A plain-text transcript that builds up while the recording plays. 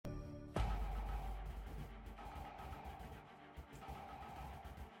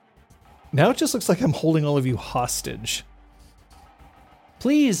Now it just looks like I'm holding all of you hostage.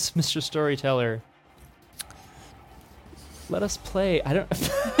 Please, Mr. Storyteller. Let us play. I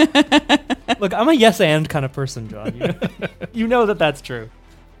don't... Look, I'm a yes and kind of person, John. You know that that's true.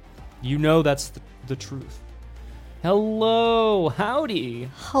 You know that's the truth. Hello. Howdy.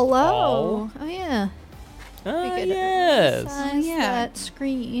 Hello. Oh, yeah. Ah, We could yes. resize that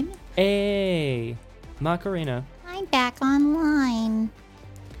screen. Hey. Macarena. I'm back online.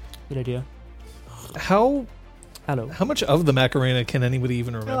 Good idea. How Hello. much of the Macarena can anybody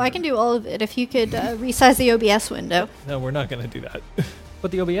even remember? Oh, I can do all of it if you could resize the OBS window. No, we're not going to do that.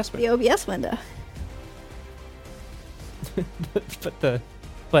 But the OBS The OBS window. but no,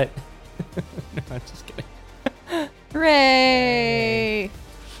 I'm just kidding. Hooray!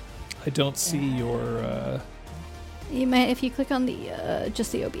 I don't see your... You might, if you click on the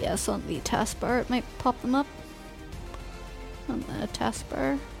just the OBS on the taskbar, it might pop them up on the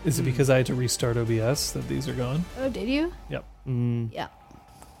taskbar. Is it because I had to restart OBS that these are gone? Oh, did you? Yep. Yeah.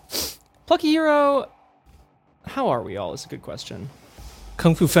 Plucky Hero, how are we all is a good question.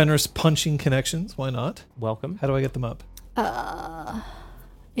 Kung Fu Fenris punching connections. Why not? Welcome. How do I get them up?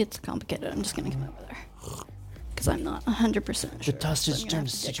 It's complicated. I'm just gonna come over there because I'm not 100% sure. The dust so has I'm gonna turned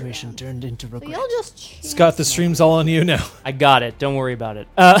have to dig situation around. turned into So regret. y'all just Scott, the stream's all on you now. I got it. Don't worry about it.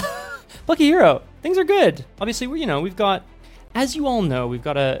 Plucky Hero, things are good. Obviously, we've got, as you all know, we've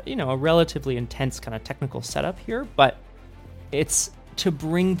got a relatively intense kind of technical setup here, but it's to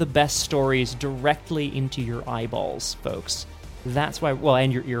bring the best stories directly into your eyeballs, folks. That's why,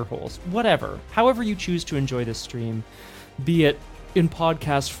 and your ear holes. Whatever. However you choose to enjoy this stream, be it in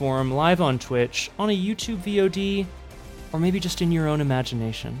podcast form, live on Twitch, on a YouTube VOD, or maybe just in your own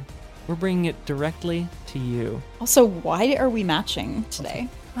imagination. We're bringing it directly to you. Also, why are we matching today?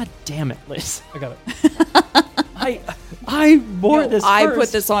 God damn it, Liz. I got it. I wore this I first.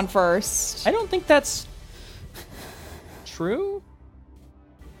 put this on first. I don't think that's true.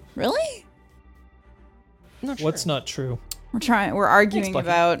 Really? I'm not sure. What's not true? We're arguing Plucky.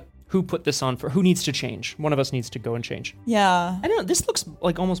 about. Who put this on for? Who needs to change? One of us needs to go and change. Yeah. I don't know. This looks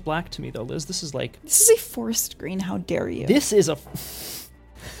like almost black to me, though, Liz. This is like... This is a forest green. How dare you? This is a...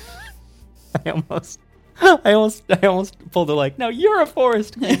 I almost pulled the like, no, you're a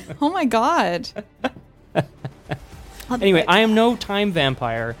forest. Oh my god. Anyway, I am no time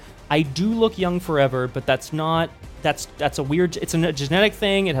vampire. I do look young forever, but that's not... That's a weird... It's a genetic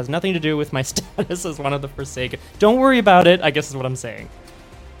thing. It has nothing to do with my status as one of the Forsaken. Don't worry about it, I guess is what I'm saying.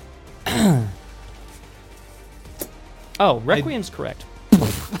 Oh, Requiem's correct.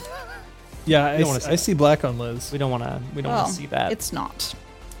 Yeah, don't wanna see I see black on Liz. We don't want to see that. It's not.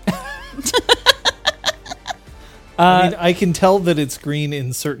 I mean, I can tell that it's green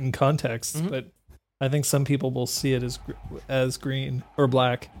in certain contexts, Mhm. but I think some people will see it as green or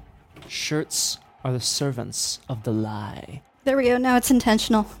black. Shirts are the servants of the lie. There we go. Now it's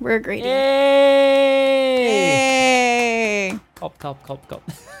intentional. We're agreeing. Yay! Hey. Culp.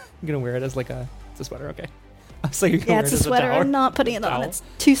 I'm gonna wear it as like it's a sweater. Okay. I was like, you're gonna Yeah, wear it's it a as sweater. towel? I'm not putting it on. Towel? It's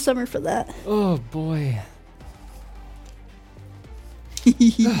too summer for that. Oh boy.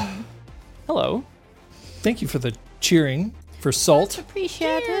 Hello. Thank you for the cheering for salt.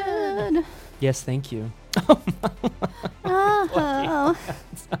 Appreciated. Yes, thank you. Oh.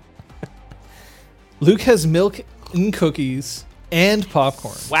 Luke has milk and cookies and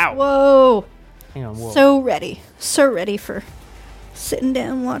popcorn. Wow. Whoa. Hang on. Whoa. So ready. So ready for sitting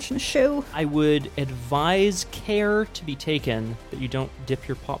down watching a show. I would advise care to be taken that you don't dip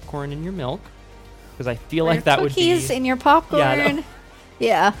your popcorn in your milk, because I feel like that would be cookies in your popcorn. Yeah, I know.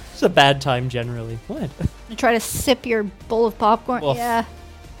 Yeah. it's a bad time generally. What? You try to sip your bowl of popcorn. Well, yeah.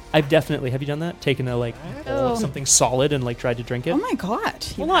 I've definitely. Have you done that? Taken a bowl Oh. of something solid and like tried to drink it? Oh my god.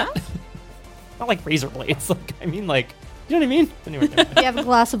 Well, not like razor blades. Like I mean, like you know what I mean. Anyway. never mind. You have a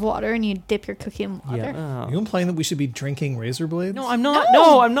glass of water and you dip your cookie in water. Yeah. Are Oh. you implying that we should be drinking razor blades? No, I'm not.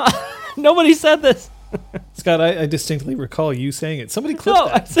 No, I'm not. Nobody said this. Scott, I distinctly recall you saying it. Somebody clipped No,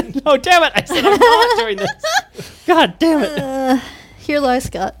 I that. said no. Damn it! I said I'm not doing this. God damn it! Here lies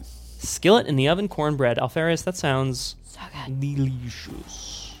Scott. Skillet in the oven cornbread. Alferis, that sounds So good. delicious.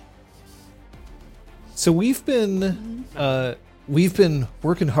 So we've been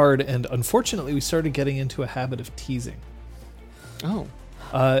working hard, and unfortunately, we started getting into a habit of teasing. Oh.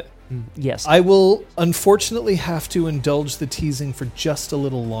 Yes. I will unfortunately have to indulge the teasing for just a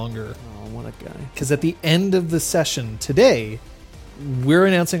little longer, Oh, what a guy. because at the end of the session today, we're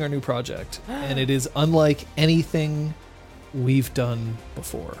announcing our new project, and it is unlike anything we've done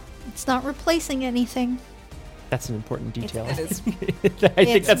before. It's not replacing anything. That's an important detail. It is. I think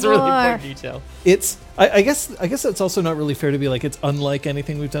It's that's a really more. important detail. It's I guess that's also not really fair to be like it's unlike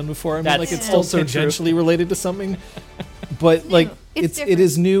anything we've done before. I mean, That's like it's still also true. tangentially related to something, but like It's it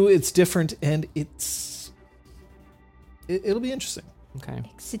is new, it's different, and it'll be interesting. Okay.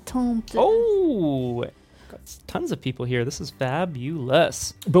 Excitant. Oh, got tons of people here. This is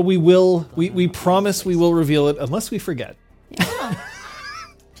fabulous. But we promise we will reveal it unless we forget.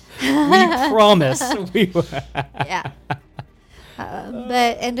 We promise. We will. Yeah.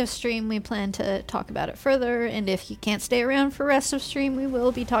 But end of stream, we plan to talk about it further. And if you can't stay around for rest of stream, we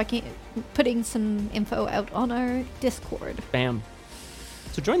will be putting some info out on our Discord. Bam.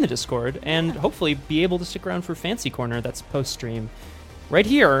 So join the Discord and hopefully be able to stick around for Fancy Corner. That's post stream, right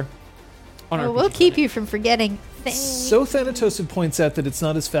here. On our We'll RPG keep Planet. you from forgetting things. So Thanatosid points out that it's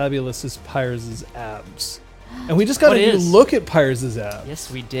not as fabulous as Pyres' abs. And we just got What a new is? look at Pyres' abs.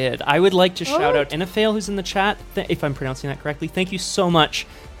 Yes, we did. I would like to shout Oh. out Enafail, who's in the chat, if I'm pronouncing that correctly. Thank you so much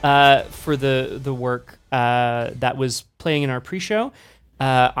for the work that was playing in our pre-show.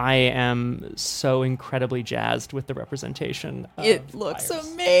 I am so incredibly jazzed with the representation. It of looks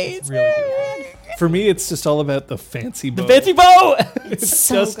Pyres. amazing. It's really beautiful. For me, it's just all about the fancy bow. The fancy bow! It's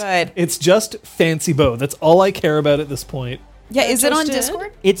so good. It's just fancy bow. That's all I care about at this point. Yeah, is it on Toasted?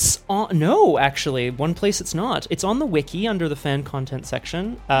 Discord? It's on. No, actually, one place it's not. It's on the wiki under the fan content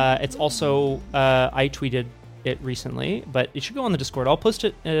section. It's also I tweeted it recently, but it should go on the Discord. I'll post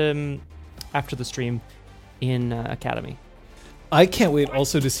it after the stream in Academy. I can't wait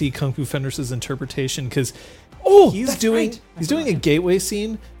also to see Kung Fu Fenris' interpretation because he's that's doing right. he's doing a gateway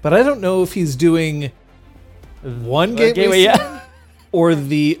scene, but I don't know if he's doing one gateway scene yeah. or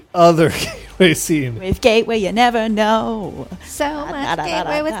the other gateway scene. With Gateway, you never know. So much da, da,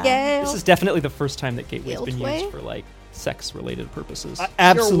 gateway da, with da. Gale. This is definitely the first time that Gateway's been Guildway? used for like sex-related purposes.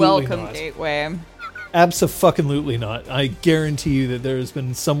 Absolutely You're welcome, not. Gateway. Abso-fucking-lutely not. I guarantee you that there's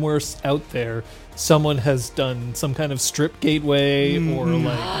been somewhere out there someone has done some kind of strip gateway or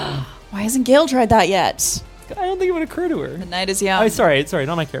like Why hasn't Gale tried that yet? I don't think it would occur to her. The night is young. Oh, sorry,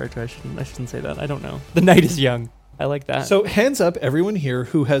 not my character. I shouldn't say that. I don't know. The night is young. I like that. So hands up everyone here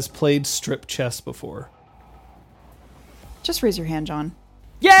who has played strip chess before. Just raise your hand, John.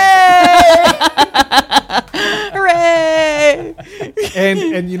 yay! Hooray!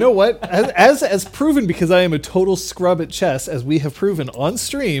 And you know what? As proven, because I am a total scrub at chess, as we have proven on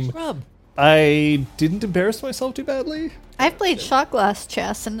stream, Rub. I didn't embarrass myself too badly. I've played shot glass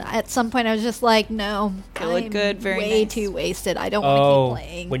chess, and at some point I was just like, no, Feel it I'm good, very way nice. too wasted. I don't want to Oh, keep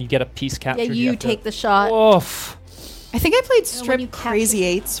playing. when you get a piece yeah, captured, you have to- take the shot. Oof. I think I played when Strip you capture- Crazy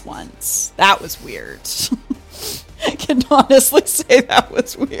Eights once. That was weird. I can honestly say that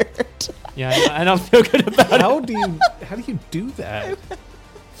was weird. Yeah, I don't feel good about it. How do you do that?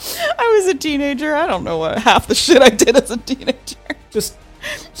 I was a teenager. I don't know what half the shit I did as a teenager. Just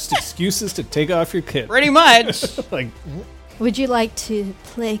excuses to take off your kit. Pretty much. Like Would you like to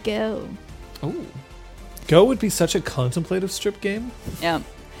play Go? Oh. Go would be such a contemplative strip game. Yeah.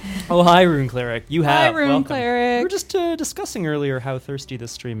 Oh, hi, Rune Cleric. You Hi, have. Rune Welcome. Cleric. We were just discussing earlier how thirsty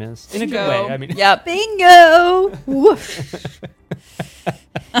this stream is. In a good Go. way. I mean, Yep. Bingo! Whoosh.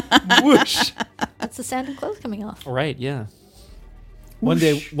 whoosh. That's the sound of clothes coming off. Right, yeah. One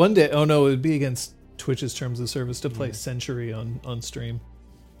day. Oh no, it would be against Twitch's terms of service to play Century on stream.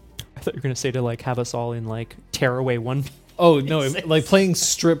 I thought you were going to say to like have us all in like Tearaway 1. Oh no, like playing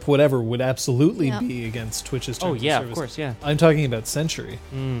strip whatever would absolutely Yeah. be against Twitch's terms Oh, of yeah, service. of course, yeah. I'm talking about Century,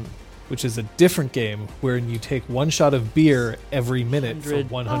 which is a different game wherein you take one shot of beer every minute for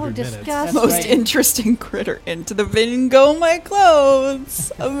 100. 100 minutes. disgusting. Most right. interesting critter into the bingo my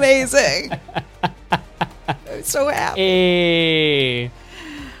clothes. Amazing. I'm so happy. Hey.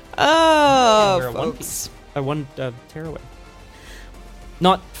 Oh, We're a one folks. piece. One Tearaway.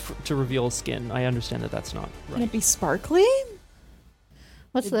 Not to reveal skin. I understand that that's not Can right. it be sparkly?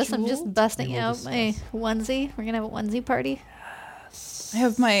 What's The this? I'm just jewel? busting We will out my discuss. onesie. We're gonna have a onesie party. I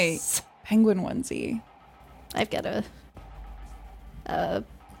have my penguin onesie. I've got a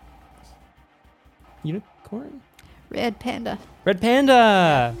Unicorn? red panda. Red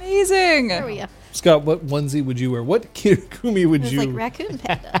Panda! Amazing. There we go. Scott, what onesie would you wear? What kirigumi would It was you? like raccoon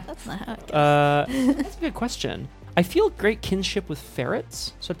panda. That's not how it goes. That's a good question. I feel great kinship with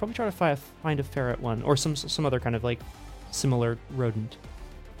ferrets, so I'd probably try to find a ferret one, or some other kind of like similar rodent.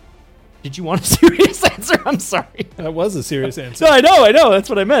 Did you want a serious answer? I'm sorry. That was a serious answer. No, I know. That's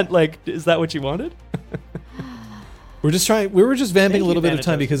what I meant. Like, is that what you wanted? We were just vamping Thank a little you, bit of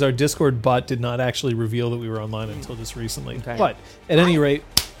time Thanatos. because our Discord bot did not actually reveal that we were online until just recently. Okay. But at any rate,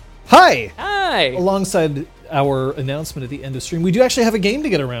 hi! Hi. Alongside our announcement at the end of stream. We do actually have a game to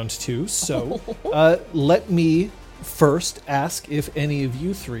get around to, so let me first ask if any of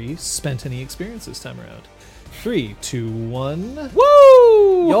you three spent any experience this time around. 3, 2, 1.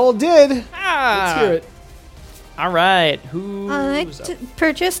 Woo! Y'all did. Ah! Let's hear it. All right. Who's I up?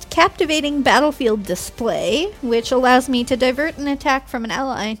 purchased Captivating Battlefield Display, which allows me to divert an attack from an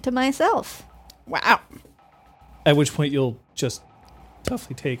ally to myself. Wow. At which point you'll just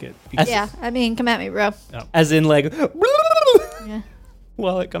definitely take it. Yeah, I mean, come at me, bro. As in, like, Yeah.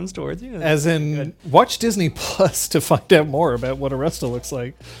 while it comes towards you. As in, watch Disney Plus to find out more about what Arresta looks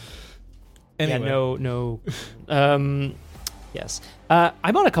like. Anyway. Yeah, no. Yes.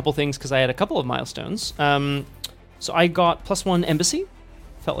 I bought a couple things because I had a couple of milestones. So I got +1 Embassy.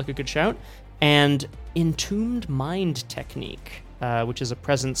 Felt like a good shout. And Entombed Mind Technique, which is a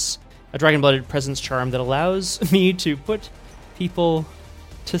dragon-blooded presence charm that allows me to put people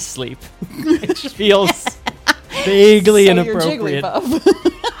to sleep. Which feels vaguely inappropriate.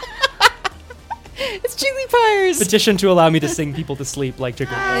 It's Jigglypuffs. Petition to allow me to sing people to sleep like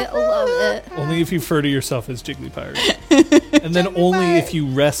Jigglypuff. I love it. Only if you refer to yourself as Jigglypuff. And then only if you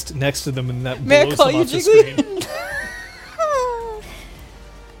rest next to them and that May I blows call them you off the Jiggly? screen.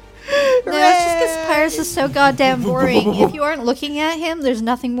 No, it's just because Pyres is so goddamn boring. If you aren't looking at him, there's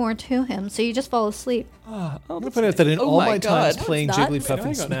nothing more to him, so you just fall asleep. I'm going to point out that in Oh all my my times God. playing No, it's not. Jigglypuff Oh and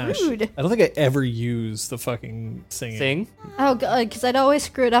my God. Smash, Rude. I don't think I ever use the fucking singing. Sing? Oh god, because I'd always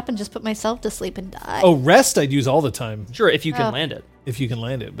screw it up and just put myself to sleep and die. Oh, rest I'd use all the time Sure, if you can Oh. land it. if you can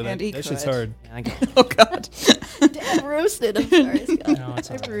land it, but And he that shit's could. hard. Yeah, I got Oh god. Damn, roasted. I'm sorry, Scott. No, it's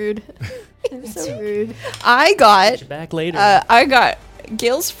all I'm right. rude. I'm so rude. I got you back later.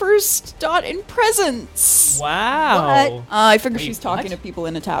 Gale's first dot in presents. Wow. I figure Wait, she's talking what? to people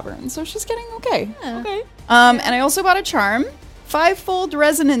in a tavern, so she's getting okay. Okay. And I also bought a charm, 5-fold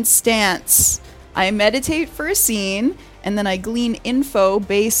resonance stance. I meditate for a scene, and then I glean info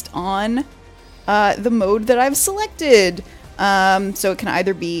based on the mode that I've selected. So it can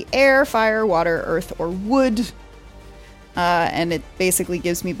either be air, fire, water, earth, or wood. And it basically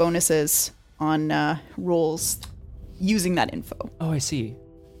gives me bonuses on rolls using that info. Oh, I see.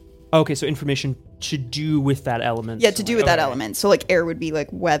 Okay, so information to do with that element. Yeah, to do with that Okay. element. So like air would be like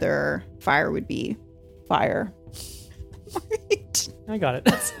weather, fire would be fire. Right. I got it.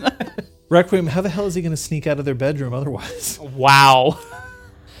 Requiem, how the hell is he going to sneak out of their bedroom otherwise? Wow.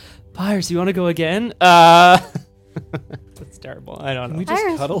 Pyres, you want to go again? That's terrible. I don't Can know. we just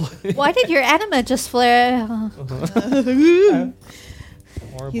Iris, cuddle? Why did your anima just flare? Horrible.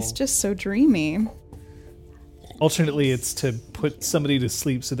 He's just so dreamy. Alternately, it's to put somebody to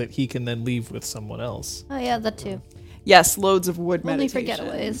sleep so that he can then leave with someone else. Oh yeah, that too. Yes, loads of wood Only for meditations.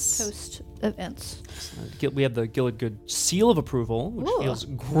 getaways, post events. We have the Gilligud seal of approval, which Ooh. feels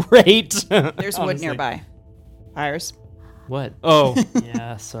great. There's wood honestly. nearby. Fires. What? Oh,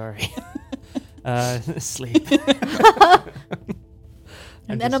 yeah, sorry. Sleep.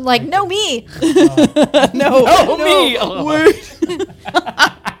 And then I'm like, no me. No, Oh, me! Oh.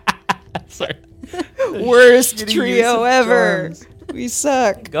 Sorry. Worst Getting use trio of ever. charms. We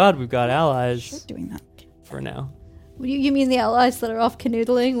suck. God, we've got allies Doing that. for now. You mean the allies that are off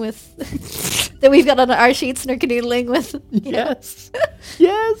canoodling with that we've got on our sheets and are canoodling with? You know?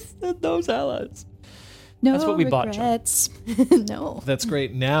 Yes, those allies. No That's what we bought, John. regrets. No. That's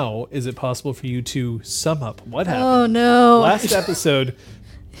great. Now, is it possible for you to sum up what happened Oh no. last episode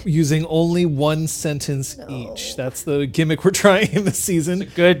using only one sentence each? That's the gimmick we're trying in this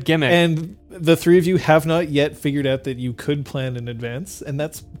season. Good gimmick. And the three of you have not yet figured out that you could plan in advance, and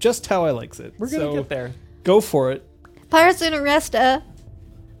that's just how I likes it. We're gonna get there. Go for it. Pyres and Arresta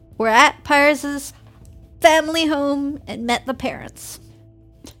were at Pyres' family home and met the parents.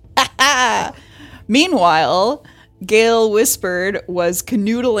 Meanwhile, Gale Whispered was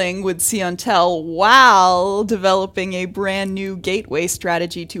canoodling with Siontel while developing a brand new gateway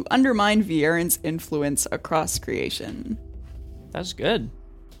strategy to undermine Viren's influence across creation. That was good.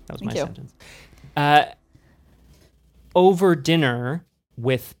 That was Thank my you. sentence. Over dinner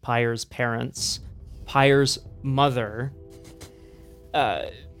with Pyre's parents, Pyre's mother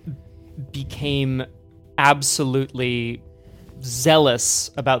became absolutely zealous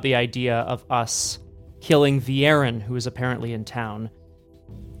about the idea of us killing Viren, who is apparently in town.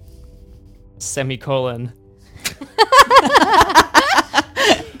 Semicolon.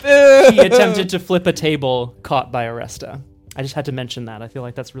 He attempted to flip a table caught by Arresta. I just had to mention that. I feel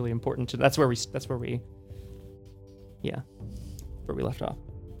like that's really important to that's where we left off.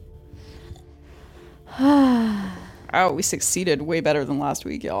 Oh, we succeeded way better than last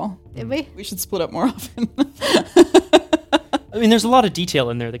week, y'all. Did we? We should split up more often. I mean, there's a lot of detail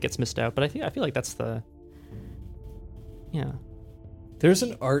in there that gets missed out, but I feel like that's the Yeah. There's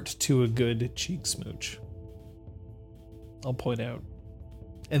an art to a good cheek smooch. I'll point out.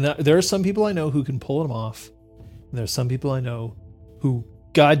 And there are some people I know who can pull them off. And there's some people I know who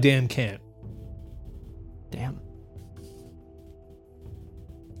goddamn can't. Damn.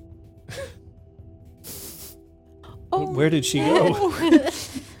 Where did she go?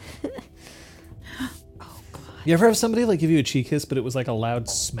 You ever have somebody like give you a cheek kiss, but it was like a loud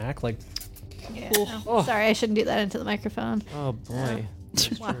smack, like Yeah. Oh, sorry, I shouldn't do that into the microphone. Oh boy. That's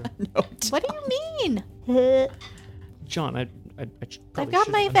true. What do you mean? John, I probably got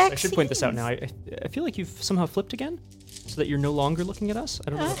should- my I should point this out now. I feel like you've somehow flipped again, so that you're no longer looking at us. I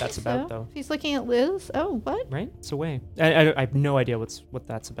don't know what that's about, though. He's looking at Liz. Oh, what? Right? It's away. I have no idea what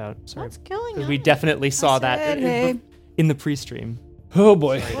that's about. Sorry. What's going 'Cause on? we definitely saw That's that it, hey. in the pre-stream. oh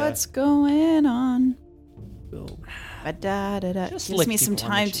boy. What's going on? Bill. Ba-da-da-da. Just Gives lick me some people on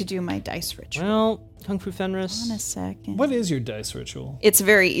the time cheek. to do my dice ritual. Well, Kung Fu On a Fenris. second. What is your dice ritual? It's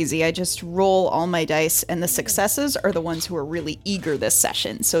very easy. I just roll all my dice, and the successes are the ones who are really eager this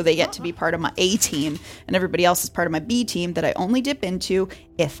session. So they get to be part of my A team, and everybody else is part of my B team that I only dip into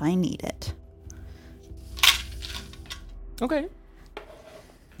if I need it. Okay.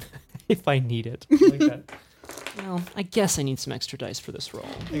 If I need it. Like that. Well, I guess I need some extra dice for this roll.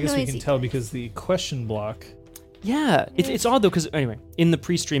 I guess we Noisy. can tell because the question block. Yeah, it's odd though, because anyway, in the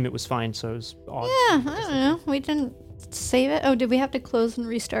pre-stream it was fine, so it was odd. Yeah, I don't know. We didn't save it. Oh, did we have to close and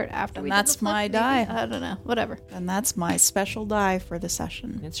restart after And we did that's the flip? my Maybe? die. I don't know. Whatever. And that's my special die for the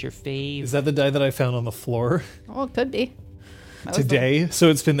session. That's your fave. Is that the die that I found on the floor Oh, it could be. That was the- today?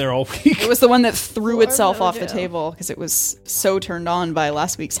 So it's been there all week. It was the one that threw Floor itself off the mojo. table because it was so turned on by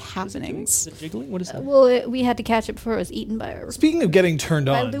last week's Is happenings. it jiggling? What is that? Well, we had to catch it before it was eaten by a Speaking of getting turned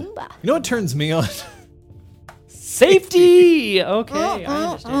by on, Loomba. you know what turns me on? Safety! Okay, I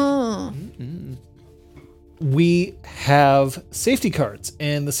understand. Mm. We have safety cards,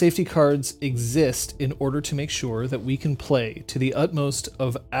 and the safety cards exist in order to make sure that we can play to the utmost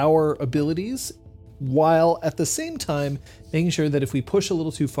of our abilities, while at the same time making sure that if we push a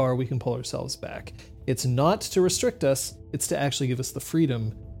little too far, we can pull ourselves back. It's not to restrict us, it's to actually give us the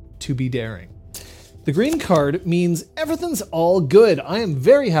freedom to be daring. The green card means everything's all good. I am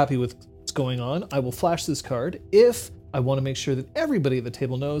very happy with what's going on. I will flash this card if I want to make sure that everybody at the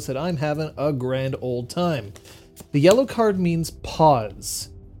table knows that I'm having a grand old time. The yellow card means pause.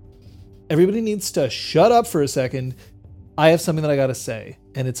 Everybody needs to shut up for a second. I have something that I got to say,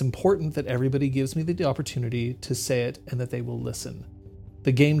 and it's important that everybody gives me the opportunity to say it and that they will listen.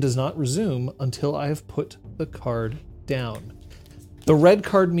 The game does not resume until I have put the card down. The red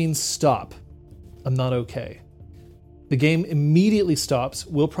card means stop. I'm not okay. The game immediately stops.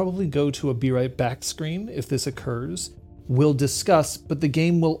 We'll probably go to a be right back screen if this occurs. We'll discuss, but the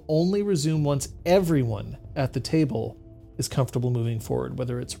game will only resume once everyone at the table is comfortable moving forward,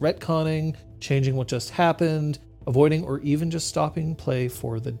 whether it's retconning, changing what just happened, avoiding, or even just stopping play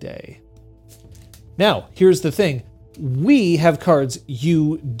for the day. Now, here's the thing. We have cards,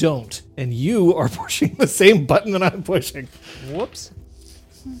 you don't, and you are pushing the same button that I'm pushing. Whoops.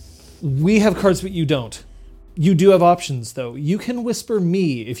 We have cards, but you don't. You do have options, though. You can whisper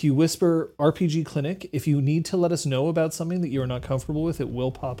me. If you whisper RPG Clinic, if you need to let us know about something that you're not comfortable with, it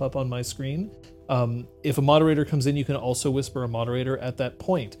will pop up on my screen. If a moderator comes in, you can also whisper a moderator at that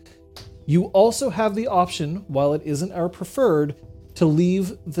point. You also have the option, while it isn't our preferred, to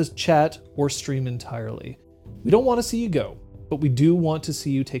leave the chat or stream entirely. We don't want to see you go, but we do want to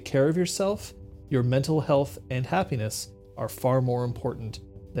see you take care of yourself. Your mental health and happiness are far more important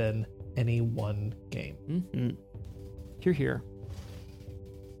than any one game. Mm-hmm. Hear, hear.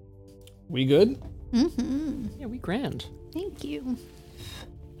 We good? Mm-hmm. Yeah, we grand. Thank you.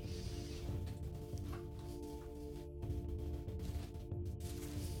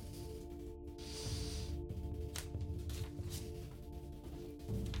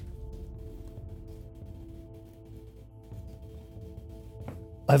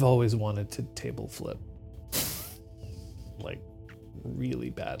 I've always wanted to table flip. Like, really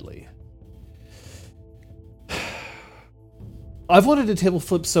badly. I've wanted to table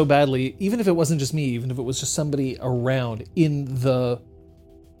flip so badly, even if it wasn't just me, even if it was just somebody around in the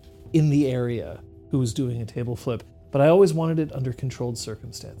area who was doing a table flip, but I always wanted it under controlled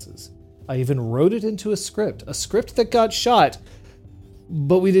circumstances. I even wrote it into a script that got shot,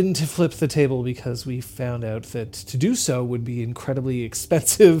 but we didn't flip the table because we found out that to do so would be incredibly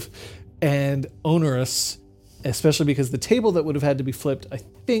expensive and onerous, especially because the table that would have had to be flipped, I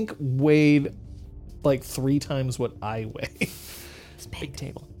think, weighed like 3 times what I weigh. It's big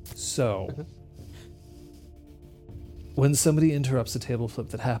table. So, when somebody interrupts a table flip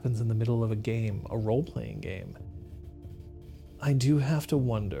that happens in the middle of a game, a role-playing game, I do have to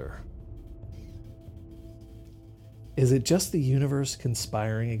wonder, is it just the universe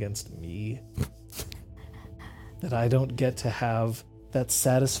conspiring against me? That I don't get to have that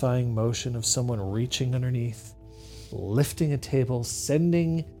satisfying motion of someone reaching underneath, lifting a table,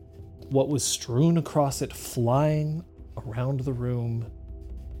 sending what was strewn across it flying around the room,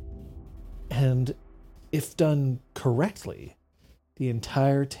 and if done correctly, the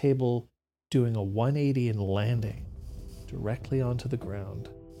entire table doing a 180 and landing directly onto the ground.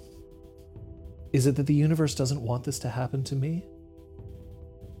 Is it that the universe doesn't want this to happen to me?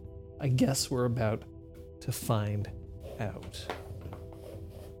 I guess we're about to find out.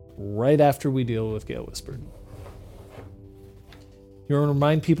 Right after we deal with Gale Whispered. You want to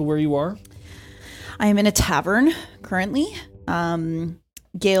remind people where you are? I am in a tavern currently.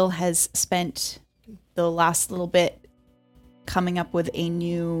 Gale has spent the last little bit coming up with a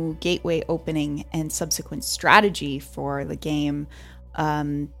new gateway opening and subsequent strategy for the game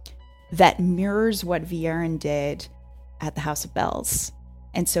that mirrors what Viren did at the House of Bells.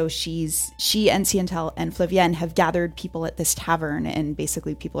 And so she and Siantel and Flavienne have gathered people at this tavern, and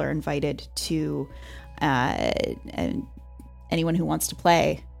basically people are invited to, and anyone who wants to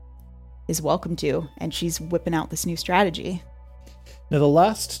play is welcome to, and she's whipping out this new strategy. Now, the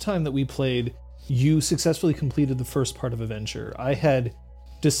last time that we played, you successfully completed the first part of a venture. I had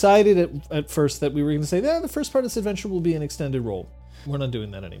decided at first that we were going to say, the first part of this adventure will be an extended role. We're not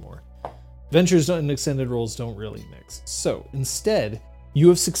doing that anymore. Ventures and extended roles don't really mix. So instead, you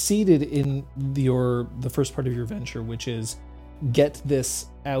have succeeded in the first part of your venture, which is get this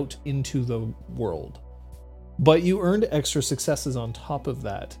out into the world. But you earned extra successes on top of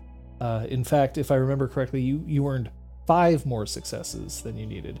that. In fact, if I remember correctly, you earned 5 more successes than you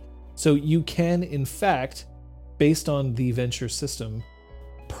needed. So you can, in fact, based on the venture system,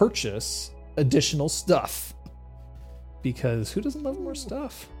 purchase additional stuff. Because who doesn't love more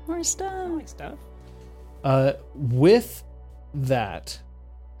stuff? More stuff. I like stuff. With that,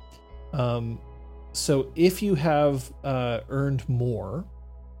 so if you have earned more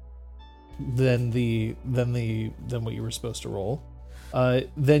than what you were supposed to roll,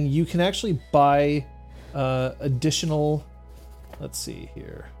 then you can actually buy additional. Let's see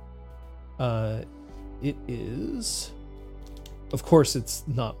here. It is, of course, it's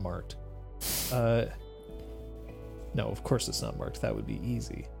not marked. No, of course it's not marked. That would be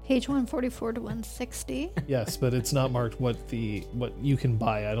easy. Page 144 to 160. Yes, but it's not marked what you can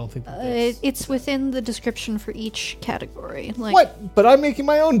buy. I don't think that It's within the description for each category. Like, what? But I'm making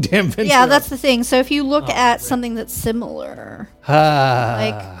my own damn venture. Yeah, that's the thing. So if you look at something that's similar,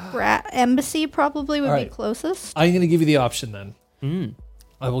 like Embassy probably would All be right. closest. I'm going to give you the option then.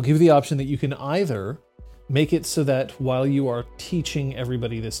 I will give you the option that you can either make it so that while you are teaching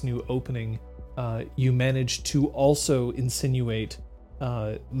everybody this new opening, you manage to also insinuate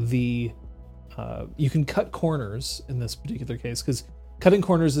you can cut corners in this particular case, because cutting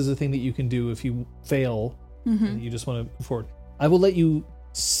corners is a thing that you can do if you fail and you just want to move forward. I will let you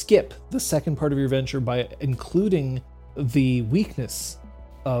skip the second part of your venture by including the weakness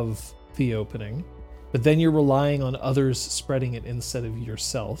of the opening, but then you're relying on others spreading it instead of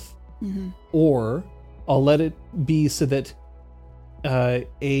yourself. Or I'll let it be so that a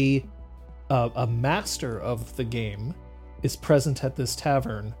master of the game is present at this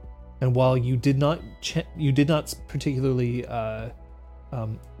tavern, and while you did not particularly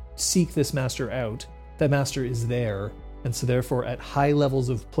seek this master out, that master is there, and so therefore at high levels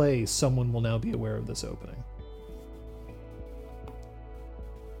of play, someone will now be aware of this opening.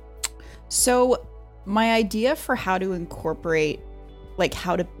 So my idea for how to incorporate, like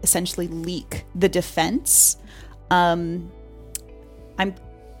how to essentially leak the defense, I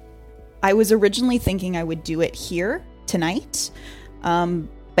was originally thinking I would do it here tonight,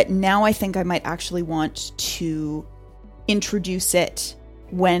 but now I think I might actually want to introduce it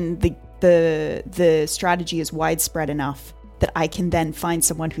when the strategy is widespread enough that I can then find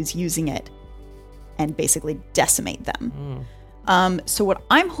someone who's using it and basically decimate them. So what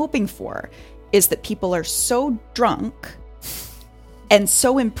I'm hoping for is that people are so drunk and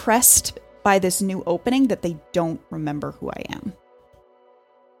so impressed by this new opening that they don't remember who I am.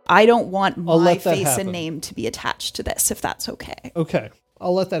 I don't want my face and name to be attached to this, if that's okay. Okay,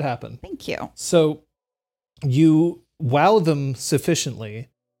 I'll let that happen. Thank you. So you wow them sufficiently,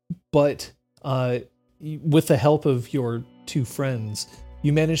 but with the help of your 2 friends,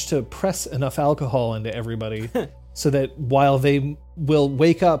 you manage to press enough alcohol into everybody so that while they will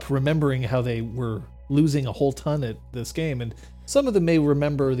wake up remembering how they were losing a whole ton at this game, and some of them may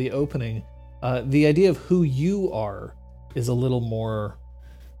remember the opening, the idea of who you are is a little more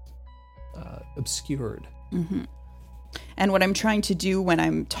obscured. And what I'm trying to do when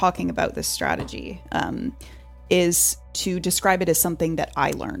I'm talking about this strategy is to describe it as something that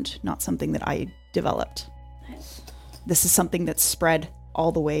I learned, not something that I developed. This is something that's spread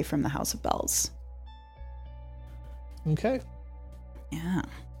all the way from the House of Bells. Okay. Yeah.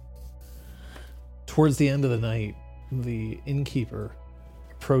 Towards the end of the night, the innkeeper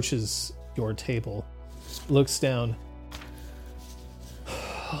approaches your table, looks down.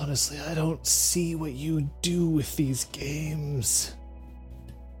 Honestly, I don't see what you do with these games.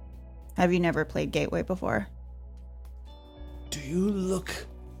 Have you never played Gateway before? Do you look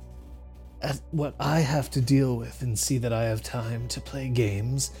at what I have to deal with and see that I have time to play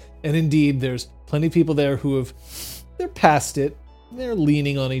games? And indeed, there's plenty of people there who they're past it. They're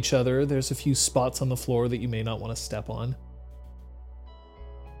leaning on each other. There's a few spots on the floor that you may not want to step on.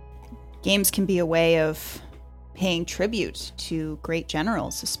 Games can be a way of paying tribute to great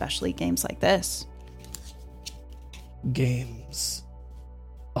generals, especially games like this. Games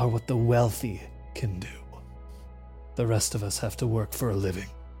are what the wealthy can do. The rest of us have to work for a living.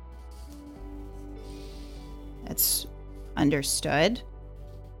 That's understood.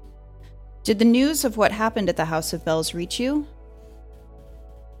 Did the news of what happened at the House of Bells reach you?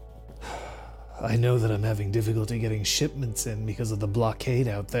 I know that I'm having difficulty getting shipments in because of the blockade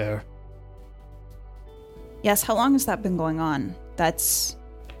out there. Yes, how long has that been going on? That's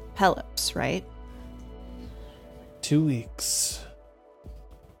Pelops, right? 2 weeks.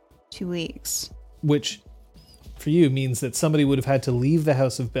 2 weeks. Which, for you, means that somebody would have had to leave the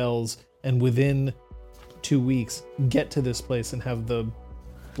House of Bells and within 2 weeks get to this place and have the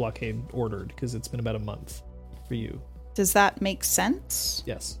blockade ordered, because it's been about a month for you. Does that make sense?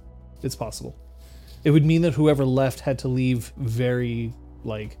 Yes, it's possible. It would mean that whoever left had to leave very,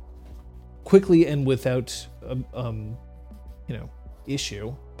 quickly and without,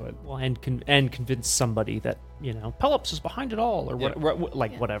 issue. But Well, and convince somebody that, Pelops is behind it all, or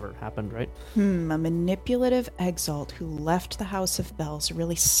whatever happened, right? A manipulative exalt who left the House of Bells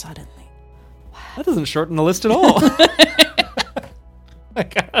really suddenly. That doesn't shorten the list at all.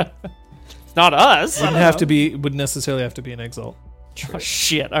 It's not us. wouldn't necessarily have to be an exalt. Oh,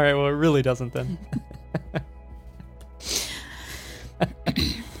 shit. All right, well, it really doesn't then.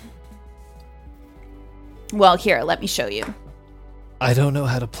 Well, here, let me show you. I don't know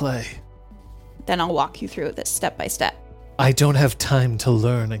how to play. Then I'll walk you through this step by step. I don't have time to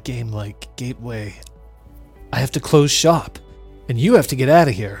learn a game like Gateway. I have to close shop, and you have to get out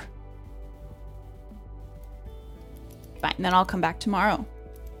of here. Fine, then I'll come back tomorrow.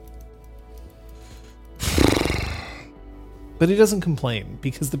 But he doesn't complain,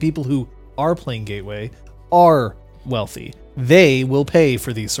 because the people who are playing Gateway are wealthy. They will pay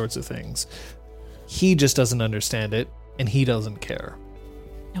for these sorts of things. He just doesn't understand it, and he doesn't care.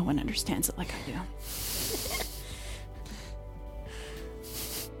 No one understands it like I do.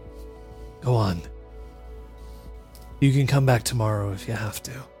 Go on. You can come back tomorrow if you have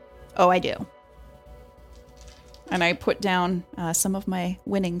to. Oh, I do. And I put down some of my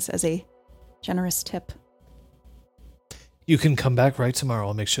winnings as a generous tip. You can come back right tomorrow.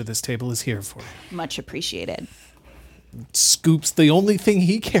 I'll make sure this table is here for you. Much appreciated. Scoop's the only thing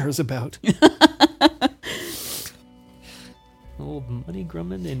he cares about. Old money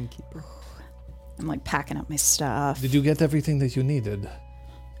grumming innkeeper. I'm packing up my stuff. Did you get everything that you needed?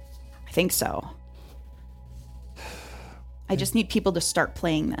 I think so. I just need people to start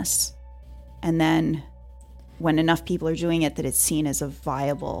playing this. And then when enough people are doing it that it's seen as a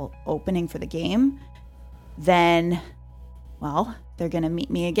viable opening for the game, then, well, they're going to meet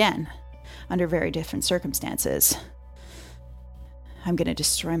me again under very different circumstances. I'm going to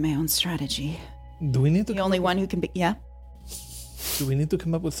destroy my own strategy. Do we need to The only one who can be... Yeah? Do we need to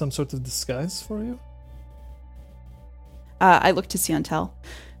come up with some sort of disguise for you? I looked to Siontel.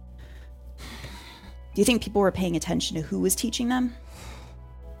 Do you think people were paying attention to who was teaching them?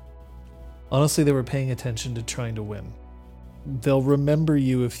 Honestly, they were paying attention to trying to win. They'll remember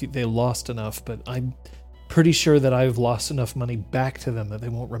you if they lost enough, but I'm pretty sure that I've lost enough money back to them that they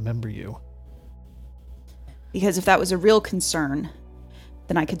won't remember you. Because if that was a real concern,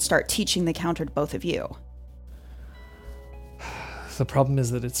 then I could start teaching the counter to both of you. The problem is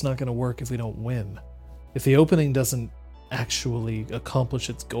that it's not going to work if we don't win. If the opening doesn't actually accomplish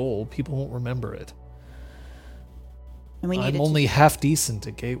its goal, people won't remember it. And we need I'm only half decent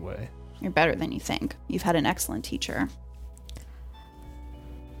at Gateway. You're better than you think. You've had an excellent teacher.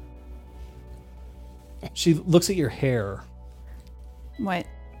 She looks at your hair. What?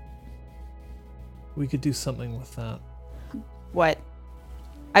 We could do something with that. What?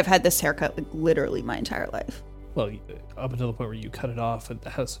 I've had this haircut literally my entire life. Well, up until the point where you cut it off at the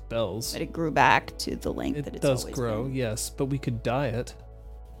House of Bells. But it grew back to the length that It it's does always grow, been. yes, but we could dye it.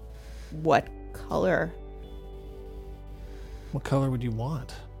 What color? What color would you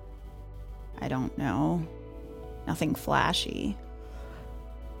want? I don't know. Nothing flashy.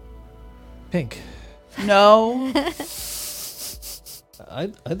 Pink. No. I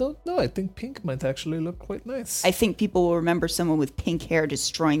don't know. I think pink might actually look quite nice. I think people will remember someone with pink hair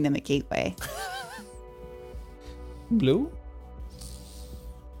destroying them at Gateway. Blue?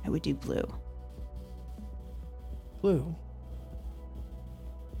 I would do blue. Blue.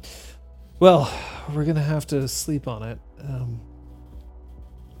 Well, we're gonna have to sleep on it.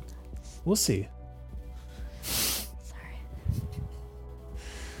 We'll see. Sorry.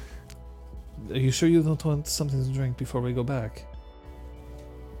 Are you sure you don't want something to drink before we go back?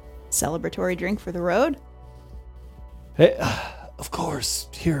 Celebratory drink for the road? Hey, of course.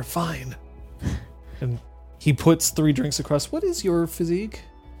 Here, fine. And he puts 3 drinks across. What is your physique?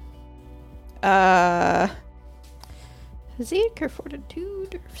 Physique or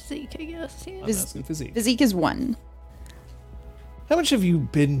fortitude or physique, I guess. Yeah. I'm asking physique. Physique is 1. How much have you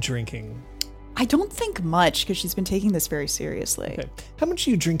been drinking? I don't think much because she's been taking this very seriously. Okay. How much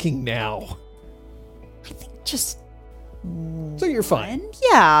are you drinking now? I think just So you're fine. 1?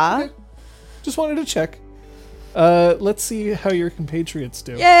 Yeah. Okay. Just wanted to check. Let's see how your compatriots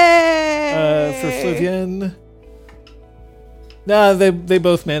do. Yay! For Flavienne. Nah, they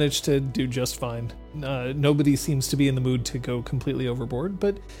both managed to do just fine. Nobody seems to be in the mood to go completely overboard,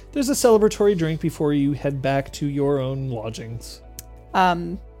 but there's a celebratory drink before you head back to your own lodgings.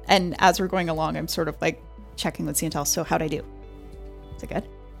 And as we're going along, I'm sort of like checking with Ciantel. So how'd I do? Is it good?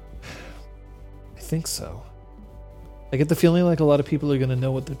 I think so. I get the feeling like a lot of people are going to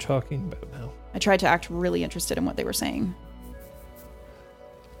know what they're talking about now. I tried to act really interested in what they were saying.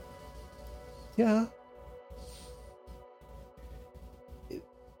 Yeah.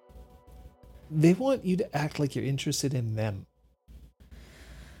 They want you to act like you're interested in them.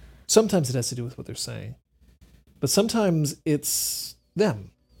 Sometimes it has to do with what they're saying. But sometimes it's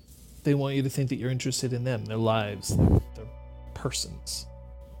them. They want you to think that you're interested in them, their lives, their persons.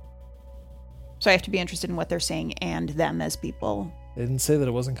 So I have to be interested in what they're saying and them as people. They didn't say that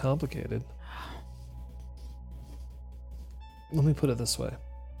it wasn't complicated. Let me put it this way.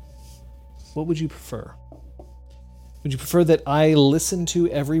 What would you prefer? Would you prefer that I listen to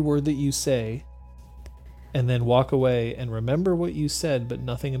every word that you say and then walk away and remember what you said but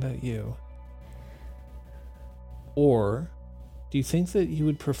nothing about you? Or do you think that you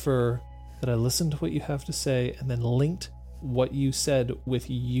would prefer that I listened to what you have to say and then linked what you said with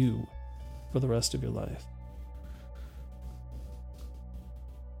you for the rest of your life?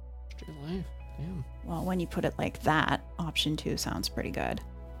 Your life. Damn. Well, when you put it like that, option 2 sounds pretty good.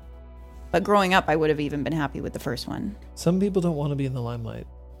 But growing up, I would have even been happy with the first one. Some people don't want to be in the limelight.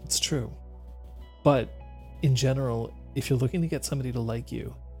 It's true. But in general, if you're looking to get somebody to like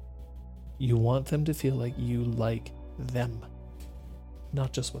you, you want them to feel like you like them,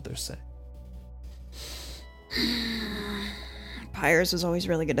 not just what they're saying. Pyres was always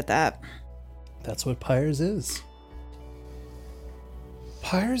really good at that. That's what Pyres is.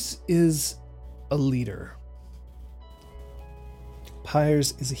 Pyres is a leader.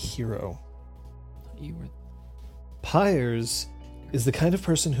 Pyres is a hero. You were. Pyres is the kind of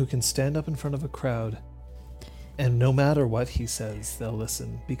person who can stand up in front of a crowd and no matter what he says, they'll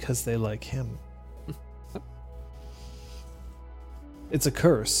listen because they like him. It's a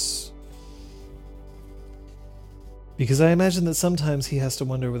curse. Because I imagine that sometimes he has to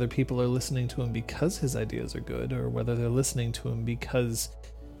wonder whether people are listening to him because his ideas are good or whether they're listening to him because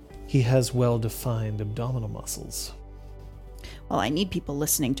he has well-defined abdominal muscles. Well, I need people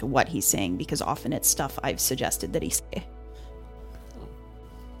listening to what he's saying because often it's stuff I've suggested that he say.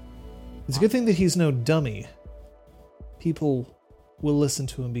 It's a good thing that he's no dummy. People will listen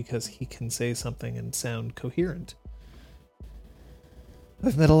to him because he can say something and sound coherent.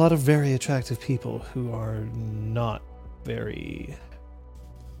 I've met a lot of very attractive people who are not very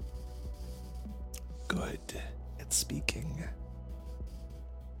good at speaking.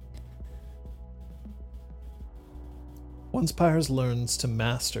 Once Pyres learns to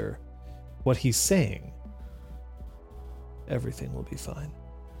master what he's saying, everything will be fine.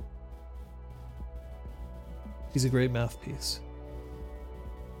 He's a great mouthpiece.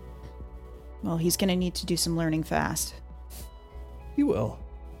 Well, he's going to need to do some learning fast. He will.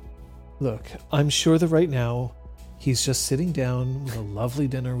 Look, I'm sure that right now he's just sitting down with a lovely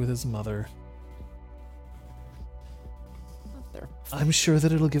dinner with his mother. There. I'm sure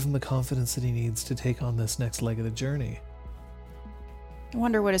that it'll give him the confidence that he needs to take on this next leg of the journey. I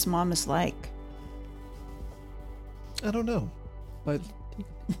wonder what his mom is like. I don't know, but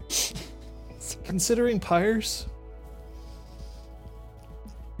considering Pyres,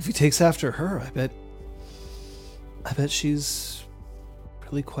 if he takes after her, I bet she's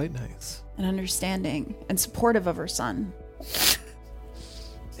really quite nice. And understanding and supportive of her son.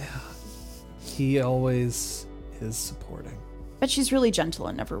 Yeah, he always is supporting. But she's really gentle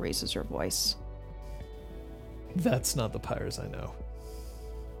and never raises her voice. That's not the Pyres I know.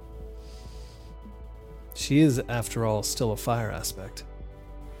 She is, after all, still a fire aspect.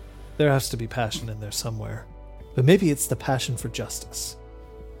 There has to be passion in there somewhere. But maybe it's the passion for justice.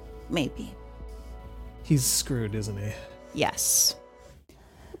 Maybe. He's screwed, isn't he? Yes.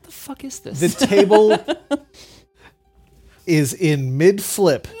 What the fuck is this? The table is in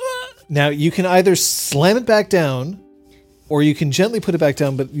mid-flip. Now, you can either slam it back down, or you can gently put it back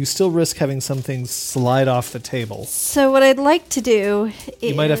down, but you still risk having some things slide off the table. So what I'd like to do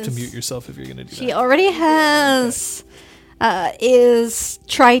is... You might have to mute yourself if you're going to do She that. already has... is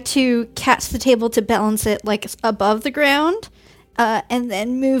try to catch the table to balance it like above the ground, and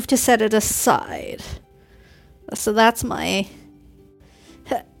then move to set it aside. So that's my...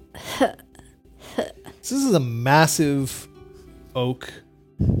 This is a massive oak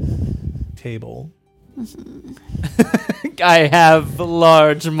table. I have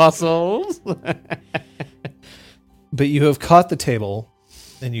large muscles. But you have caught the table,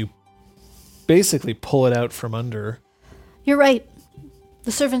 and you basically pull it out from under. You're right.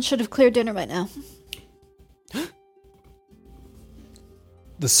 The servants should have cleared dinner by now.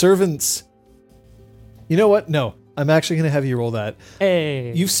 The servants... You know what? No. I'm actually going to have you roll that.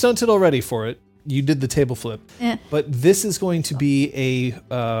 Hey. You've stunted already for it. You did the table flip. Yeah. But this is going to be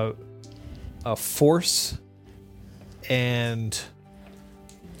a force, and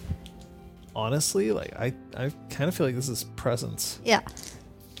honestly, like I kind of feel like this is presence. Yeah.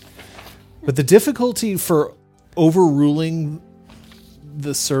 But the difficulty for overruling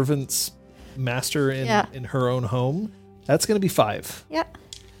the servant's master in her own home, that's going to be 5. Yeah.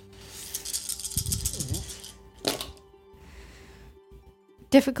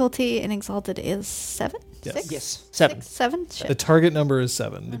 Difficulty in Exalted is 7? Yes. 6? Yes. 7. 6, 7? The Shit. target number is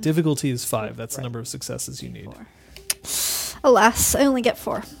 7. The difficulty is 5. That's the number of successes you need. 4. Alas, I only get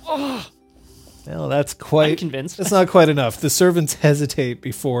 4. Well, that's quite... I'm convinced. That's not quite enough. The servants hesitate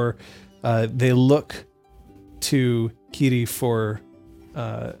before they look to Kiri for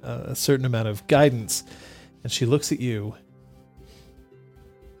a certain amount of guidance. And she looks at you.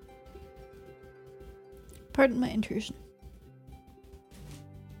 Pardon my intrusion.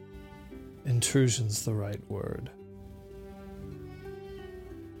 Intrusion's the right word.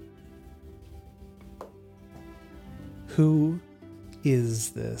 Who is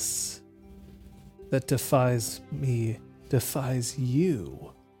this that defies me, defies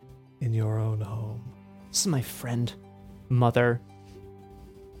you in your own home? This is my friend, Mother.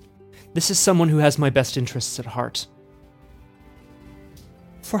 This is someone who has my best interests at heart.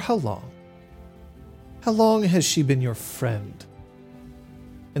 For how long? How long has she been your friend?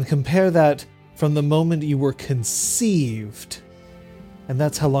 And compare that from the moment you were conceived, and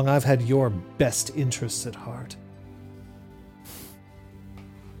that's how long I've had your best interests at heart.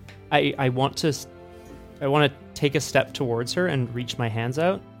 I want to take a step towards her and reach my hands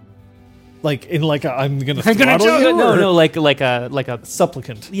out. Like in like a, I'm gonna I'm gonna throttle do you, it. No, or no, like a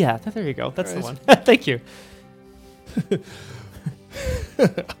supplicant. yeah. There you go. That's the Right. one. Thank you.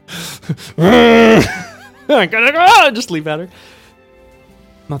 I'm gonna go. Just leave at her.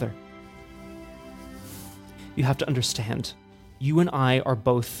 Mother, you have to understand. You and I are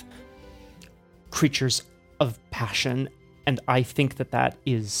both creatures of passion, and I think that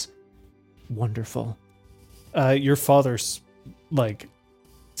is wonderful. Your father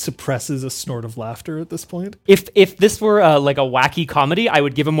suppresses a snort of laughter at this point. If this were like a wacky comedy, I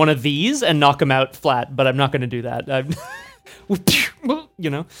would give him one of these and knock him out flat, but I'm not going to do that. You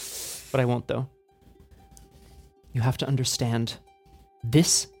know, but I won't though. You have to understand.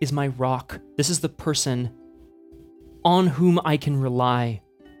 This is my rock. This is the person on whom I can rely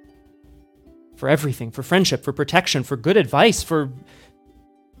for everything, for friendship, for protection, for good advice, for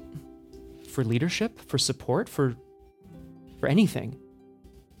leadership, for support, for anything.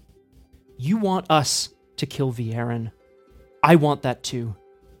 You want us to kill Viren. I want that too.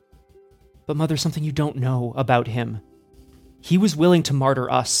 But Mother, something you don't know about him. He was willing to martyr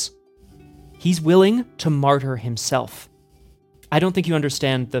us. He's willing to martyr himself. I don't think you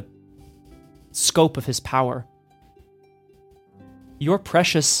understand the scope of his power. You're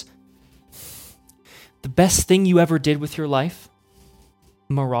precious. The best thing you ever did with your life,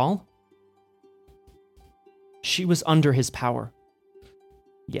 Maral, she was under his power.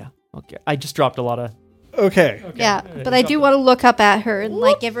 Yeah, okay. I just dropped a lot of Okay. Yeah, but I do want to look up at her and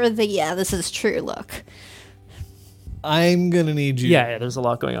like give her the this is true look. I'm gonna need you. Yeah, there's a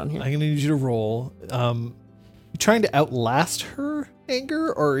lot going on here. I'm gonna need you to roll. You trying to outlast her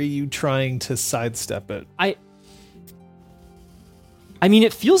anger, or are you trying to sidestep it? I mean,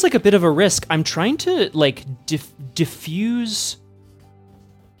 it feels like a bit of a risk. I'm trying to, like, diffuse...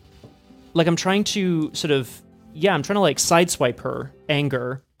 Like, I'm trying to sort of... Yeah, I'm trying to, like, sideswipe her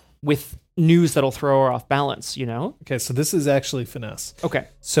anger with news that'll throw her off balance, you know? Okay, so this is actually finesse. Okay.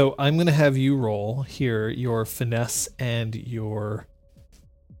 So I'm gonna have you roll here your finesse and your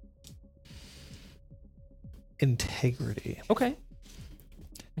integrity. Okay.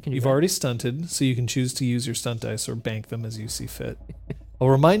 I can do You've that. already stunted, so you can choose to use your stunt dice or bank them as you see fit. I'll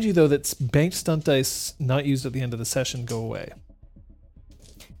remind you, though, that banked stunt dice not used at the end of the session go away.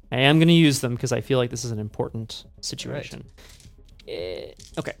 I am going to use them because I feel like this is an important situation.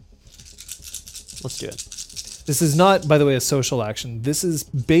 Okay. Let's do it. This is not, by the way, a social action. This is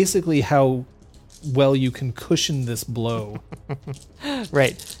basically how well you can cushion this blow.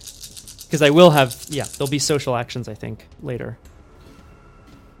 Right. Because I will have... Yeah, there'll be social actions, I think, later.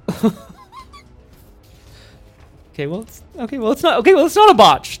 It's not a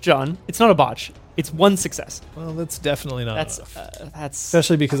botch, John. It's not a botch. It's one success. Well, that's definitely not enough. That's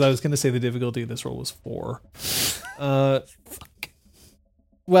Especially because I was going to say the difficulty of this roll was 4.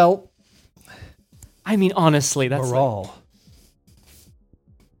 Well, I mean, honestly, that's morale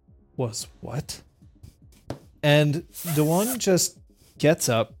was what? And Dewan just gets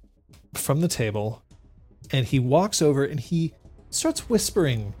up from the table and he walks over and he starts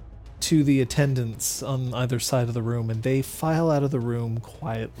whispering to the attendants on either side of the room, and they file out of the room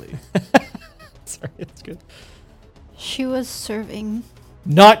quietly. Sorry, that's good. She was serving.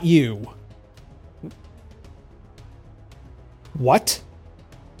 Not you. What?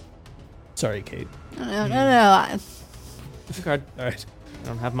 Sorry, Kate. No. Disregard. All right. I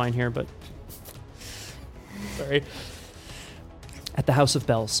don't have mine here, but sorry. At the House of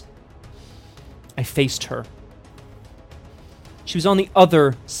Bells, I faced her. She was on the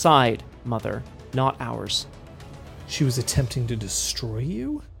other side, Mother, not ours. She was attempting to destroy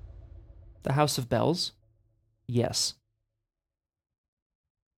you? The House of Bells? Yes.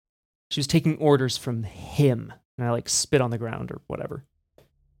 She was taking orders from him, and I, like, spit on the ground or whatever.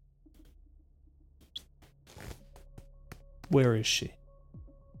 Where is she?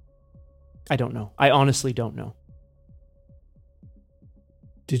 I don't know. I honestly don't know.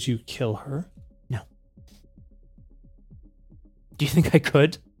 Did you kill her? No. Do you think I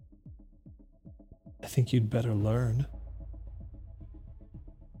could? I think you'd better learn.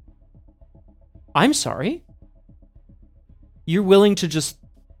 I'm sorry? You're willing to just...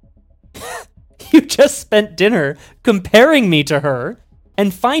 You just spent dinner comparing me to her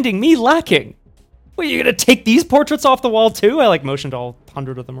and finding me lacking. What, are you going to take these portraits off the wall too? I, like, motioned all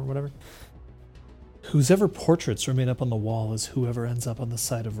 100 of them or whatever. Whosever portraits remain up on the wall is whoever ends up on the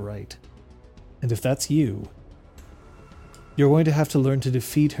side of right. And if that's you, you're going to have to learn to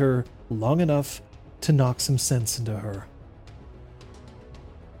defeat her long enough to knock some sense into her.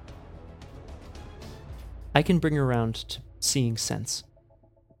 I can bring her around to seeing sense.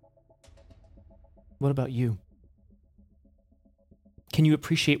 What about you? Can you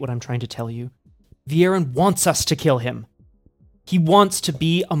appreciate what I'm trying to tell you? Viren wants us to kill him. He wants to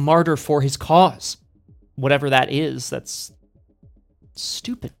be a martyr for his cause. Whatever that is, that's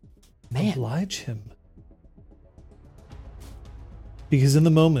stupid. Man. Oblige him. Because in the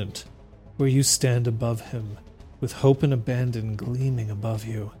moment where you stand above him, with hope and abandon gleaming above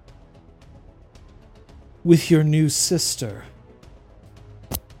you, with your new sister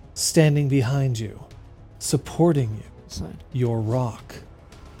standing behind you, supporting you, your rock,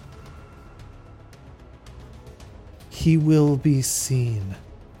 he will be seen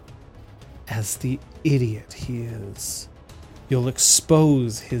as the idiot he is. You'll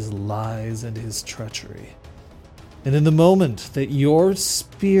expose his lies and his treachery. And in the moment that your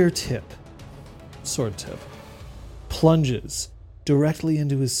sword tip, plunges directly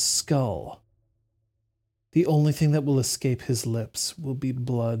into his skull, the only thing that will escape his lips will be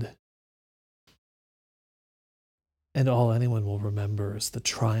blood. And all anyone will remember is the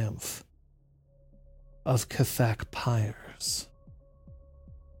triumph of Cathak Pyres.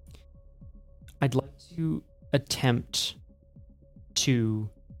 I'd like to attempt to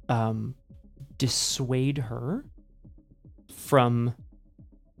dissuade her from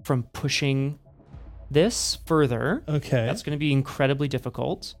pushing this further. Okay. That's going to be incredibly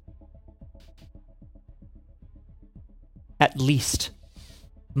difficult. At least,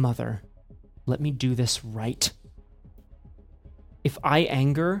 Mother, let me do this right. If I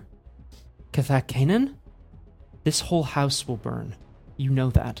anger Cathak Canaan, This whole house will burn. You know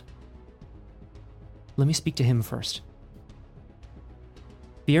that. Let me speak to him first.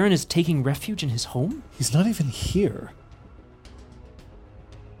 Viren is taking refuge in his home? He's not even here.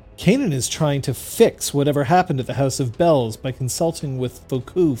 Kanan is trying to fix whatever happened at the House of Bells by consulting with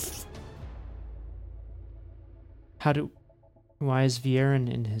Vokoof. Why is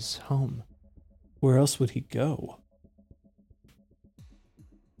Viren in his home? Where else would he go?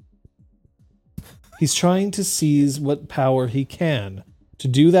 He's trying to seize what power he can. To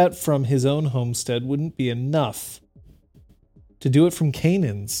do that from his own homestead wouldn't be enough. To do it from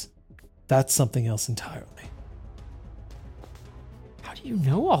Kanan's, that's something else entirely. How do you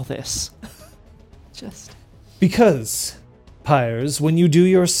know all this? Because, Pyres, when you do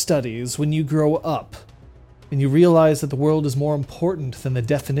your studies, when you grow up, and you realize that the world is more important than the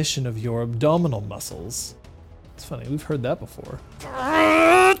definition of your abdominal muscles. It's funny, we've heard that before.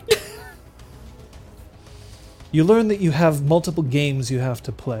 You learn that you have multiple games you have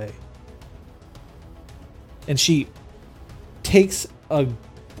to play. And she takes a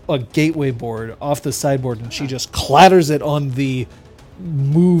gateway board off the sideboard and she just clatters it on the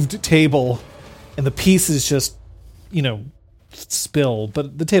moved table, and the pieces just, spill.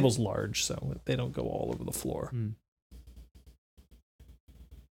 But the table's large, so they don't go all over the floor.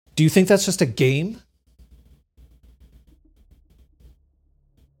 Do you think that's just a game?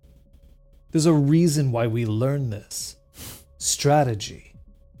 There's a reason why we learn this. Strategy,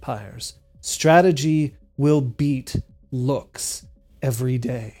 Pyres. Strategy will beat looks every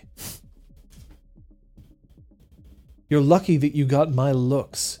day. You're lucky that you got my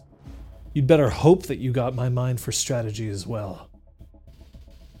looks. You'd better hope that you got my mind for strategy as well.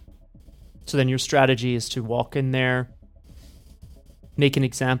 So then your strategy is to walk in there, make an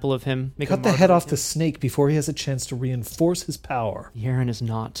example of him, Cut the head off the snake before he has a chance to reinforce his power. Viren is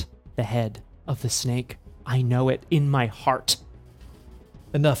not the head of the snake. I know it in my heart.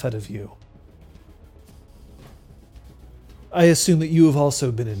 Enough out of you. I assume that you have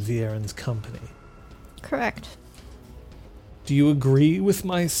also been in Viren's company. Correct. Do you agree with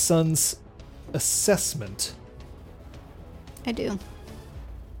my son's assessment? I do.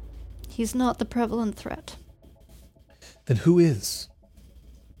 He's not the prevalent threat. Then who is?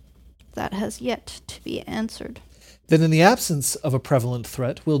 That has yet to be answered. Then in the absence of a prevalent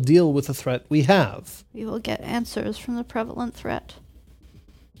threat, we'll deal with the threat we have. We will get answers from the prevalent threat.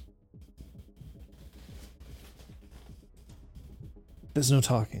 There's no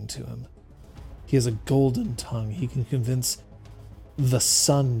talking to him. He has a golden tongue. He can convince the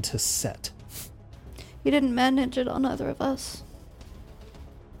sun to set. He didn't manage it on either of us.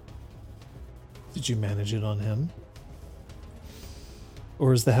 Did you manage it on him?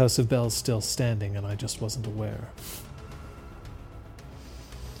 Or is the House of Bells still standing and I just wasn't aware?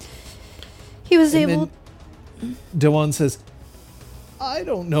 He was able... Dewan says, I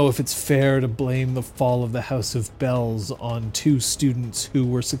don't know if it's fair to blame the fall of the House of Bells on two students who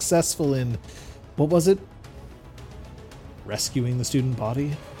were successful in, what was it? Rescuing the student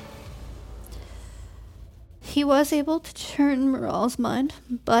body? He was able to turn Moral's mind,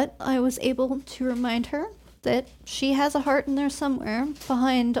 but I was able to remind her that she has a heart in there somewhere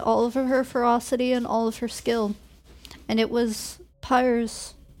behind all of her ferocity and all of her skill. And it was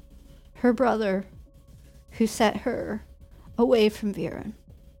Pyres, her brother, who set her away from Viren.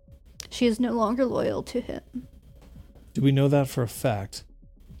 She is no longer loyal to him. Do we know that for a fact?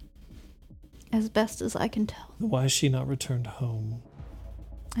 As best as I can tell. Why has she not returned home?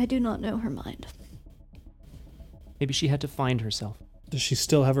 I do not know her mind. Maybe she had to find herself. Does she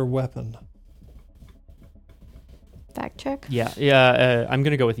still have her weapon? Fact check? Yeah, I'm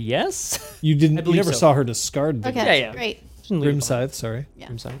gonna go with yes. You believe never so. saw her discard the Okay, Yeah. great. Grim Scythe, sorry. Yeah.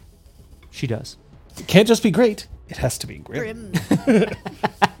 I'm sorry. She does. It can't just be great. It has to be grim.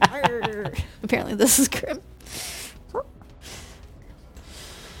 Arr. Apparently this is grim.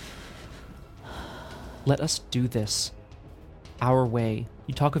 Let us do this our way.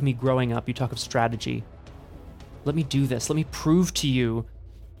 You talk of me growing up, you talk of strategy. Let me do this. Let me prove to you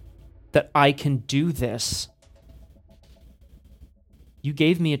that I can do this. You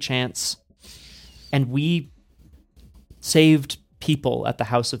gave me a chance, and we saved people at the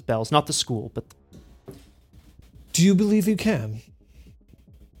House of Bells. Not the school, but... Do you believe you can?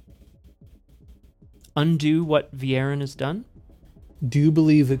 Undo what Viren has done? Do you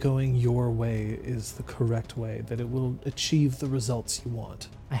believe that going your way is the correct way, that it will achieve the results you want?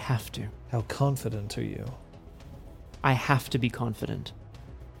 I have to. How confident are you? I have to be confident.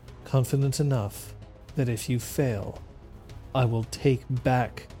 Confident enough that if you fail, I will take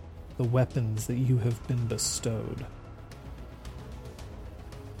back the weapons that you have been bestowed.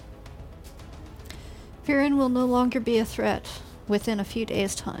 Viren will no longer be a threat within a few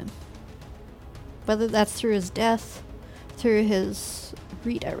days' time. Whether that's through his death, through his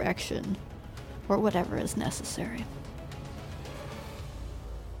redirection, or whatever is necessary.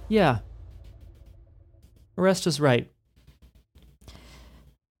 Yeah. Arresta's right.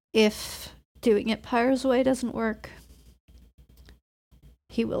 If doing it Pyre's way doesn't work,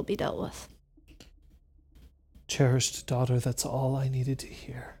 he will be dealt with. Cherished daughter, that's all I needed to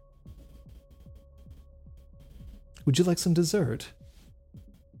hear. Would you like some dessert?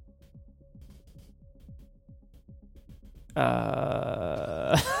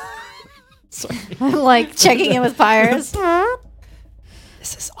 Sorry. I'm like checking in with Pyres.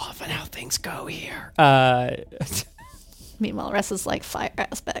 This is often how things go here. Meanwhile, Rest is like fire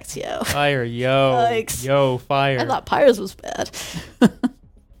aspects, yo. Fire, yo. Yikes. Yo, fire. I thought Pyres was bad.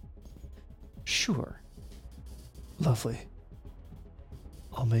 Sure. Lovely.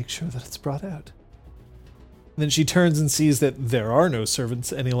 I'll make sure that it's brought out. And then she turns and sees that there are no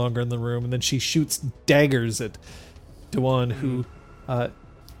servants any longer in the room, and then she shoots daggers at Dewan, who,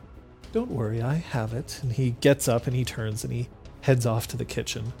 don't worry, I have it. And he gets up and he turns and he heads off to the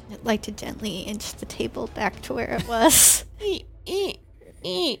kitchen. I'd like to gently inch the table back to where it was.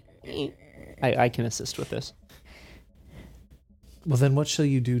 I can assist with this. Well, then what shall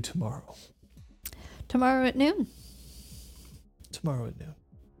you do tomorrow? Tomorrow at noon. Tomorrow at noon.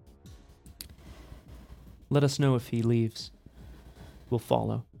 Let us know if he leaves. We'll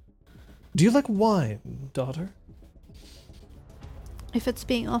follow. Do you like wine, daughter? If it's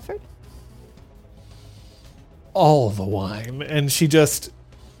being offered. All the wine. And she just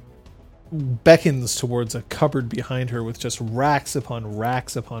beckons towards a cupboard behind her with just racks upon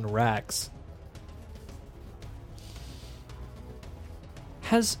racks upon racks.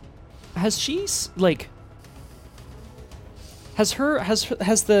 Has she like has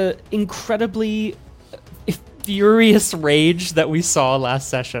the incredibly furious rage that we saw last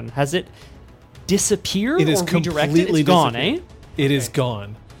session, has it disappeared It is or redirected? completely It's gone, disappeared. It is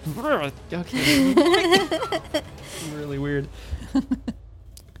gone. Okay. Really weird.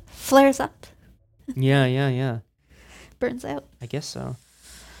 Flares up. Yeah. Burns out. I guess so.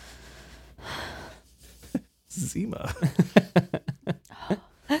 Zima.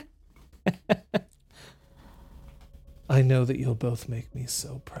 I know that you'll both make me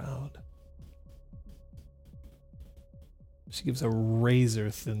so proud. She gives a razor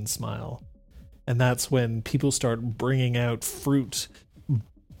thin smile. And that's when people start bringing out fruit,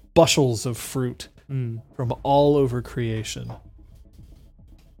 bushels of fruit from all over creation.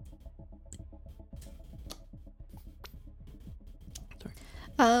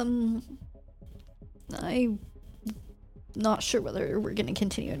 I'm not sure whether we're going to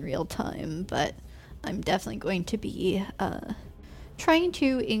continue in real time, but I'm definitely going to be trying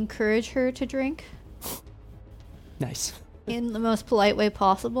to encourage her to drink Nice. in the most polite way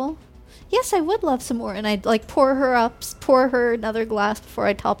possible. Yes, I would love some more, and I'd like pour her another glass before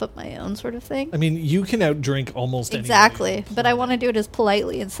I top up my own, sort of thing. I mean, you can outdrink almost Exactly, anybody. but I want to do it as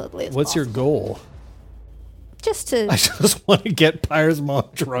politely and subtly as What's your possible. goal? Just to, I just want to get Pyre's mom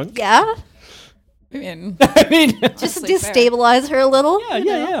drunk. yeah, I mean, I mean, just to Honestly, fair. destabilize her a little. you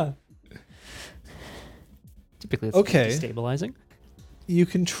know? yeah. Typically, it's Okay. destabilizing. You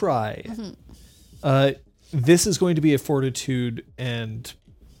can try. This is going to be a fortitude and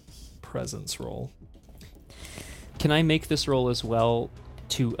presence roll. Can I make this roll as well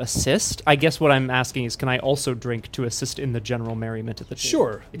to assist? I guess what I'm asking is, can I also drink to assist in the general merriment of the table?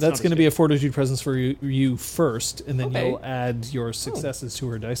 Sure. It's That's not going to as be a fortitude presence for you first, and then Okay. you'll add your successes to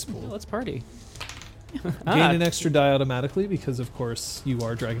her dice big. pool. Let's party. Gain an extra die automatically because, of course, you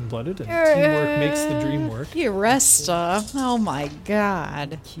are dragon-blooded, and teamwork makes the dream work. Fioresta. Oh my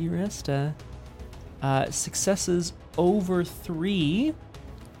god. Kiresta. Successes over 3.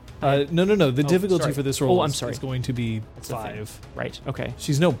 No. The difficulty sorry. for this roll Oh, I'm is, sorry. is going to be That's the thing. 5. Right. Okay.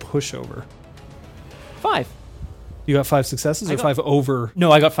 She's no pushover. 5. You got 5 successes I or got- 5 over?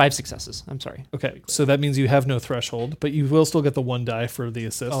 No, I got 5 successes. I'm sorry. Okay, so that means you have no threshold, but you will still get the 1 die for the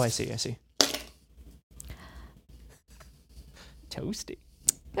assist. Oh, I see. Toasty.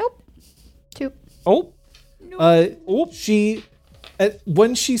 Nope. 2. Oh. She,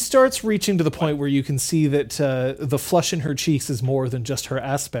 when she starts reaching to the point where you can see that the flush in her cheeks is more than just her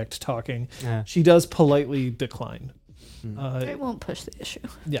aspect talking, Yeah. she does politely decline. I won't push the issue.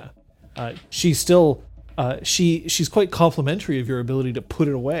 Yeah, she's still she's quite complimentary of your ability to put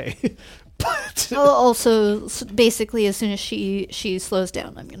it away, but I'll also, basically, as soon as she slows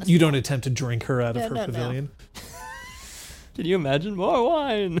down, I'm gonna. you don't attempt to drink her out of No, her no. pavilion. Can you imagine more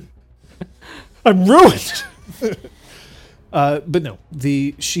wine? I'm ruined. But no,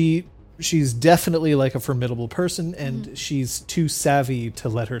 she she's definitely like a formidable person, and she's too savvy to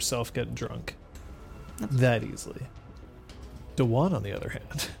let herself get drunk that easily. Dewan, on the other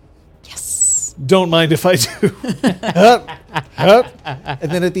hand, Yes. don't mind if I do. Hup, hup.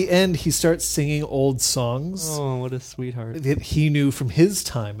 And then at the end, he starts singing old songs Oh, what a sweetheart. that he knew from his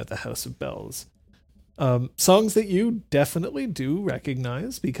time at the House of Bells. Songs that you definitely do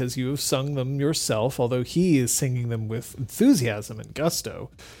recognize because you have sung them yourself, although he is singing them with enthusiasm and gusto.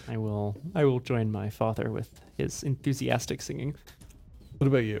 I will join my father with his enthusiastic singing. What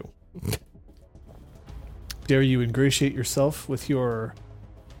about you? Dare you ingratiate yourself with your...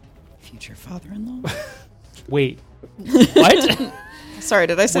 Future father-in-law. Wait. What? Sorry,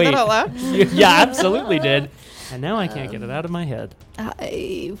 did I say Wait. that out loud? Yeah, absolutely did. And now I can't get it out of my head.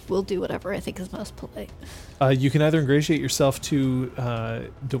 I will do whatever I think is most polite. You can either ingratiate yourself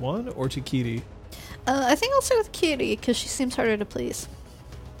to Dewan or to Kitty. I think I'll start with Kitty because she seems harder to please.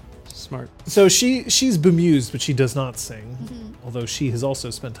 Smart. So she's bemused, but she does not sing. Although she has also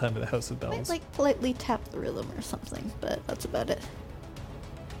spent time at the House of Might Bells. like politely tap the rhythm or something, but that's about it.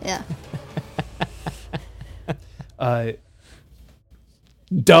 Yeah.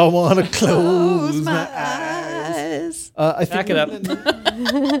 Don't want to close my eyes. I think Back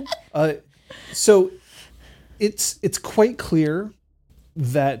it up. So it's quite clear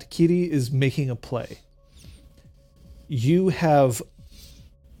that Kitty is making a play. You have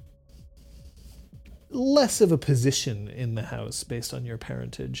less of a position in the house based on your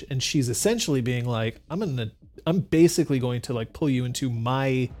parentage, and she's essentially being like, I'm basically going to like pull you into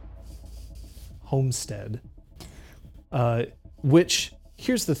my homestead. Which,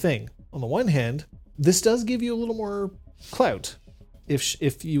 here's the thing. On the one hand, this does give you a little more clout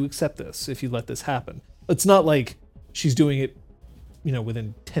if you accept this, if you let this happen. It's not like she's doing it,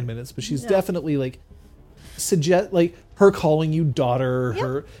 within 10 minutes, but she's definitely like her calling you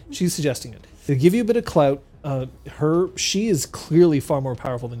daughter, she's suggesting it. To give you a bit of clout, she is clearly far more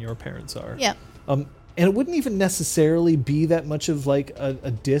powerful than your parents are. Yeah. And it wouldn't even necessarily be that much of like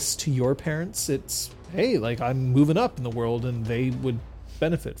a diss to your parents. It's, hey, like I'm moving up in the world and they would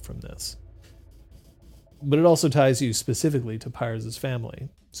benefit from this. But it also ties you specifically to Pyres' family.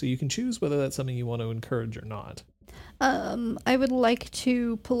 So you can choose whether that's something you want to encourage or not. I would like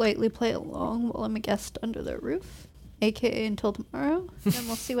to politely play along while I'm a guest under their roof, aka until tomorrow, and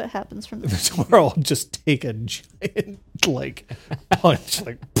we'll see what happens from there. Tomorrow I'll just take a giant punch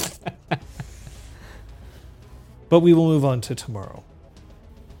But we will move on to tomorrow.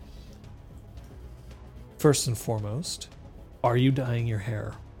 First and foremost, are you dyeing your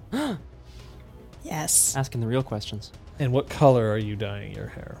hair? Yes. Asking the real questions. And what color are you dyeing your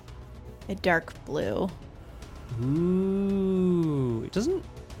hair? A dark blue. Ooh. Isn't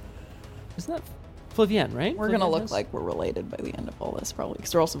that Flavienne, right? We're gonna Flavienne look has- like we're related by the end of all this, probably,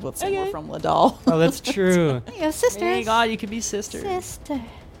 because we're also both saying Okay. we're from Ladal. Oh, that's true. There you go, sisters. Oh my god, you could be sisters. Sister.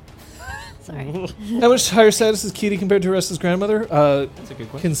 Sorry. How much higher status is Kitty compared to her Resta's grandmother? That's a good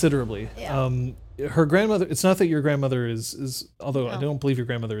question. Considerably. Yeah. Her grandmother, it's not that your grandmother is although I No. don't believe your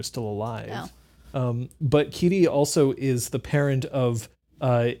grandmother is still alive. No. But Kitty also is the parent of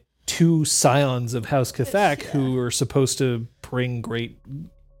two scions of House Cathak who are supposed to bring great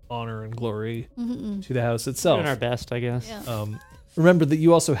honor and glory to the house itself. Doing our best, I guess. Yeah. Remember that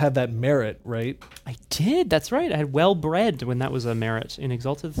you also had that merit, right? I did. That's right. I had well bred when that was a merit in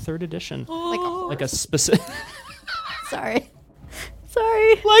Exalted 3rd edition. Like a horse. Like a specific, Sorry.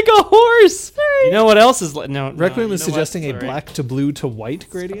 Sorry. like a horse. Sorry. You know what else is no? Requiem you is know what? suggesting a Sorry. black to blue to white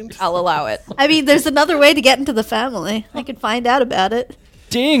gradient. I'll allow it. I mean, there's another way to get into the family. I could find out about it.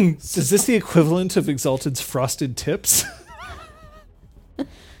 Ding. Is this the equivalent of Exalted's frosted tips? I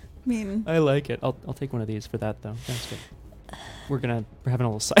mean, I like it. I'll take one of these for that though. That's good. We're having a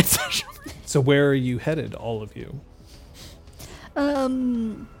little side session. So where are you headed, all of you?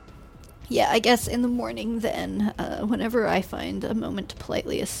 Yeah, I guess in the morning then, whenever I find a moment to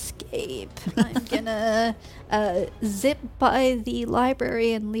politely escape, I'm gonna zip by the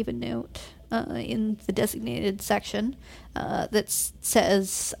library and leave a note in the designated section that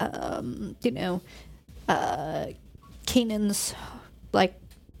says, Canaan's,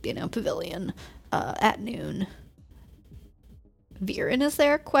 pavilion at noon. Viren is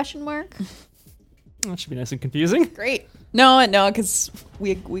there? Question mark. That should be nice and confusing. great. No, because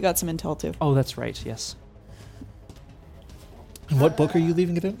we got some intel too. Oh, that's right. Yes. And what book are you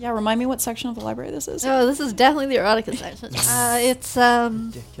leaving it in? Yeah, remind me what section of the library this is. Oh, this is definitely the erotica section. It's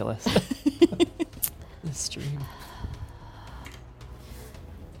Ridiculous. This stream.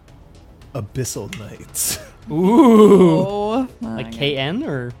 Abyssal Nights. Ooh. Oh, my Like God. KN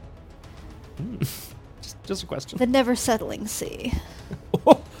or? Just a question. the never settling sea.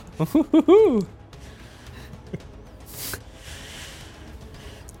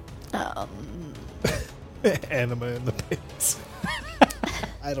 Anima in the pits.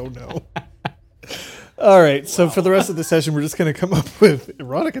 I don't know. All right, so for the rest of the session, we're just going to come up with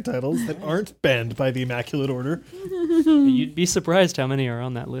erotica titles that aren't banned by the Immaculate Order. You'd be surprised how many are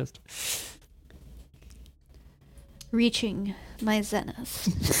on that list. Reaching my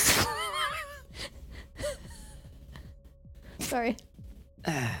zenith. Sorry.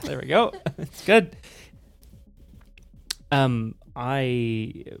 There we go. It's good. I mean,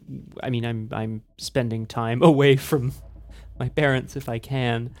 I'm spending time away from my parents if I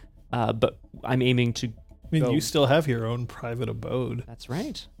can, but I'm aiming to. I mean, go. you still have your own private abode. That's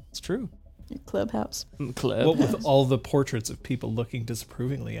right. It's true. Your clubhouse. Club What with all the portraits of people looking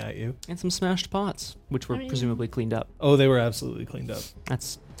disapprovingly at you. and some smashed pots, which were presumably cleaned up. Oh, they were absolutely cleaned up.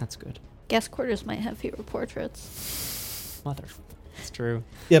 That's good. Guest quarters might have fewer portraits. Mother, it's true.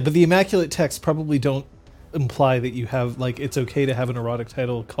 Yeah, but the Immaculate texts probably don't imply that you have, like, it's okay to have an erotic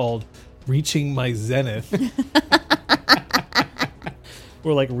title called Reaching My Zenith.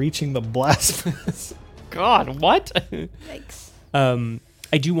 Or, like, Reaching the Blasphemous. God, what? Yikes.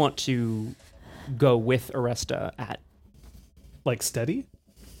 I do want to go with Aresta at. Like, steady?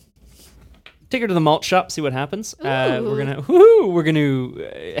 Take her to the malt shop, see what happens. Ooh. We're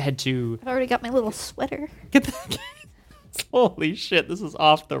gonna head to. I've already got my little sweater. Get the. Holy shit! This is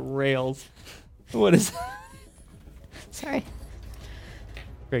off the rails. What is? Sorry.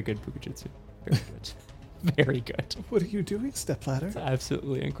 Very good, Pukajitsu. Very good. Very good. What are you doing, Stepladder?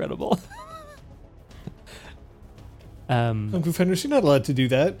 Absolutely incredible. Uncle Fenris, you're not allowed to do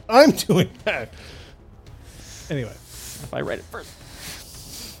that. I'm doing that. Anyway, If I write it first.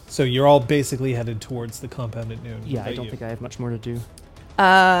 so you're all basically headed towards the compound at noon. Yeah, I don't think I have much more to do.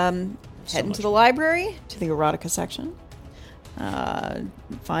 Heading much to the library, to the erotica section.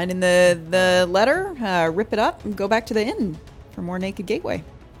 Finding the letter, rip it up, and go back to the inn for more Naked Gateway.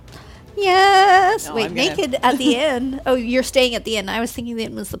 Yes. No, Wait, I'm gonna- naked at the inn. Oh, you're staying at the inn. I was thinking the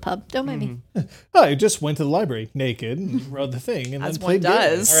inn was the pub. Don't mind me. I just went to the library naked and wrote the thing and As then one played Gateway.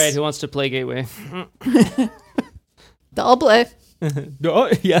 does. All right, who wants to play Gateway? Double play. Oh,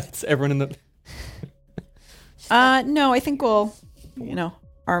 yeah, it's everyone in the. No, I think we'll,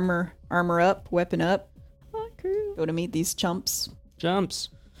 armor up, weapon up, go to meet these chumps, Jumps.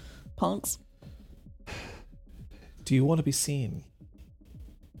 punks. Do you want to be seen?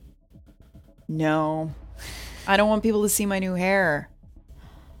 No, I don't want people to see my new hair.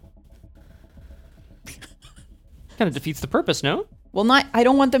 Kind of defeats the purpose, no? Well, I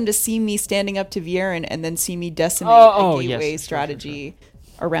don't want them to see me standing up to Viren and then see me decimate Oh, a yes, gateway sure, strategy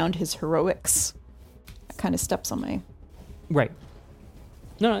around his heroics. That kind of steps on my... Right.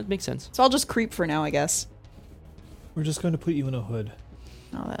 No, it makes sense. So I'll just creep for now, I guess. We're just going to put you in a hood.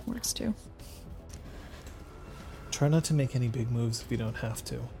 Oh, that works too. Try not to make any big moves if you don't have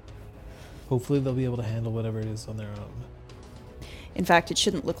to. Hopefully they'll be able to handle whatever it is on their own. In fact, it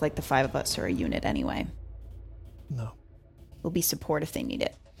shouldn't look like the 5 of us are a unit anyway. No. We'll be support if they need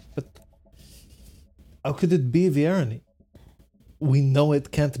it. But how could it be Viren? We know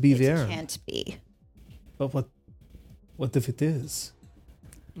it can't be It Viren. can't be. But what if it is?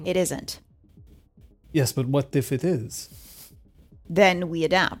 It isn't. Yes, but what if it is? Then we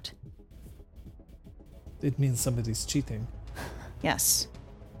adapt. It means somebody's cheating. Yes.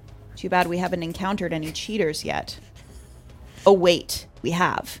 Too bad we haven't encountered any cheaters yet. Oh, wait. We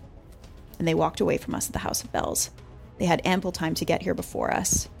have. And they walked away from us at the House of Bells. They had ample time to get here before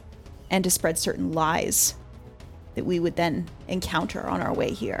us. And to spread certain lies that we would then encounter on our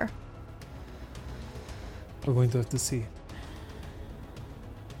way here. We're going to have to see.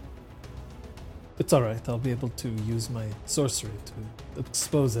 It's alright, I'll be able to use my sorcery to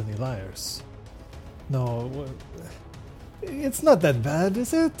expose any liars. No, it's not that bad,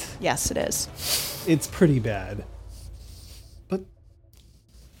 is it? Yes, it is. It's pretty bad. But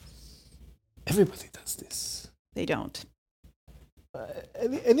everybody does this. They don't.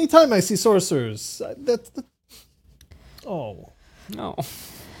 Anytime I see sorcerers, oh. No.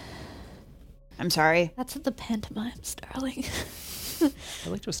 I'm sorry. That's at the pantomimes, darling. I'd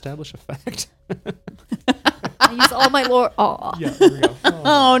like to establish a fact. I use all my lore. Aw. Yeah, there we go.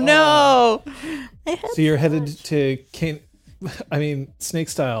 Oh, no! I have So you're so headed much. to snake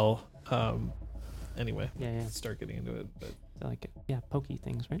style. Anyway, Yeah, yeah. start getting into it. But I like it. Yeah, pokey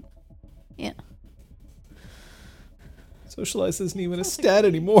things, right? Yeah. socialize isn't even a stat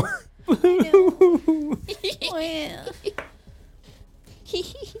anymore. Oh, yeah.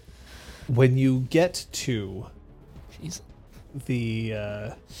 When you get to Jeez. the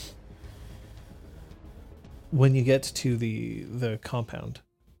the compound,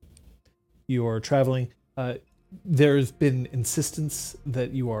 you're traveling. There's been insistence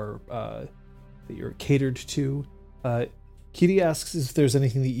that you're catered to. Kitty asks if there's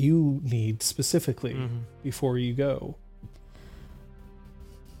anything that you need specifically before you go.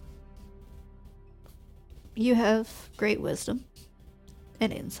 You have great wisdom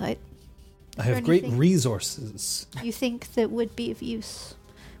and insight. I Is there have great anything resources. you think that would be of use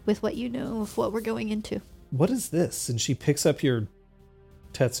with what you know of what we're going into? What is this? And she picks up your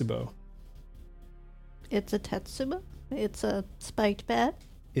Tetsubo. It's a Tetsuba. It's a spiked bat.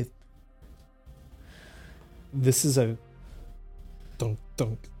 This is a...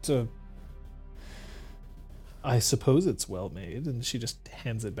 I suppose it's well made, and she just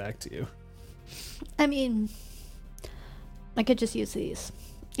hands it back to you. I mean, I could just use these.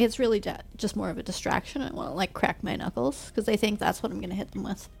 It's really just more of a distraction. I want to like crack my knuckles because I think that's what I'm going to hit them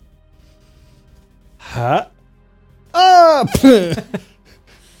with. Ha! Up! If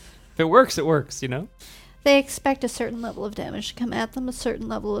it works, it works, you know? They expect a certain level of damage to come at them, a certain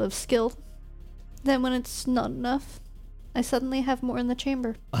level of skill. Then when it's not enough, I suddenly have more in the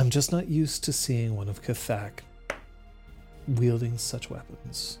chamber. I'm just not used to seeing one of Cathak wielding such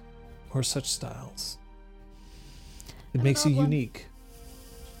weapons or such styles. It I'm makes you not one. unique.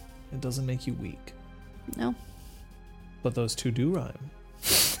 It doesn't make you weak. No. But those two do rhyme.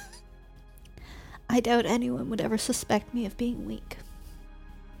 I doubt anyone would ever suspect me of being weak.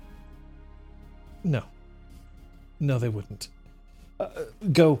 No. No, they wouldn't.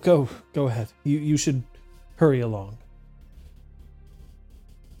 Go ahead. You should hurry along.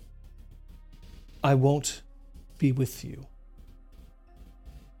 I won't be with you.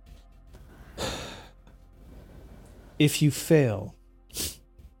 If you fail,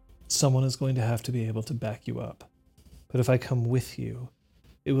 someone is going to have to be able to back you up. But if I come with you,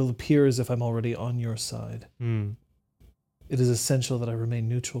 it will appear as if I'm already on your side. It is essential that I remain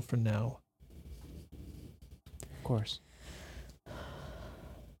neutral for now. Of course.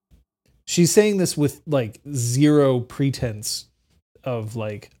 She's saying this with like zero pretense of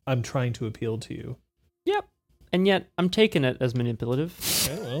like, I'm trying to appeal to you. Yep. And yet, I'm taking it as manipulative.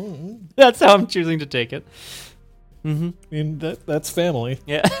 Okay, well, That's how I'm choosing to take it. Mm-hmm. I mean, that's family.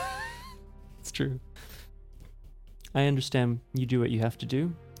 Yeah. It's true. I understand you do what you have to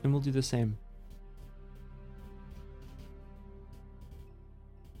do, and we'll do the same.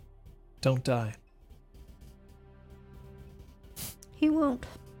 Don't die. He won't.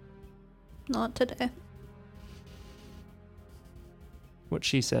 Not today. What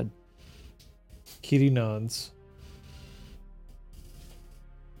she said. Kitty nods.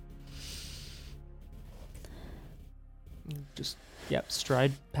 Just,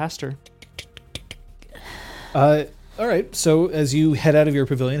 stride past her. All right. So as you head out of your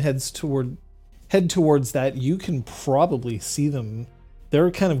pavilion, head towards that, you can probably see them. They're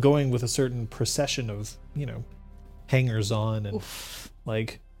kind of going with a certain procession of, hangers on and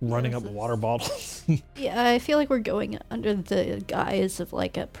like running up Yes, water bottles. Yeah, I feel like we're going under the guise of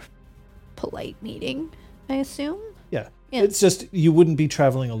like a polite meeting, I assume. Yeah. Yeah. It's just you wouldn't be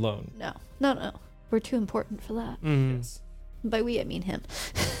traveling alone. No. We're too important for that. Mm. Yes. By we, I mean him.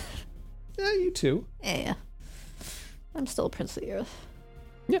 Yeah, you too. Yeah. I'm still Prince of the Earth.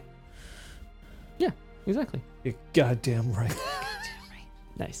 Exactly. You're goddamn right.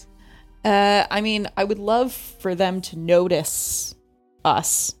 Nice. I mean, I would love for them to notice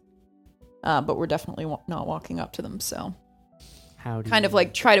us, but we're definitely not walking up to them. So, How do kind of you-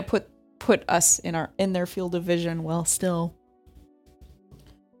 like try to put us in their field of vision while still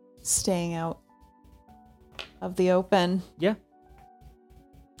staying out of the open. Yeah.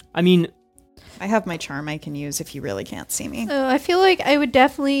 I mean, I have my charm I can use if you really can't see me. I feel like I would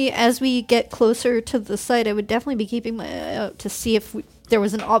definitely, as we get closer to the site, I would definitely be keeping my eye out to see if there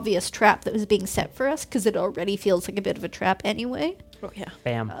was an obvious trap that was being set for us, because it already feels like a bit of a trap anyway. Oh yeah.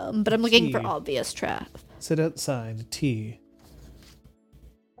 bam. But I'm looking for Gee. obvious trap. Sit outside. Tea.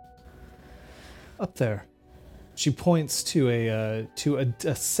 Up there. She points to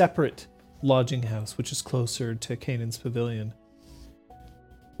a separate lodging house, which is closer to Canaan's pavilion.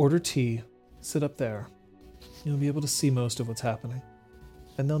 Order tea. Sit up there. You'll be able to see most of what's happening.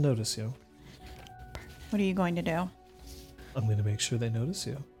 And they'll notice you. What are you going to do? I'm going to make sure they notice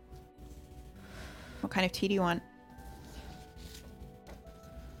you. What kind of tea do you want?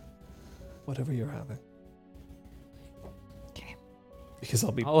 Whatever you're having. Okay. Because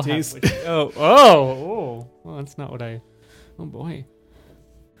I'll be I'll have tasting. which- oh. Well, that's not what I... Oh, boy.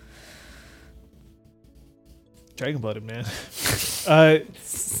 Dragon-blooded, man.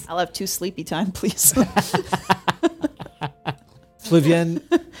 I'll have 2 sleepy time, please. Flavienne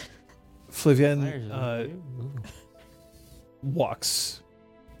Fires walks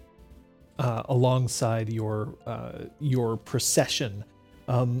alongside your procession,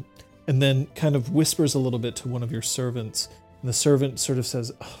 and then kind of whispers a little bit to one of your servants. And the servant sort of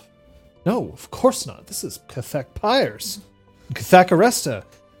says, "Oh, no, of course not. This is Cathak Pyres, Cathak Aresta."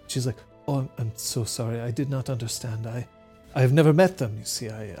 She's like, "Oh, I'm so sorry. I did not understand. I have never met them. You see,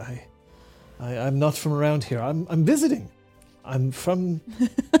 I'm not from around here. I'm visiting. I'm from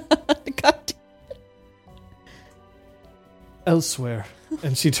God. elsewhere."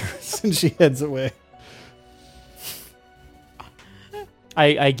 And she turns and she heads away.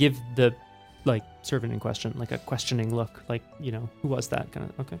 I give the servant in question a questioning look, who was that kind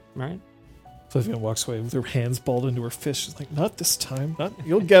of? Okay, all right. Flavian walks away with her hands balled into her fist. She's like, "Not this time. Not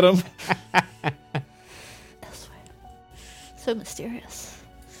you'll get him." Elsewhere. So mysterious.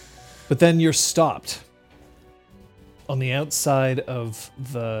 But then you're stopped on the outside of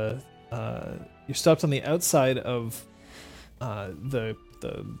the. You're stopped on the outside of the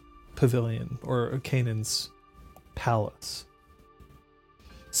pavilion or Canaan's palace.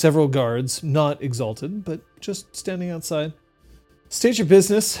 Several guards, not exalted, but just standing outside. "State your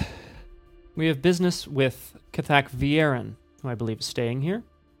business." We have business with Cathak Vieren, who I believe is staying here.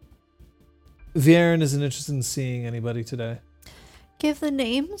 Vieren isn't interested in seeing anybody today. Give the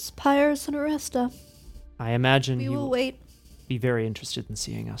names, Pyres and Aresta. I imagine We you will wait. be very interested in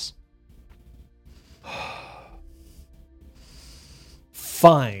seeing us.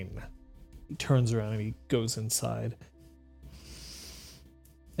 Fine. He turns around and he goes inside.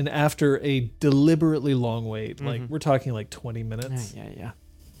 And after a deliberately long wait, like we're talking 20 minutes, Yeah.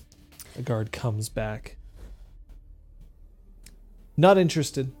 a guard comes back. Not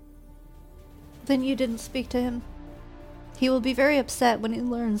interested. Then you didn't speak to him. He will be very upset when he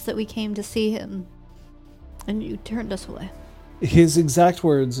learns that we came to see him and you turned us away. His exact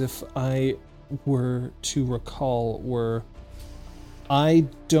words, if I were to recall, were, "I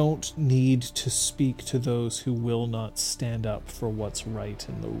don't need to speak to those who will not stand up for what's right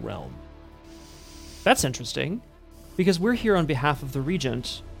in the realm." That's interesting, because we're here on behalf of the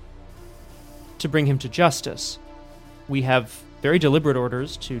Regent to bring him to justice. We have very deliberate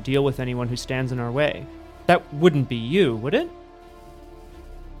orders to deal with anyone who stands in our way. That wouldn't be you, would it?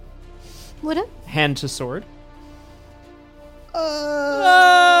 Would it? Hand to sword.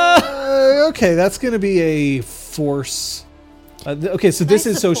 Okay, that's going to be a force. Okay, so this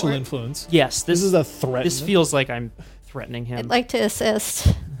I is social support. influence. Yes, This is a threat. This feels like I'm threatening him. I'd like to assist.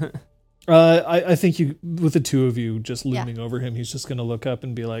 I think you, with the two of you just Yeah. looming over him, he's just going to look up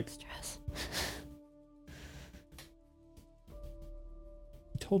and be like, Stress.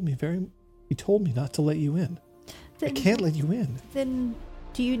 He told me not to let you in. I can't let you in." Then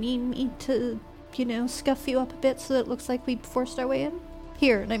do you need me to, scuff you up a bit so that it looks like we forced our way in?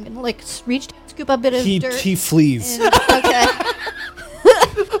 Here, and I'm gonna reach down, scoop up a bit of dirt. He flees. and- okay.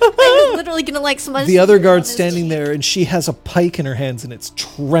 I was literally gonna smudge The other dirt on guard's his standing cheek. there, and she has a pike in her hands, and it's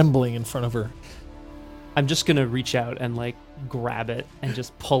trembling in front of her. I'm just gonna reach out and grab it and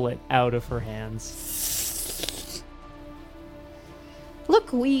just pull it out of her hands.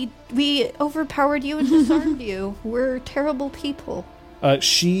 Look, we overpowered you and disarmed you. We're terrible people.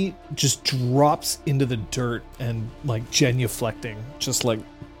 She just drops into the dirt and genuflecting, just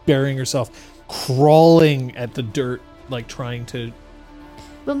burying herself, crawling at the dirt, trying to.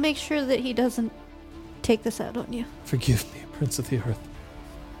 We'll make sure that he doesn't take this out on you. Forgive me, Prince of the Earth.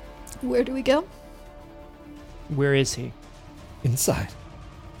 Where do we go? Where is he? Inside.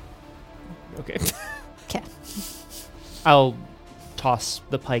 Okay. Okay. I'll toss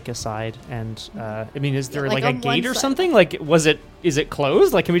the pike aside and is there like a on one gate or side. something? Is it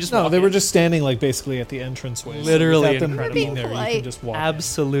closed? Can we just No, walk they were in? just standing basically at the entranceway. So Literally without them incredible. being there, you can Polite. just walk. in.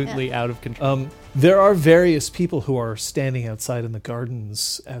 absolutely out of control. There are various people who are standing outside in the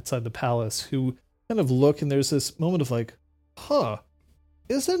gardens outside the palace who kind of look, and there's this moment of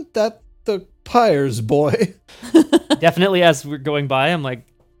isn't that the Pyres boy? Definitely as we're going by, I'm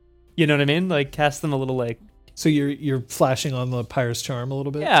you know what I mean? Cast them a little So you're flashing on the Pyres charm a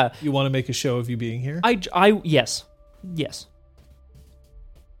little bit? Yeah. You want to make a show of you being here? Yes.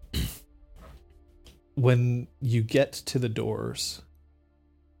 When you get to the doors,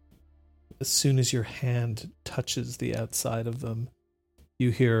 as soon as your hand touches the outside of them,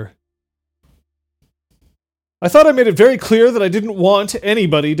 you hear, "I thought I made it very clear that I didn't want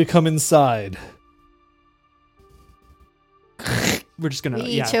anybody to come inside." We're just gonna We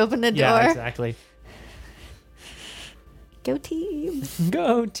each open the door. Yeah, exactly. Go team.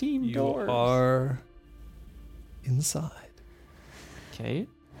 Go team You doors. are inside. Okay.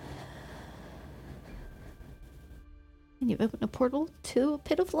 And you've opened a portal to a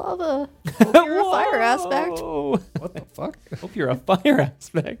pit of lava. Hope you're a fire aspect. Whoa. What the fuck? Hope you're a fire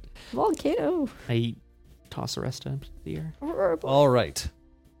aspect. Volcano. I toss Aresta into the air. All right.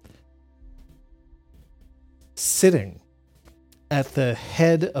 Sitting at the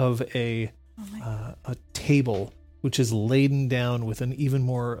head of a table, which is laden down with an even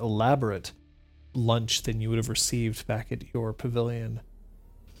more elaborate lunch than you would have received back at your pavilion,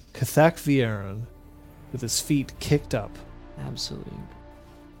 Cathak Vieran, with his feet kicked up. Absolutely.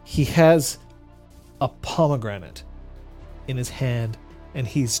 He has a pomegranate in his hand, and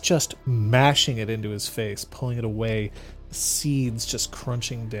he's just mashing it into his face, pulling it away, seeds just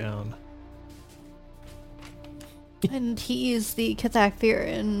crunching down. And he is the Cathakvir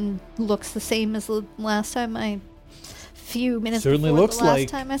and looks the same as the last time few minutes Certainly before looks the last like-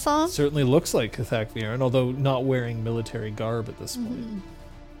 time I saw him. Certainly looks like Cathak Vieran, although not wearing military garb at this point.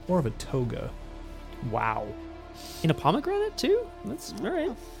 More of a toga. Wow. In a pomegranate, too? That's all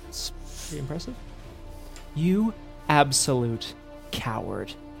right. That's pretty impressive. You absolute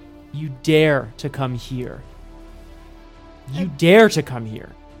coward. You dare to come here. You dare to come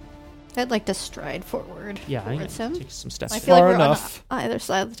here. I'd like to stride forward Yeah, I towards him. take some steps. I forward. feel like Far we're enough. on either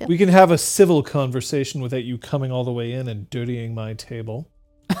side of the We can have a civil conversation without you coming all the way in and dirtying my table.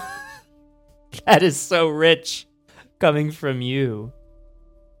 That is so rich coming from you.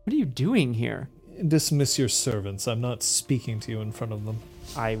 What are you doing here? Dismiss your servants. I'm not speaking to you in front of them.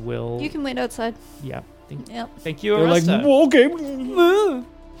 I will. You can wait outside. Yeah. Yep. Thank you, They're like, Aresta. "Well, okay.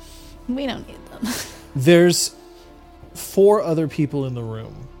 We don't need them. There's 4 other people in the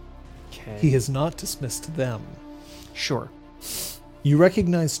room. Okay. He has not dismissed them. Sure. You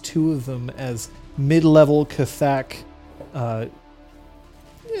recognize 2 of them as mid-level Cathak,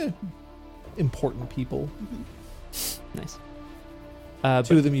 important people. Nice.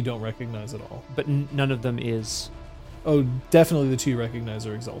 2 of them you don't recognize at all. But none of them is. Oh, definitely the 2 you recognize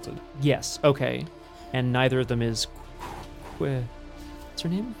are exalted. Yes. Okay. And neither of them is. What's her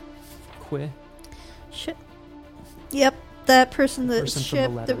name? Shit. Yep, that person, the person from the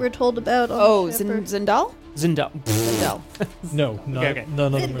ship letter. that we're told about on Oh, the ship or- Zindal? Zinda. Zindal. No, not, Okay.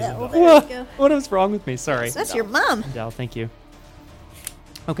 none of them are Zindel, Zindel. there you go. What is wrong with me? Sorry. That's your mom. Dal, thank you.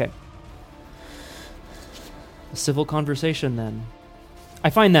 Okay. A civil conversation then. I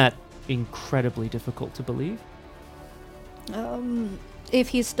find that incredibly difficult to believe. If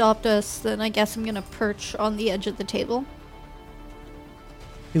he stopped us, then I guess I'm gonna perch on the edge of the table.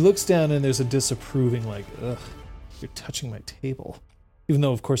 He looks down and there's a disapproving like, ugh, you're touching my table. Even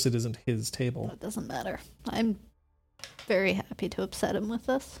though, of course, it isn't his table. It doesn't matter. I'm very happy to upset him with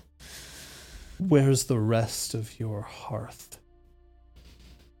this. Where's the rest of your hearth?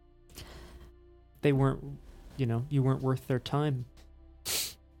 They weren't, you weren't worth their time.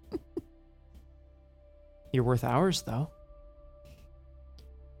 You're worth ours, though.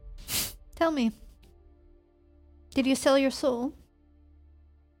 Tell me, did you sell your soul?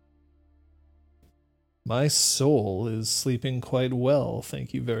 My soul is sleeping quite well,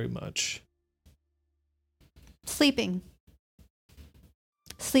 thank you very much. Sleeping.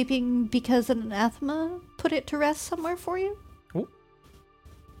 Sleeping because an anathema put it to rest somewhere for you?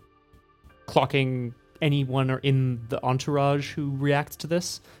 Clocking anyone or in the entourage who reacts to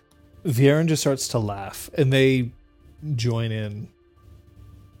this. Vieran just starts to laugh, and they join in.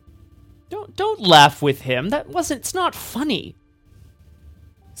 Don't laugh with him. It's not funny.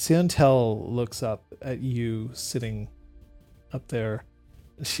 Siantel looks up at you sitting up there.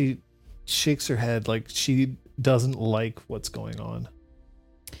 She shakes her head like she doesn't like what's going on.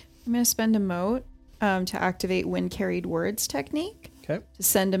 I'm going to spend a mote to activate Wind Carried Words technique Okay. to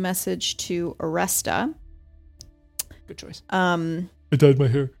send a message to Aresta. Good choice. I dyed my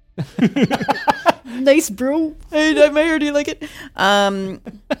hair. Nice, bro. Hey, did my hair? Do you like it?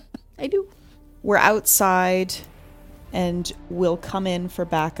 I do. We're outside and we'll come in for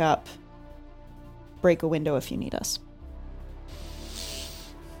backup. Break a window if you need us.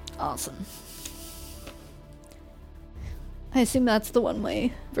 Awesome. I assume that's the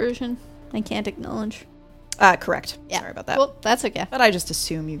one-way version. I can't acknowledge. Correct. Yeah. Sorry about that. Well, that's okay. But I just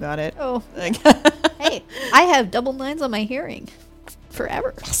assume you got it. Oh, hey, I have double 9s on my hearing.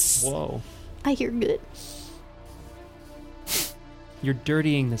 Forever. Whoa. I hear good. You're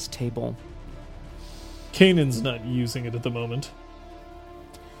dirtying this table. Kanan's not using it at the moment.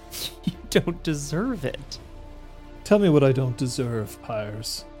 You don't deserve it. Tell me what I don't deserve,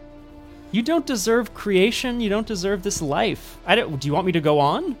 Pyres. You don't deserve creation. You don't deserve this life. Do you want me to go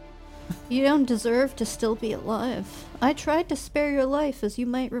on? You don't deserve to still be alive. I tried to spare your life, as you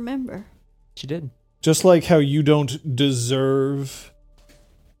might remember. She did. Just like how you don't deserve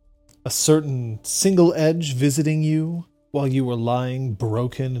a certain single edge visiting you while you were lying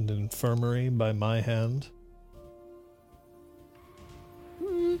broken in an infirmary by my hand?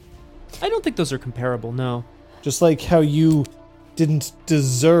 I don't think those are comparable, no. Just like how you didn't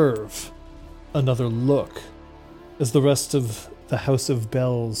deserve another look, as the rest of the House of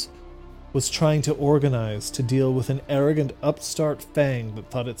Bells was trying to organize to deal with an arrogant upstart fang that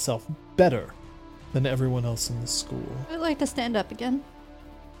thought itself better than everyone else in the school. I'd like to stand up again.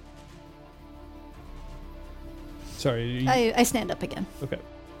 Sorry. I stand up again. Okay.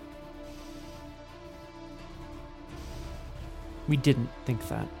 We didn't think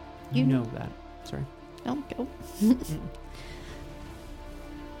that. You know that. Sorry. Don't go.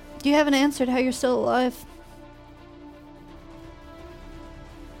 You haven't answered how you're still alive.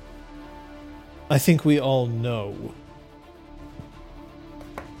 I think we all know.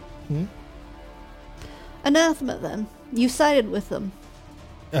 Anathema, then. You sided with them.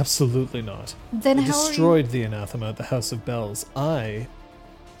 Absolutely not. Then I how are you... destroyed the anathema at the House of Bells. I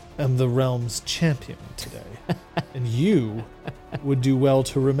am the realm's champion today. And you would do well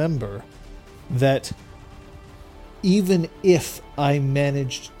to remember that even if I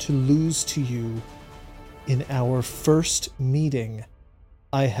managed to lose to you in our first meeting,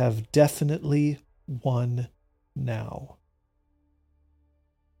 I have definitely won now.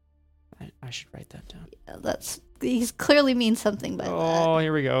 I should write that down. Yeah, he clearly means something by that. Oh,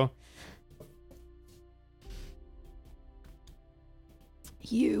 here we go.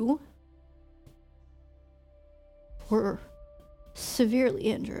 You were severely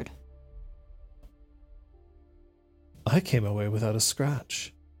injured. I came away without a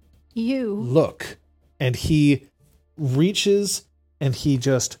scratch. You... Look. And he reaches and he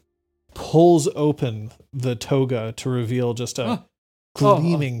just pulls open the toga to reveal just a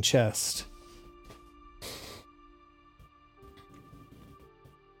gleaming chest.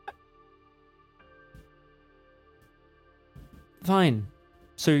 Fine.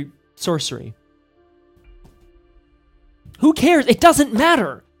 So, sorcery. Who cares? It doesn't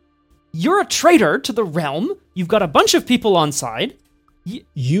matter. You're a traitor to the realm. You've got a bunch of people on side.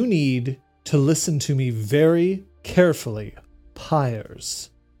 You need to listen to me very carefully, Pyres.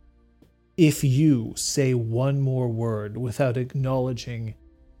 If you say one more word without acknowledging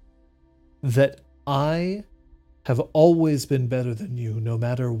that I have always been better than you, no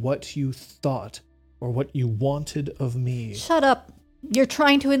matter what you thought or what you wanted of me. Shut up. You're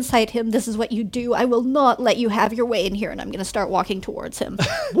trying to incite him. This is what you do. I will not let you have your way in here, and I'm going to start walking towards him.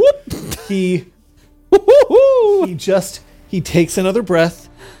 He takes another breath.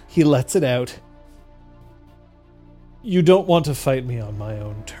 He lets it out. You don't want to fight me on my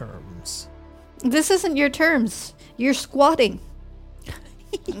own terms. This isn't your terms. You're squatting.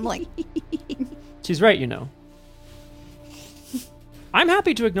 I'm like... She's right, you know. I'm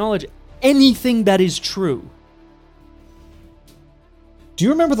happy to acknowledge anything that is true. Do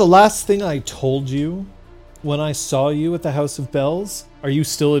you remember the last thing I told you when I saw you at the House of Bells? Are you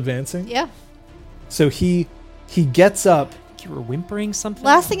still advancing? Yeah. So he gets up. I think you were whimpering something.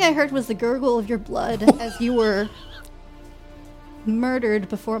 Last thing I heard was the gurgle of your blood as you were murdered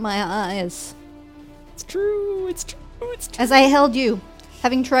before my eyes. It's true. It's true. It's true. As I held you,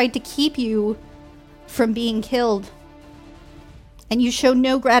 having tried to keep you from being killed. And you showed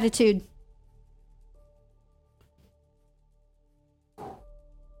no gratitude.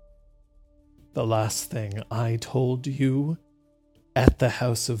 The last thing I told you at the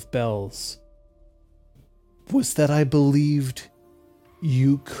House of Bells was that I believed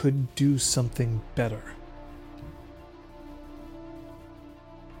you could do something better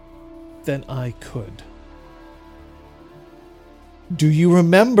than I could. Do you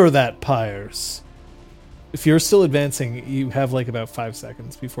remember that, Pyres? If you're still advancing, you have like about 5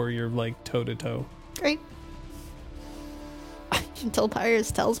 seconds before you're like toe to toe. Great. Until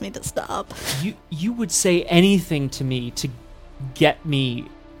Pyres tells me to stop. You would say anything to me to get me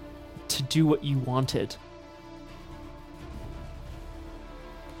to do what you wanted.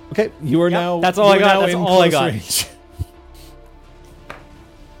 Okay, you are now. That's all I got. Now That's in all I close got. range.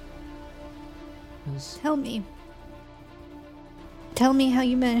 Tell me. Tell me how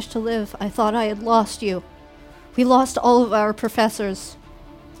you managed to live. I thought I had lost you. We lost all of our professors.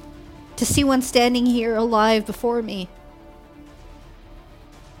 To see one standing here alive before me.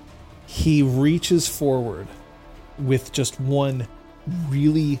 He reaches forward with just one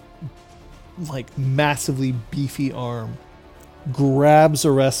really, like, massively beefy arm, grabs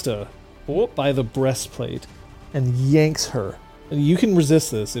Aresta by the breastplate, and yanks her. And you can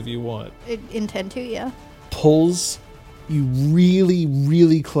resist this if you want. I intend to, yeah. Pulls you really,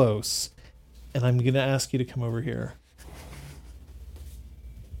 really close, and I'm going to ask you to come over here.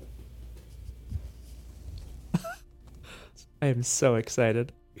 I am so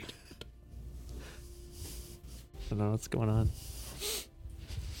excited. I don't know what's going on.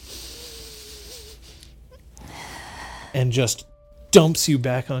 And just dumps you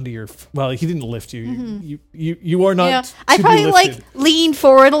back onto your. Well, he didn't lift you. You are not. Yeah, to I be probably lifted. lean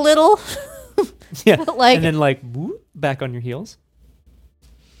forward a little. Yeah, But, like- and then whoop, back on your heels.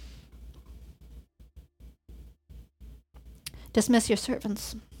 Dismiss your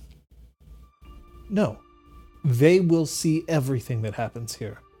servants. No, they will see everything that happens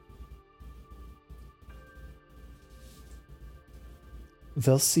here.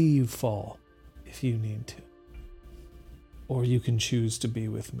 They'll see you fall if you need to. Or you can choose to be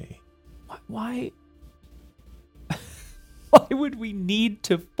with me. Why? Why would we need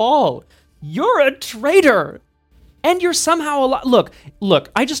to fall? You're a traitor, and you're somehow alive.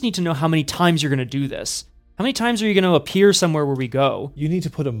 Look. I just need to know how many times you're going to do this. How many times are you going to appear somewhere where we go? You need to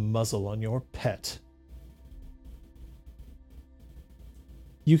put a muzzle on your pet.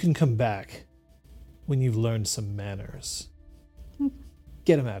 You can come back when you've learned some manners.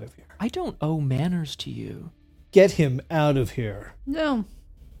 Get him out of here. I don't owe manners to you. Get him out of here. No.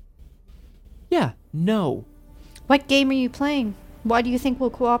 Yeah, no. What game are you playing? Why do you think we'll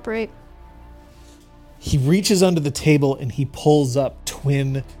cooperate? He reaches under the table and he pulls up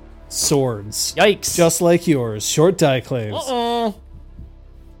twin swords. Yikes. Just like yours. Short dieclaves. Uh-oh.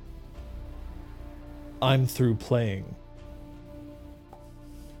 I'm through playing.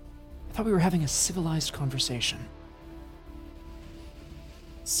 I thought we were having a civilized conversation.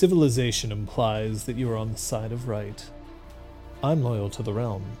 Civilization implies that you are on the side of right. I'm loyal to the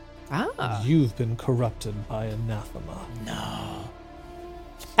realm. Ah. You've been corrupted by anathema. No.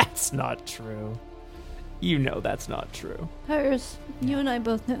 That's not true. You know that's not true. Pyres, you and I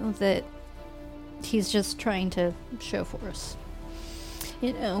both know that he's just trying to show force.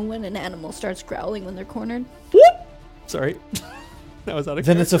 You know, when an animal starts growling when they're cornered. Sorry. That was out of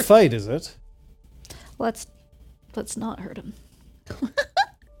Then it's a fight, is it? Let's not hurt him.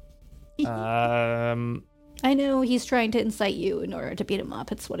 I know he's trying to incite you in order to beat him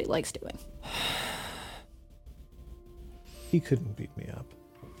up. It's what he likes doing. He couldn't beat me up.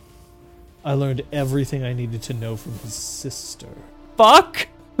 I learned everything I needed to know from his sister. Fuck!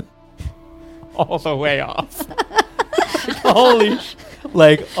 All the way off. Holy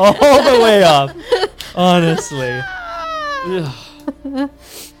all the way off. Honestly. Ugh.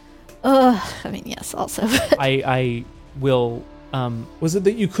 I mean, yes, also. I will Was it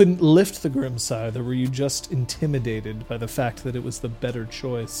that you couldn't lift the Grimsire, or were you just intimidated by the fact that it was the better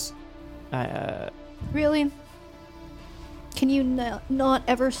choice? Really? Can you not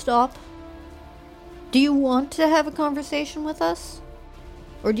ever stop? Do you want to have a conversation with us?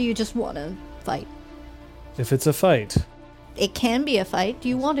 Or do you just want to fight? If it's a fight, It can be a fight. Do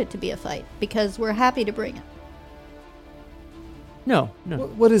you want it to be a fight? Because we're happy to bring it. No.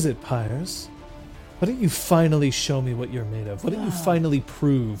 what is it, Pyres? Why don't you finally show me what you're made of? Why don't you finally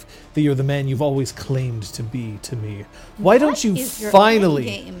prove that you're the man you've always claimed to be to me? Why don't you What is your finally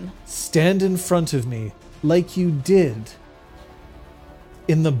endgame? stand in front of me like you did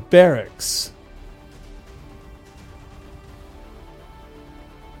in the barracks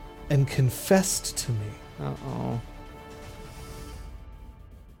and confessed to me? Uh-oh.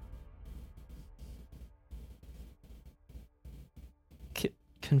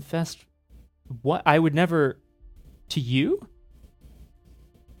 Confessed what? I would never... To you?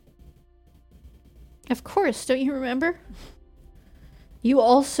 Of course, don't you remember? You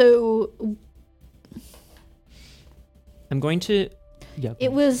also... I'm going to... Yeah.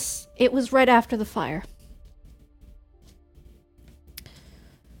 It was right after the fire.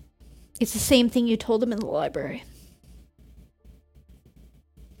 It's the same thing you told him in the library.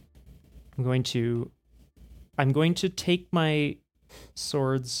 I'm going to take my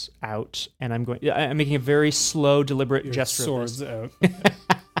swords out, and I'm making a very slow, deliberate Your gesture. swords out.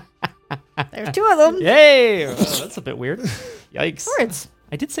 There's two of them. Yay! Oh, that's a bit weird. Yikes. Swords.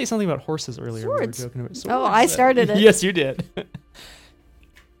 I did say something about horses earlier. Swords. We were joking about swords. Oh, I started it. Yes, you did.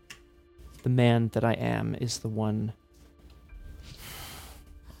 The man that I am is the one.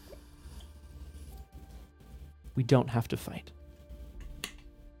 We don't have to fight.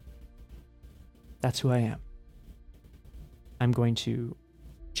 That's who I am. I'm going to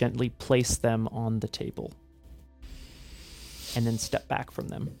gently place them on the table and then step back from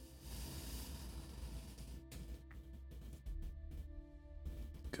them.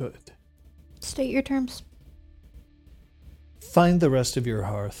 Good. State your terms. Find the rest of your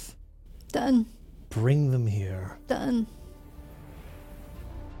hearth. Done. Bring them here. Done.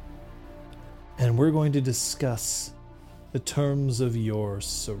 And we're going to discuss the terms of your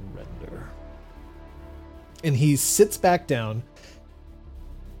surrender. And he sits back down,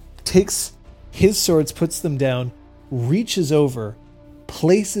 takes his swords, puts them down, reaches over,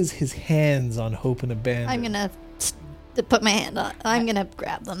 places his hands on Hope and Abandon. I'm gonna put my hand on. I'm gonna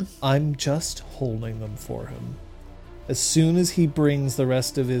grab them. I'm just holding them for him. As soon as he brings the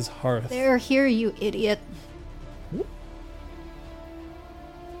rest of his hearth, They're here, you idiot.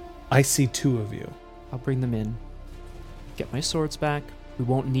 I see 2 of you. I'll bring them in. Get my swords back. We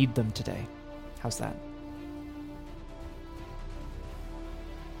won't need them today. How's that?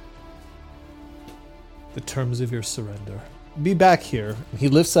 The terms of your surrender. Be back here. He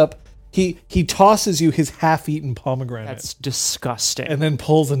lifts up. He tosses you his half-eaten pomegranate. That's disgusting. and then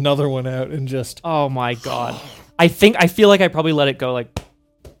pulls another one out and just. Oh my god. I feel like I probably let it go like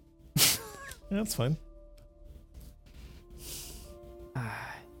That's fine.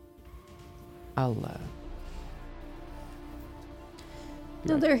 I'll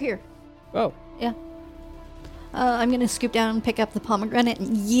No, they're here. Oh. Yeah. I'm gonna scoop down and pick up the pomegranate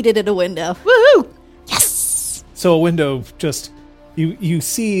and yeet it at a window. Woohoo! Yes! So a window just. You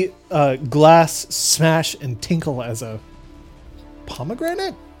see glass smash and tinkle as a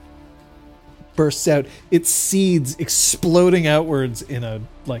pomegranate bursts out. Its seeds exploding outwards in a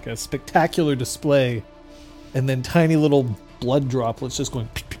spectacular display, and then tiny little blood droplets just going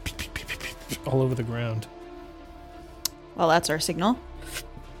all over the ground. Well, that's our signal.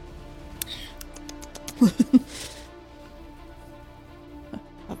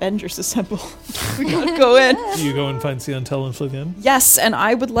 Avengers assemble. We gotta go in. You go and find Siantel and Flavian. Yes, and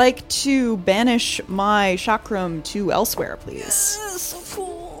I would like to banish my chakram to elsewhere, please. So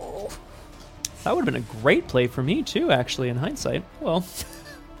cool. That would have been a great play for me too, actually, in hindsight. Well,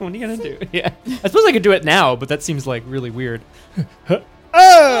 what are you gonna do? Yeah. I suppose I could do it now, but that seems like really weird.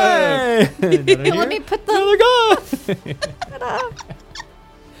 Hey! Let me put them.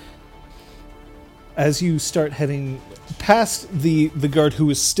 As you start heading past the guard who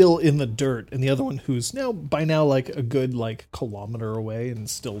is still in the dirt, and the other one who's by now like a good kilometer away and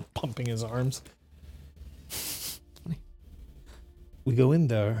still pumping his arms, we go in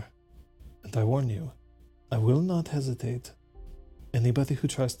there, and I warn you, I will not hesitate. Anybody who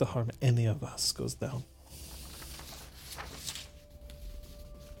tries to harm any of us goes down.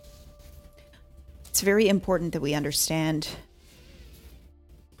 It's very important that we understand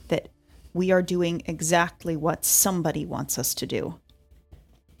that we are doing exactly what somebody wants us to do.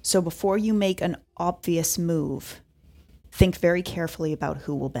 So before you make an obvious move, think very carefully about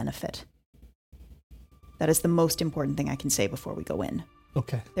who will benefit. That is the most important thing I can say before we go in.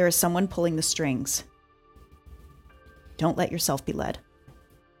 Okay. There is someone pulling the strings. Don't let yourself be led.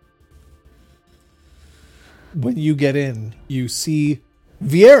 When you get in, you see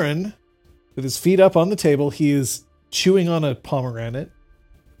Viren with his feet up on the table. He is chewing on a pomegranate.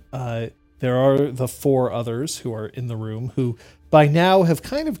 There are the 4 others who are in the room who by now have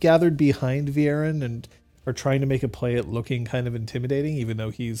kind of gathered behind Viren and are trying to make a play at looking kind of intimidating, even though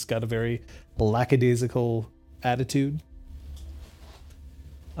he's got a very lackadaisical attitude.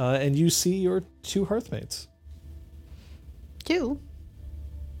 And you see your 2 hearthmates. 2.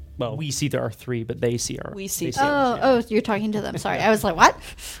 Well, We see there are 3, but they see our. We see they ours, yeah. Oh, you're talking to them. Sorry, I was like, what?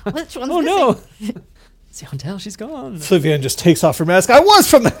 Which one's Oh missing? no! Siantel, she's gone. Flavian just takes off her mask. I was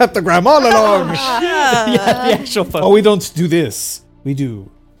from the heptagram all along. Yeah, the actual photo. Oh, we don't do this. We do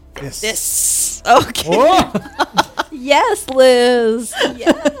this. This. Okay. Oh! Yes, Liz.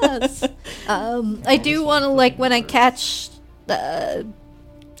 Yes. I do want to when I catch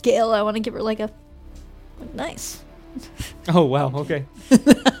Gail, I want to give her a nice. Oh wow. Okay.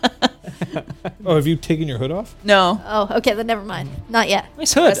 Oh, have you taken your hood off? No. Oh, okay, then never mind. Not yet.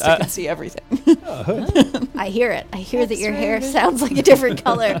 Nice hood. Best I can see everything. I hear it. I hear that your hair sounds like a different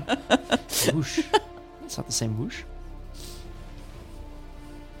color. Whoosh. It's not the same whoosh.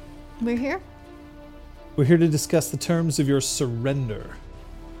 We're here? We're here to discuss the terms of your surrender.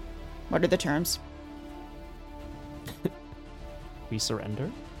 What are the terms? We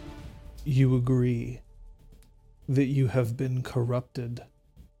surrender. You agree that you have been corrupted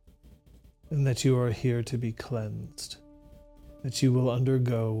and that you are here to be cleansed, that you will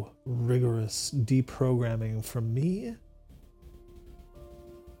undergo rigorous deprogramming from me,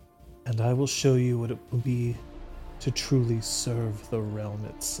 and I will show you what it will be to truly serve the realm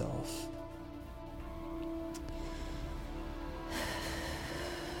itself.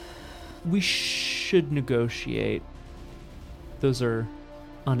 We should negotiate. Those are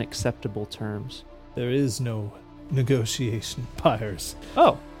unacceptable terms. There is no negotiation, Pyres.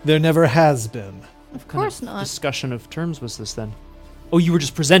 Oh. There never has been. Of course not. Discussion of terms was this then? Oh, you were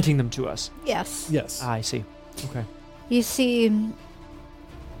just presenting them to us. Yes. Yes. I see. Okay. You see,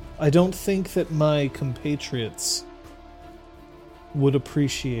 I don't think that my compatriots would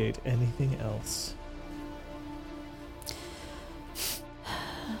appreciate anything else.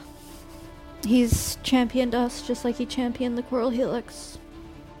 He's championed us just like he championed the Coral Helix.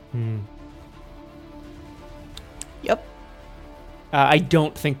 Yep. I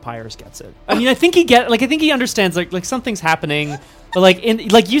don't think Pyres gets it. I mean, I think he understands like something's happening, but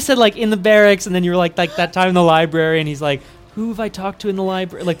like you said, like in the barracks, and then you were like that time in the library, and he's like, who have I talked to in the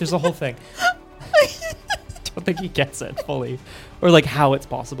library? Like, there's a whole thing. I don't think he gets it fully, or like how it's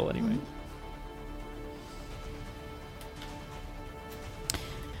possible anyway.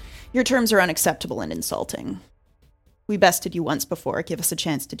 Your terms are unacceptable and insulting. We bested you once before. Give us a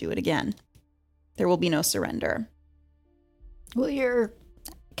chance to do it again. There will be no surrender. Will your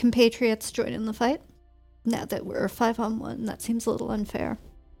compatriots join in the fight? Now that we're 5-on-1, that seems a little unfair.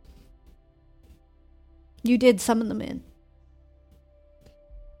 You did summon them in.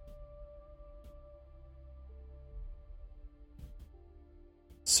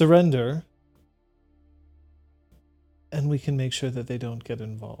 Surrender, and we can make sure that they don't get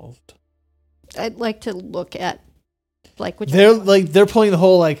involved. I'd like to look at, like, which They're pulling the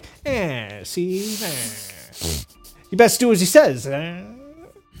whole like, see, you best do as he says.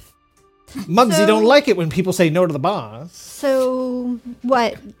 Muggsy So- don't like it when people say no to the boss. So,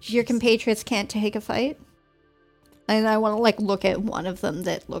 what? Your compatriots can't take a fight? And I want to, like, look at one of them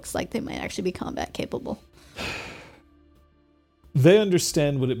that looks like they might actually be combat capable. They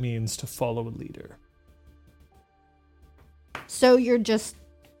understand what it means to follow a leader. So you're just...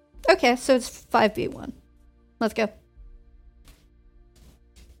 Okay, so it's 5v1. Let's go.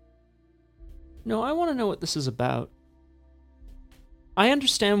 No, I want to know what this is about. I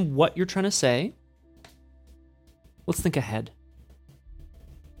understand what you're trying to say. Let's think ahead.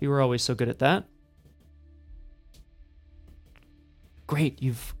 You were always so good at that. Great,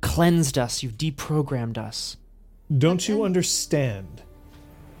 you've cleansed us, you've deprogrammed us. Don't you understand,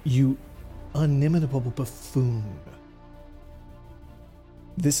 you inimitable buffoon?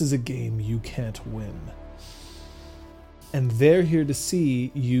 This is a game you can't win. And they're here to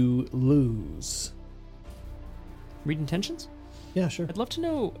see you lose. Read intentions? Yeah, sure. I'd love to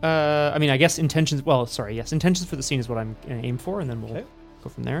know, I mean, I guess intentions, intentions for the scene is what I'm going to aim for, and then we'll Okay. go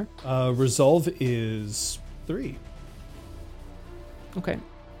from there. Resolve is 3. Okay.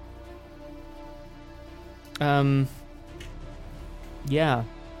 Yeah.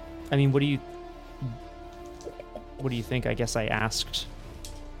 I mean, what do you think? I guess I asked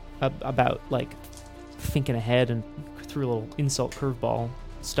about, like, thinking ahead and threw a little insult curveball.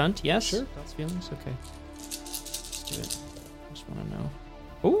 Stunt, yes? Sure. That's feelings? Okay. Let's do it. I just want to know.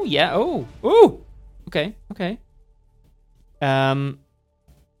 Oh, yeah. Oh. Ooh! Okay.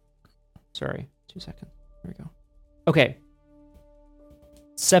 Sorry. 2 seconds. There we go. Okay.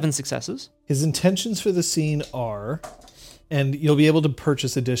 7 successes. His intentions for the scene are, and you'll be able to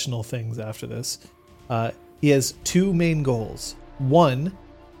purchase additional things after this. He has 2 main goals. 1,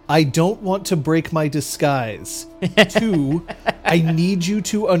 I don't want to break my disguise. 2, I need you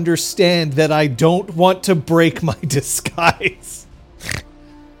to understand that I don't want to break my disguise.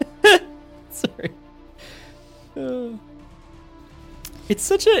 Sorry. It's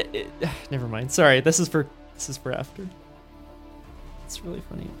such a... never mind. Sorry. This is for after. It's really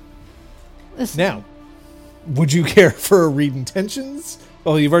funny. Now, would you care for a read intentions?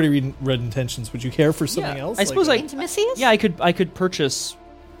 Well, you've already read intentions. Would you care for something else? I suppose Intimacies? Yeah, I could purchase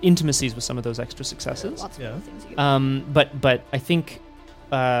intimacies with some of those extra successes. Lots of Yeah. other things you can But I think,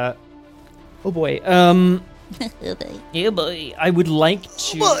 oh boy, yeah boy, I would like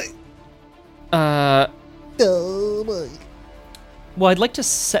to. Well, I'd like to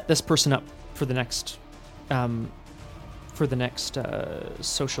set this person up for the next,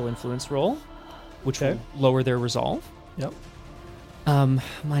 social influence roll, which Okay. will lower their resolve. Yep.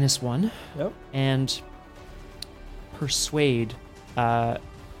 -1, Yep. and persuade.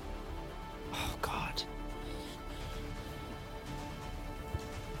 Oh God.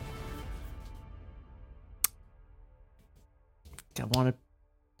 I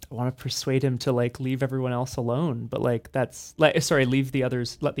want to persuade him to, like, leave everyone else alone, but, like, that's like, sorry, let the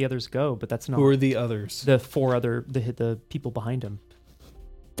others go, but that's not Who are the others? the 4 other the people behind him.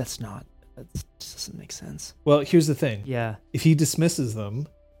 That doesn't make sense. Well, here's the thing. Yeah. If he dismisses them,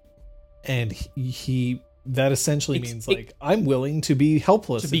 and he that essentially means, like, I'm willing to be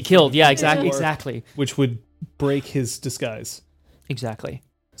helpless. To be in front killed. of Yeah, people, exactly. Which would break his disguise. Exactly.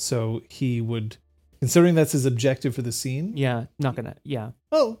 So he would, considering that's his objective for the scene. Yeah, not gonna. Yeah.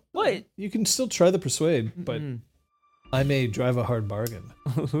 Oh, What? you can still try the persuade, but Mm. I may drive a hard bargain,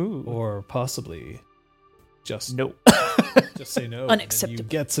 Ooh. or possibly just Nope. just say no. And then you Unacceptable.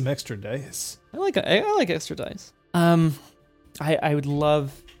 get some extra dice. I like extra dice. I would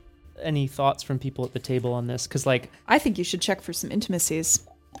love any thoughts from people at the table on this, because like I think you should check for some intimacies.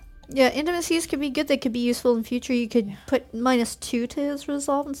 Yeah, intimacies could be good. They could be useful in future. You could put -2 to his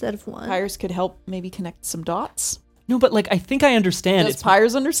resolve instead of 1. Pyres could help maybe connect some dots. no, but like I think I understand. Does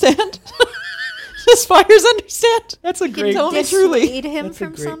Pyres understand? Does Pyres understand? That's a You can great. Tell me truly. dissuade him That's a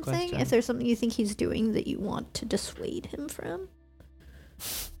from great something. question. If there's something you think he's doing that you want to dissuade him from.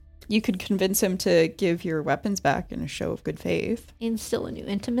 You could convince him to give your weapons back in a show of good faith. Instill a new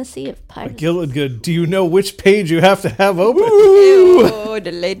intimacy of pirates. Gilligan, do you know which page you have to have open? Oh,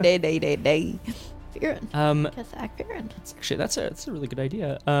 day. Viren. Kathak Viren. Actually, that's a really good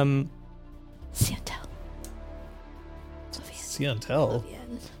idea. Siantel. Siantel.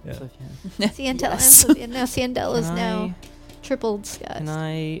 Yeah. So, Siantel Yes. and Flavian. No, Siandel is Can now triple disguised. Can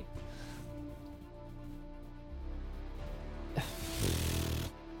I?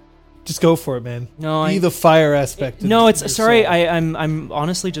 Just go for it, man. No, Be I. the fire aspect. No, of it's your sorry. soul. I'm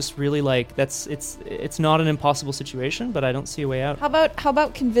honestly just really like it's not an impossible situation, but I don't see a way out. How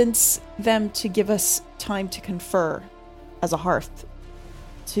about convince them to give us time to confer as a hearth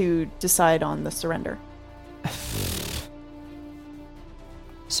to decide on the surrender?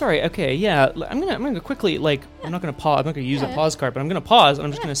 Sorry. Okay. Yeah. I'm gonna quickly like. I'm not gonna pause. I'm not gonna use a pause card, but I'm gonna pause. And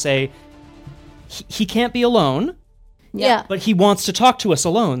I'm just gonna say, he can't be alone, Yeah. but he wants to talk to us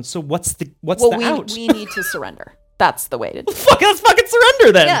alone. So what's the out? we need to surrender. That's the way to do it. Fuck. Let's fucking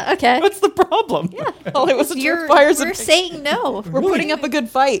surrender then. Yeah, okay. What's the problem? Yeah. All it was a You're, Fires we're and saying no. we're putting up a good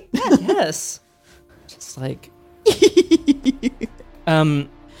fight. Yes. Just like.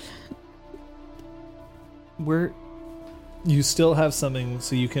 We're. You still have something,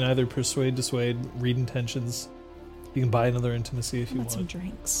 so you can either persuade, dissuade, read intentions. You can buy another intimacy if you Want some want.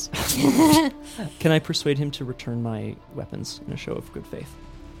 drinks? Can I persuade him to return my weapons in a show of good faith?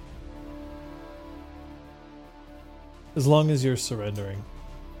 As long as you're surrendering.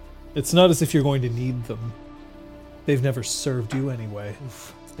 It's not as if you're going to need them. They've never served you anyway.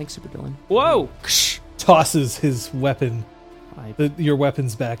 Thanks, Super Dylan. Whoa! Tosses his weapon, your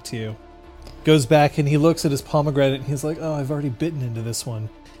weapons back to you. Goes back and he looks at his pomegranate and he's like, oh, I've already bitten into this one.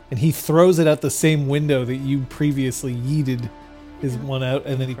 And he throws it out the same window that you previously yeeted his one out,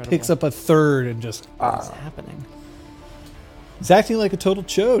 and then he picks up a third and just... What's happening? He's acting like a total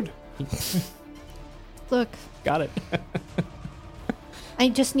chode. Look, Got it. I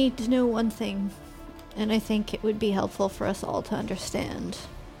just need to know one thing, and I think it would be helpful for us all to understand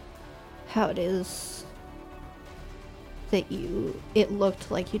how it is that it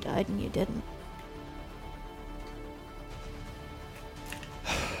looked like you died and you didn't.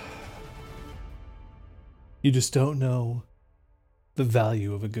 You just don't know the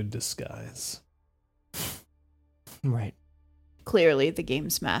value of a good disguise. Right. Clearly, the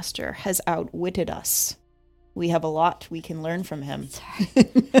games master has outwitted us. We have a lot we can learn from him.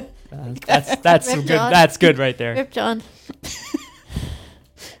 That's Rip good. John. That's good right there. Rip John.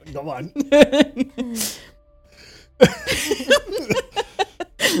 Come on.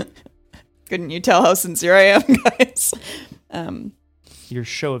 Couldn't you tell how sincere I am, guys? Your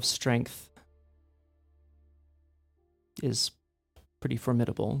show of strength is pretty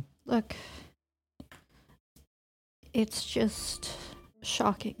formidable. Look, it's just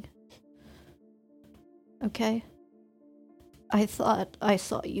shocking. Okay? I thought I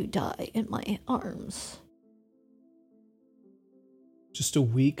saw you die in my arms. Just a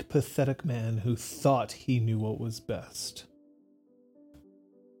weak, pathetic man who thought he knew what was best.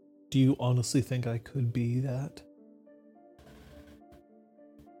 Do you honestly think I could be that?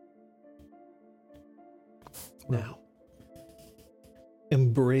 Now,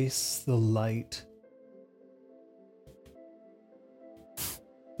 embrace the light.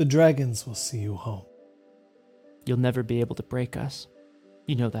 The dragons will see you home. You'll never be able to break us.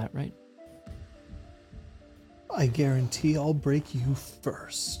 You know that, right? I guarantee I'll break you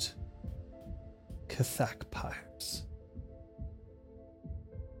first. Kathak Pyres.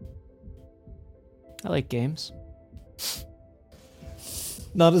 I like games.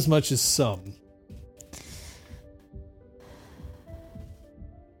 Not as much as some.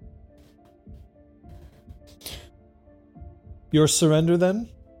 Your surrender, then?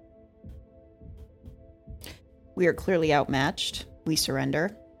 We are clearly outmatched. We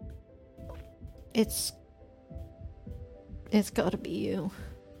surrender. It's gotta be you.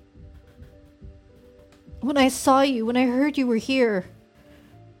 When I saw you, when I heard you were here,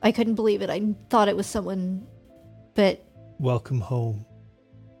 I couldn't believe it. I thought it was someone, but Welcome home,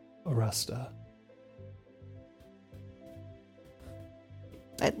 Arasta.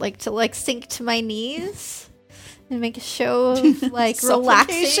 I'd like to sink to my knees And make a show of like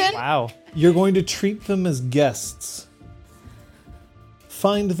relaxation. Wow. You're going to treat them as guests.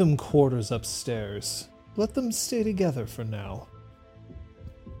 Find them quarters upstairs. Let them stay together for now.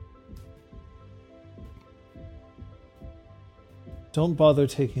 Don't bother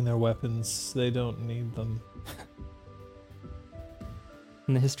taking their weapons. They don't need them.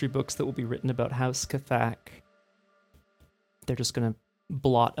 In the history books that will be written about House Cathak, they're just going to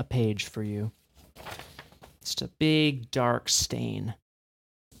blot a page for you. It's just a big, dark stain.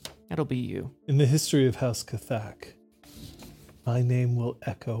 That'll be you. In the history of House Cathak, my name will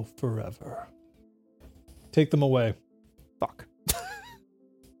echo forever. Take them away. Fuck.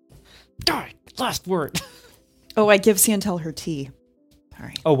 Die! Last word. Oh, I give Siantel her tea.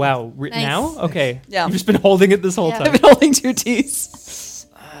 Sorry. Oh, wow. Nice. Now? Okay. Yeah. You've just been holding it this whole Yeah. I've time. been holding 2 teas.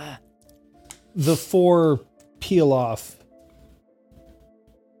 The 4 peel off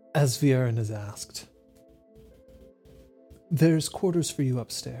as Viren is asked. There's quarters for you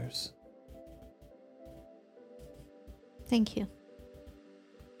upstairs. Thank you.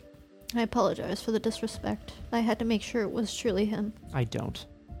 I apologize for the disrespect. I had to make sure it was truly him. I don't.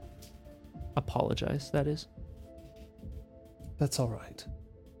 Apologize, that is. That's all right.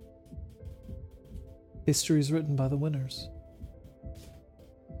 History's written by the winners.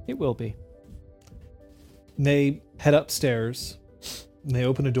 It will be. They head upstairs, and they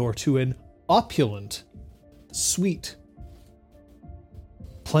open a door to an opulent suite.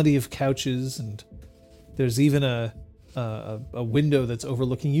 Plenty of couches, and there's even a window that's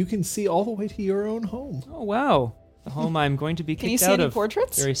overlooking. You can see all the way to your own home. Oh, wow. The home I'm going to be Can you kicked see out any of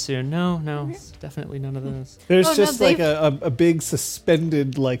portraits? very soon. No. It's definitely none of those. There's Oh, no, just like they've- a big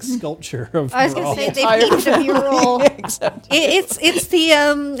suspended like sculpture of I was gonna Maral. say they painted a mural. Except It's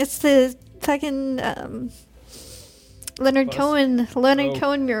the fucking Leonard Cohen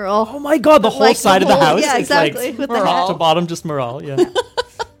Cohen mural. Oh my god, the whole Like, side the of the whole- house yeah, is exactly, like with the top hat. to bottom just Morale, yeah.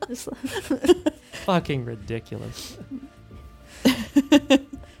 Just- Fucking ridiculous.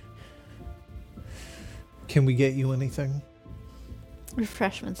 Can we get you anything?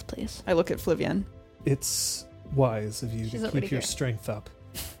 Refreshments, please. I look at Flavian. It's wise of you She's to already keep your here. strength up.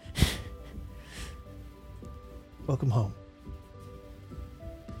 Welcome home.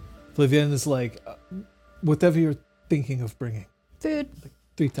 Flavian is like, whatever you're thinking of bringing. Food.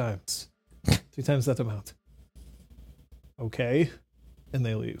 3 times. 3 times that amount. Okay. And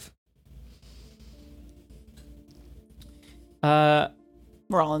they leave.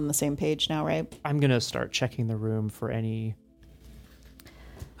 We're all on the same page now, right? I'm gonna start checking the room for any,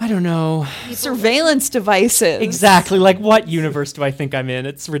 I don't know. Surveillance devices. Exactly, like what universe do I think I'm in?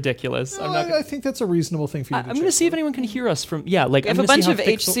 It's ridiculous. I'm not I gonna, think that's a reasonable thing for you to I'm gonna see if anyone can hear us from, yeah, like We have I'm a gonna bunch see of how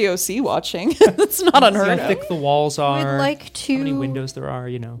thick the- HCOC watching. That's not see unheard how of. thick the walls We'd are, like how many to windows there are,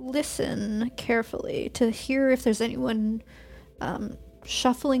 you know. listen carefully to hear if there's anyone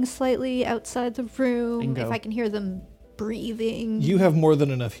shuffling slightly outside the room. Bingo. If I can hear them breathing. You have more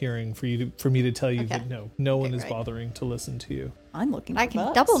than enough hearing for me to tell you Okay. that no one Okay, is right. bothering to listen to you. I'm looking. I for can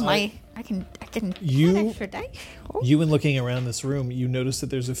bugs. double my. I can. You- add extra dice. Oh. You, in looking around this room, you notice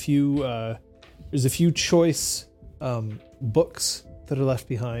that there's a few choice books that are left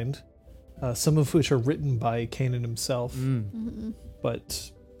behind, some of which are written by Kanan himself,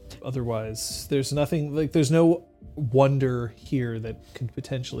 but otherwise there's nothing, like there's no wonder here that could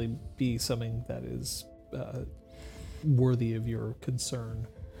potentially be something that is worthy of your concern.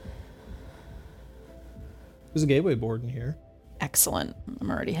 There's a gateway board in here, Excellent. I'm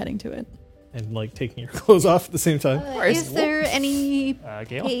already heading to it. and like taking your clothes off at the same time. course. Is there any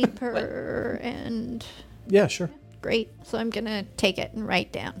Gail? paper and Yeah, sure. great? So I'm gonna take it and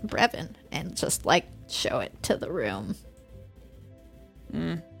write down Brevin and just like show it to the room.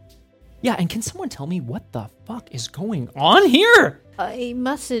 Yeah, and can someone tell me what the fuck is going on here? I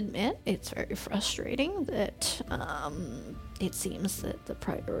must admit, it's very frustrating that it seems that the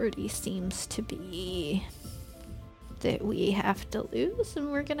priority seems to be that we have to lose,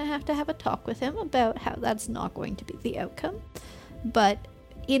 and we're going to have a talk with him about how that's not going to be the outcome. But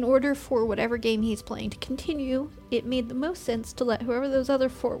in order for whatever game he's playing to continue, it made the most sense to let whoever those other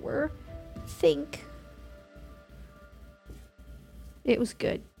 4 were think it was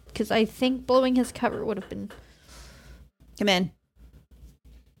good. Because I think blowing his cover would have been... Come in.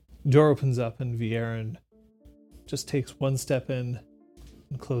 Door opens up and Viren just takes one step in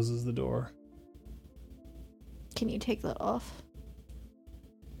and closes the door. Can you take that off?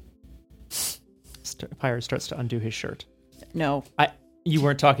 Pyre starts to undo his shirt. No. You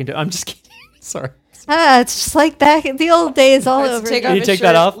weren't talking to. I'm just kidding. Sorry. It's just like back in the old days all Tries to over take again. off Did you his take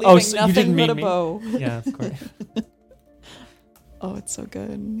that shirt, off? Oh, leaving so you nothing didn't but mean a me. bow. Yeah, of course. Oh, it's so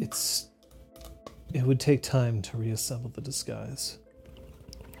good. It's It would take time to reassemble the disguise.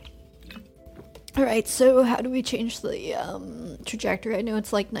 All right, so how do we change the trajectory? I know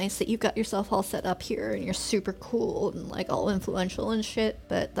it's like nice that you've got yourself all set up here and you're super cool and like all influential and shit,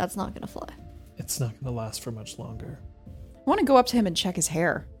 but that's not gonna fly. It's not going to last for much longer. I want to go up to him and check his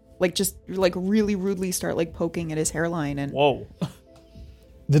hair. Like, just, like, really rudely start, like, poking at his hairline and... Whoa.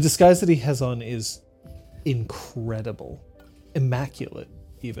 The disguise that he has on is incredible. Immaculate,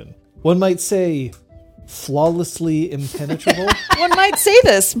 even. One might say flawlessly impenetrable. One might say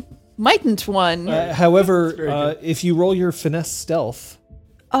this. Mightn't one? However, if you roll your finesse stealth...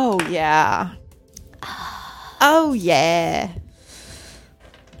 Oh, yeah. Oh, yeah.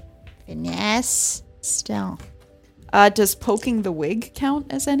 Finesse. Still. Does poking the wig count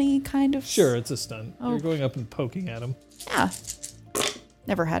as any kind of... Sure, it's a stunt. Oh. You're going up and poking at him. Yeah.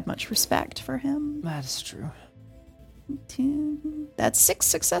 Never had much respect for him. That's true. That's 6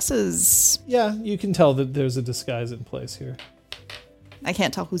 successes. Yeah, you can tell that there's a disguise in place here. I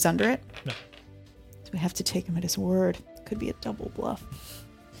can't tell who's under it. No. So we have to take him at his word. Could be a double bluff.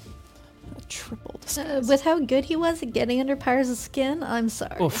 A triple disguise. With how good he was at getting under Pyres' skin, I'm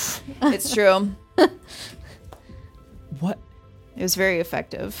sorry. Oof. It's true. What? It was very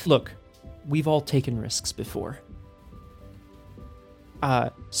effective. Look, we've all taken risks before.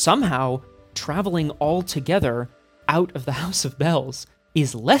 Somehow, traveling all together out of the House of Bells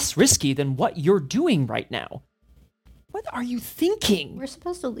is less risky than what you're doing right now. What are you thinking? We're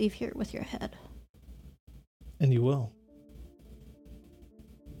supposed to leave here with your head. And you will.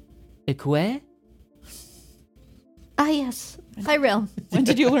 Ekwe? Ah, yes. Tyrell. When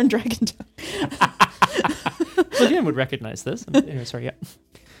did you learn Dragon Tongue? Flavian would recognize this. Anyway, sorry, yeah.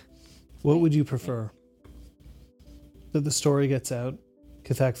 What would you prefer? That the story gets out,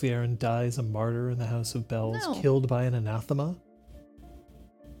 Cathak Vieren dies a martyr in the House of Bells, No. killed by an anathema?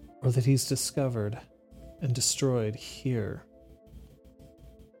 Or that he's discovered and destroyed here?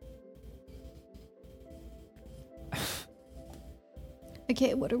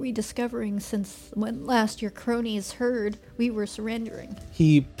 Okay, what are we discovering since when last your cronies heard we were surrendering?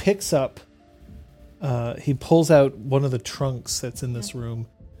 He picks up, he pulls out one of the trunks that's in this room,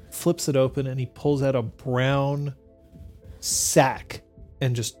 flips it open, and he pulls out a brown sack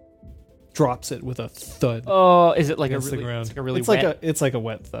and just drops it with a thud Oh, is it like a against really, the ground. it's like a really it's wet? like it's like a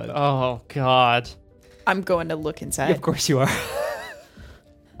wet thud. Oh God! I'm going to look inside. Yeah, of course you are.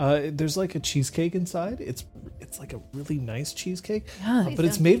 There's like a cheesecake inside. It's like a really nice cheesecake, Yeah. but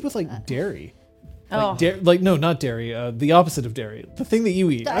it's made with like dairy. Oh. Like no, not dairy. The opposite of dairy. The thing that you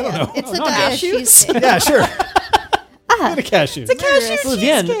eat. I don't know. It's a not Daya cashews. cheesecake. Yeah, sure. Get a cashew. It's a cashew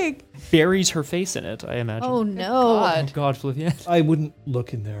Flavian cheesecake. buries her face in it, I imagine. Oh no. Oh God. God, Flavian. I wouldn't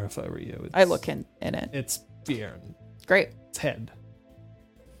look in there if I were you. I look in it. It's Vieren. Great. It's head.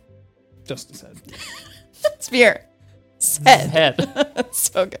 Just his head. It's beer. Said. Head.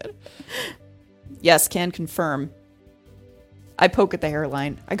 So good. Yes, can confirm. I poke at the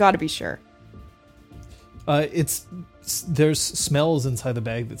hairline. I gotta be sure. There's smells inside the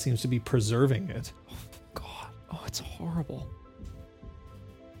bag that seems to be preserving it. God. Oh, it's horrible.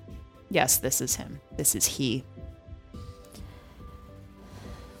 Yes, this is him. This is he.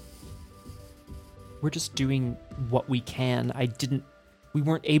 We're just doing what we can. We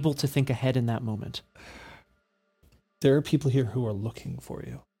weren't able to think ahead in that moment. There are people here who are looking for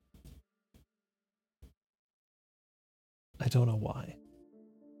you. I don't know why.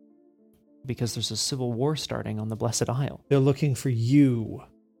 Because there's a civil war starting on the Blessed Isle. They're looking for you.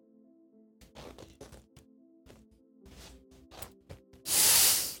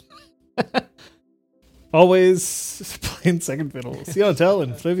 Always playing second fiddle. Siontel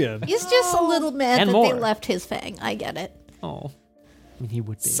and Flavian. He's just a little mad And that more. they left his fang. I get it. Oh. I mean, he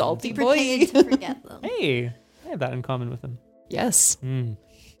would be. Salty He boy. pretended to forget them. Hey, I have that in common with him. Yes. Mm.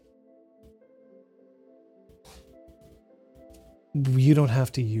 You don't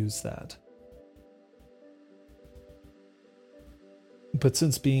have to use that. But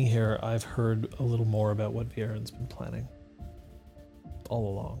since being here, I've heard a little more about what Vieren's been planning. All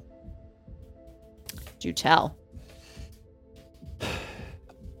along. Do tell.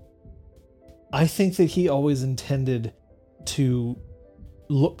 I think that he always intended to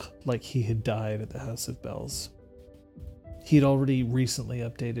look like he had died at the House of Bells. He had already recently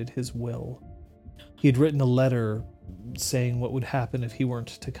updated his will. He had written a letter saying what would happen if he weren't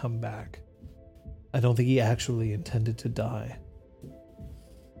to come back. I don't think he actually intended to die.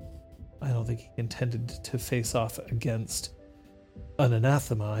 I don't think he intended to face off against an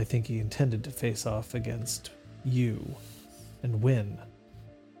anathema. I think he intended to face off against you and win.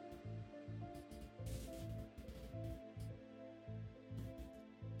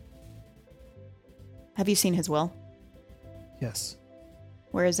 Have you seen his will? Yes,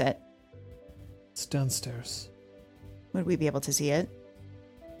 Where is it? it's downstairs. Would we be able to see it?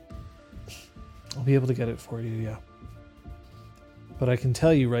 I'll be able to get it for you, yeah. But I can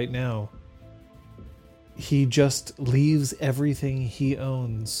tell you right now, he just leaves everything he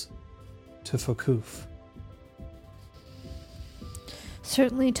owns to Fokuf.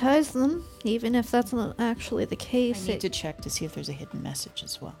 Certainly ties them, even if that's not actually the I case. need It to check to see if there's a hidden message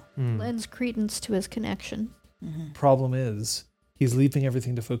as well. lends credence to his connection. Problem is, he's leaving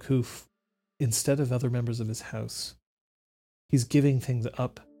everything to Fokuf instead of other members of his house. He's giving things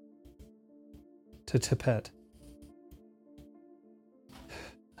up to Tepet.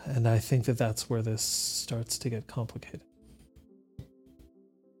 And I think that that's where this starts to get complicated.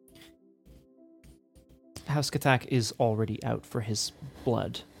 House Kathak is already out for his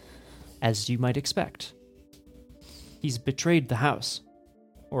blood, as you might expect. He's betrayed the house,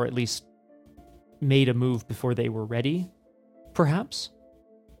 or at least made a move before they were ready, perhaps?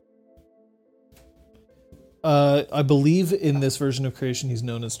 I believe in this version of creation he's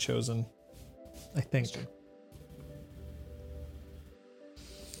known as Chosen. I think.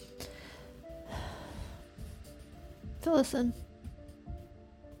 Fill us in.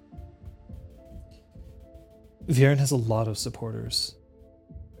 Viren has a lot of supporters.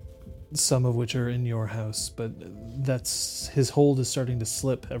 Some of which are in your house, but that's his hold is starting to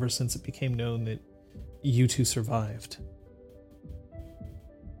slip ever since it became known that you two survived.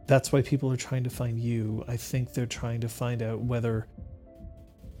 That's why people are trying to find you. I think they're trying to find out whether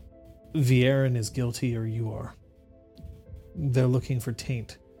Viren is guilty or you are. They're looking for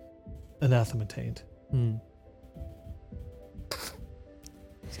taint. Anathema taint.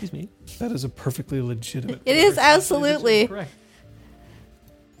 Excuse me. That is a perfectly legitimate It is absolutely. Correct.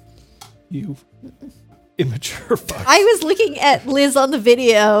 You immature fuck. I was looking at Liz on the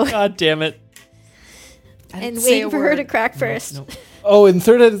video God damn it. and waiting for her to crack first. Nope. Oh, in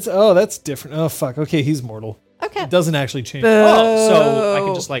third edits. Oh, that's different. Oh, fuck. Okay, he's mortal. Okay. It doesn't actually change. Oh, so I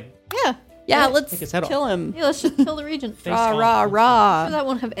can just like Yeah. Yeah, let's take his head off. kill him. Yeah, let's just kill the regent. Thanks, Rah, Tom. rah, rah. That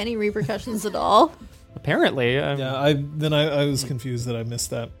won't have any repercussions at all. Apparently. Yeah, I was confused that I missed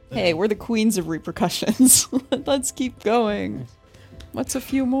that. Hey, we're the queens of repercussions. Let's keep going. What's a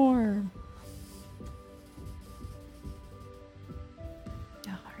few more?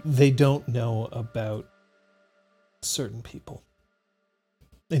 They don't know about certain people.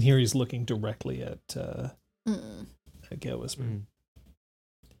 And here he's looking directly at Gale Whisper. Mm.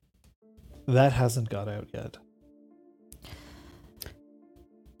 That hasn't got out yet.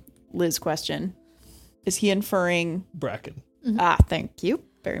 Liz question. Is he inferring... Bracken. Thank you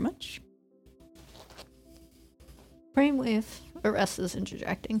very much. Brainwave arrests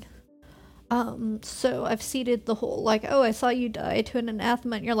interjecting. So I've ceded the whole, like, oh, I saw you die to an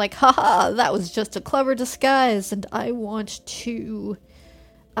anathema, and you're like, haha, that was just a clever disguise, and I want to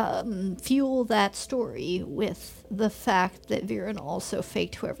fuel that story with the fact that Viren also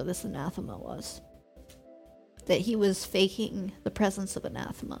faked whoever this anathema was. That he was faking the presence of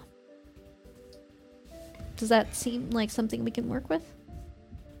anathema. Does that seem like something we can work with?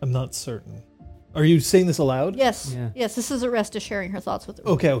 I'm not certain. Are you saying this aloud? Yes. Yeah. Yes, this is Aresta sharing her thoughts with the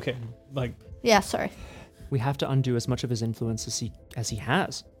Okay. Like, Yeah, sorry. We have to undo as much of his influence as he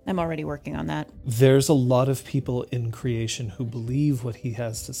has. I'm already working on that. there's a lot of people in creation who believe what he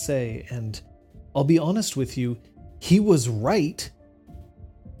has to say, and I'll be honest with you, he was right.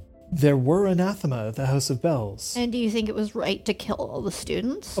 There were anathema at the House of Bells. And do you think it was right to kill all the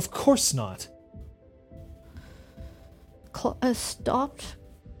students? Of course not. A stopped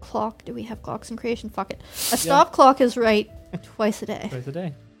clock. Do we have clocks in creation? Fuck it. A stop clock is right twice a day. Twice a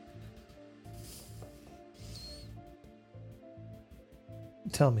day.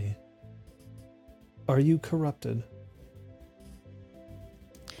 Tell me, are you corrupted?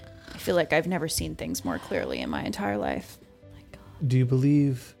 I feel like I've never seen things more clearly in my entire life. Do you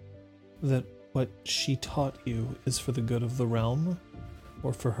believe that what she taught you is for the good of the realm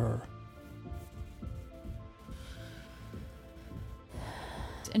or for her?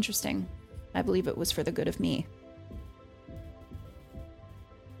 It's interesting. I believe it was for the good of me.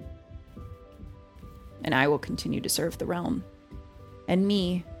 And I will continue to serve the realm. And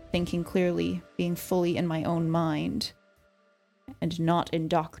me, thinking clearly, being fully in my own mind, and not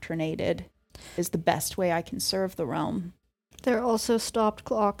indoctrinated, is the best way I can serve the realm. There also stopped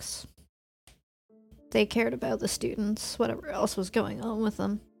clocks. They cared about the students, whatever else was going on with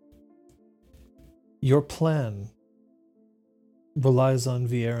them. Your plan relies on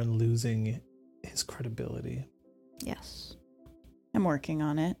Viren losing his credibility. Yes. I'm working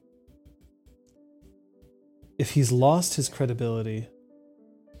on it. If he's lost his credibility,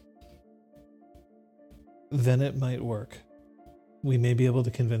 then it might work. We may be able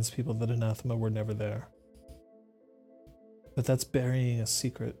to convince people that anathema were never there. But that's burying a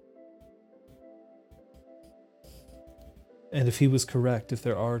secret. And if he was correct, if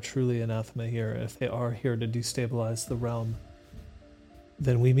there are truly anathema here, if they are here to destabilize the realm,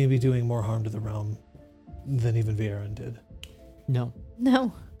 then we may be doing more harm to the realm than even Viren did. No.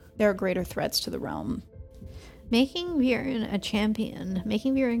 No. There are greater threats to the realm. Making Viren a champion,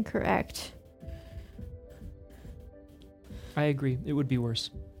 making Viren correct. I agree. It would be worse.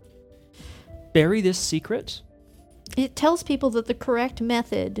 Bury this secret? It tells people that the correct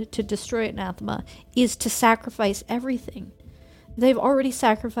method to destroy anathema is to sacrifice everything. They've already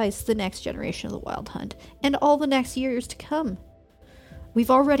sacrificed the next generation of the Wild Hunt, and all the next years to come. We've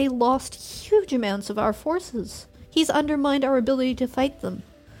already lost huge amounts of our forces. He's undermined our ability to fight them.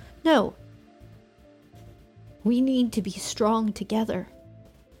 No. We need to be strong together.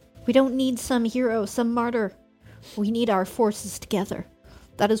 We don't need some hero, some martyr. We need our forces together.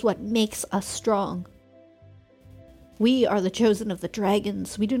 That is what makes us strong. We are the chosen of the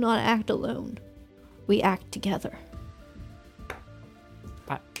dragons. We do not act alone. We act together.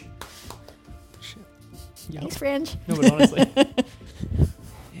 Shit. Yep. Thanks, Fringe. No, but honestly.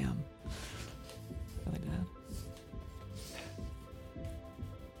 Damn. I like that.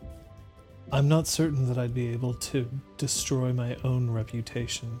 I'm not certain that I'd be able to destroy my own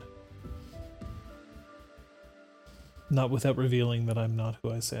reputation. Not without revealing that I'm not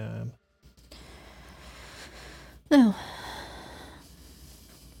who I say I am. No.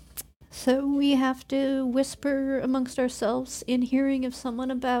 So we have to whisper amongst ourselves in hearing of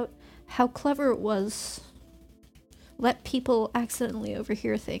someone about how clever it was. Let people accidentally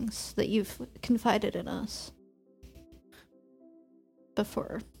overhear things that you've confided in us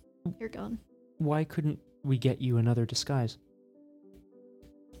before you're gone. Why couldn't we get you another disguise?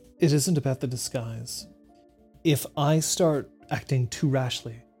 It isn't about the disguise. If I start acting too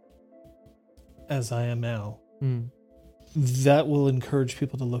rashly, as I am now, that will encourage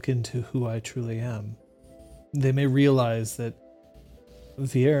people to look into who I truly am. They may realize that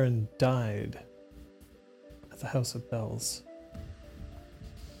Viren died at the House of Bells,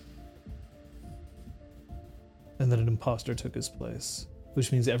 and that an imposter took his place,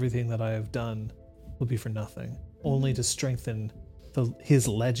 which means everything that I have done will be for nothing, only to strengthen his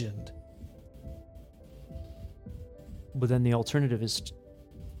legend. But then the alternative is,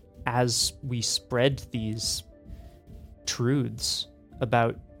 as we spread these truths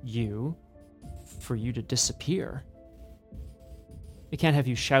about you, for you to disappear. It can't have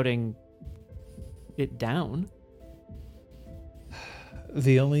you shouting it down.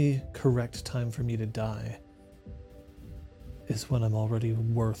 The only correct time for me to die is when I'm already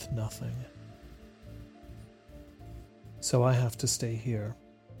worth nothing. So I have to stay here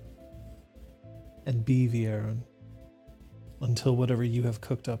and be Viren until whatever you have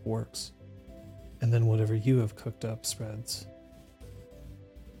cooked up works, and then whatever you have cooked up spreads.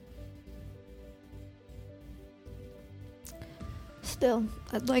 Still,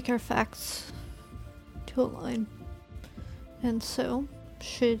 I'd like our facts to align. And so,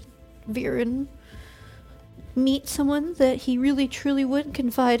 should Viren meet someone that he really truly would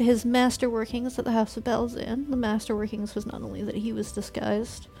confide his master workings at the House of Bells in, the master workings was not only that he was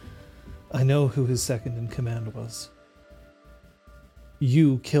disguised. I know who his second in command was.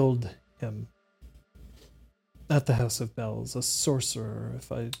 You killed him at the House of Bells, a sorcerer,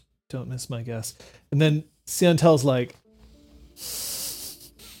 if I don't miss my guess. And then Siantel's like,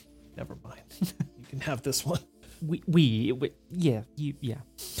 never mind. You can have this one. Yeah.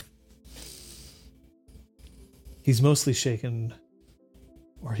 He's mostly shaken,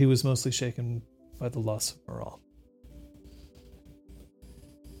 or he was mostly shaken by the loss of Moral.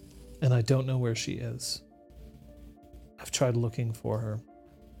 And I don't know where she is. I've tried looking for her.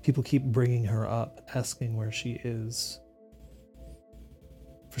 People keep bringing her up, asking where she is.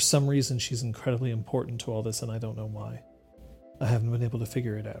 For some reason, she's incredibly important to all this, and I don't know why. I haven't been able to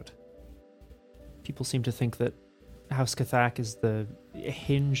figure it out. People seem to think that House Cathak is the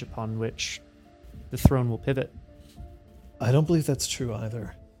hinge upon which the throne will pivot. I don't believe that's true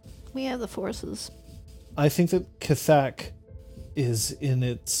either. We have the forces. I think that Cathak is, in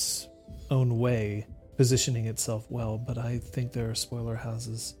its own way, positioning itself well, but I think there are spoiler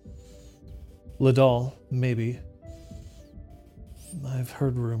houses. Ladal, maybe. I've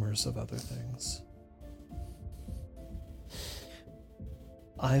heard rumors of other things.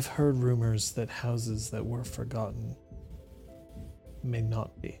 I've heard rumors that houses that were forgotten may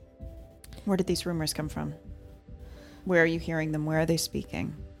not be. Where did these rumors come from? Where are you hearing them? Where are they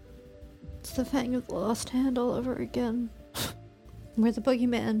speaking? It's the Fang of the Lost Hand all over again. We're the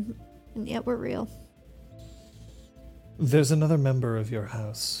boogeyman, and yet we're real. There's another member of your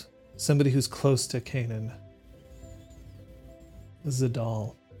house. Somebody who's close to Kanan.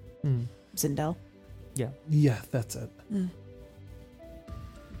 Zadal. Hmm. Zindel. Yeah, that's it.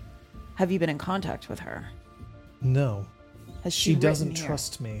 Have you been in contact with her? No, Has she written doesn't here?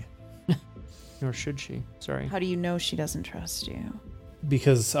 trust me Nor should she. Sorry. How do you know she doesn't trust you?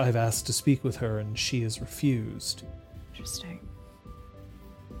 because I've asked to speak with her and she has refused. Interesting.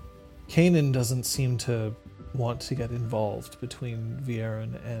 Kanan doesn't seem to want to get involved between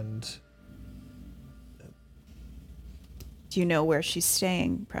Viren and... Do you know where she's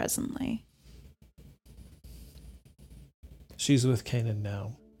staying presently? She's with Kanan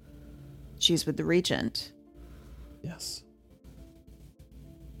now. She's with the Regent. Yes.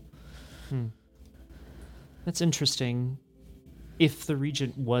 That's interesting. If the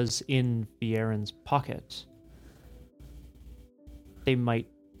Regent was in Viren's pocket, they might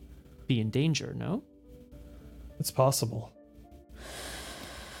be in danger, no? It's possible.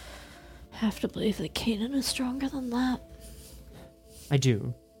 Have to believe that Kanan is stronger than that. I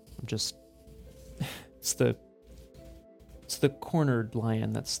do. I'm just... It's the cornered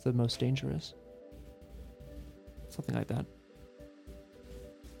lion that's the most dangerous. Something like that.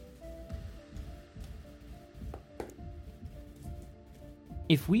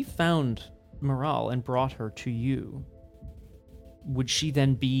 If we found Morale and brought her to you, would she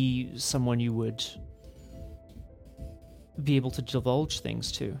then be someone you would be able to divulge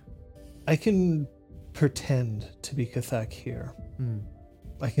things to? I can pretend to be Kathak here.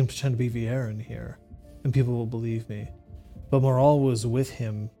 I can pretend to be Viren here, and people will believe me. But Moral was with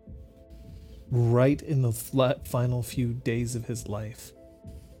him right in the final few days of his life.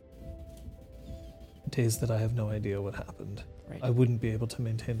 Days that I have no idea what happened. Right. I wouldn't be able to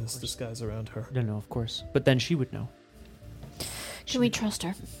maintain this disguise around her. No, of course. But then she would know. Can we trust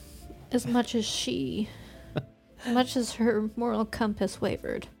her? As much as her moral compass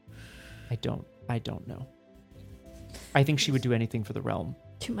wavered. I don't know. I think she would do anything for the realm.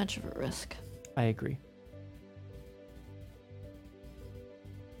 Too much of a risk. I agree.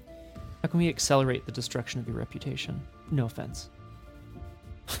 How can we accelerate the destruction of your reputation? No offense.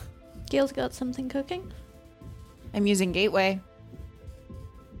 Gail's got something cooking? I'm using Gateway.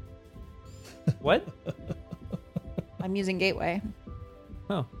 What? I'm using Gateway.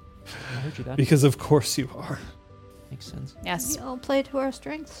 Oh, I heard you that. Because of course you are. Makes sense. Yes. We all play to our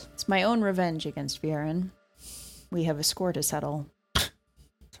strengths. It's my own revenge against Viren. We have a score to settle.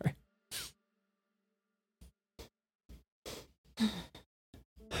 Sorry.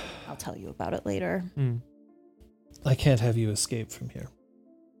 I'll tell you about it later. I can't have you escape from here.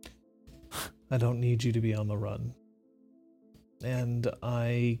 I don't need you to be on the run. And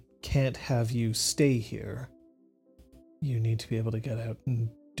I can't have you stay here. You need to be able to get out and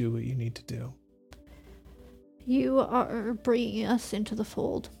do what you need to do. You are bringing us into the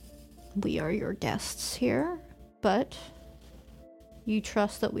fold. We are your guests here, but you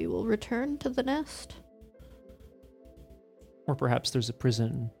trust that we will return to the nest? Or perhaps there's a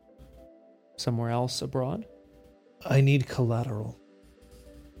prison somewhere else abroad? I need collateral.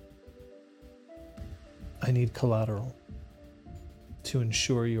 I need collateral to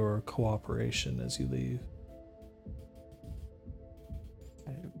ensure your cooperation as you leave.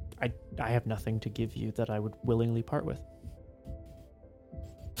 I have nothing to give you that I would willingly part with.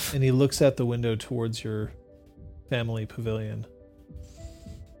 And he looks at the window towards your family pavilion.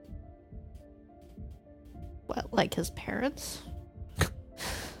 What, like his parents?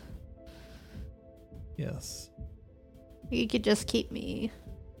 Yes. You could just keep me.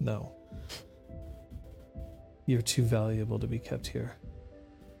 No. You're too valuable to be kept here.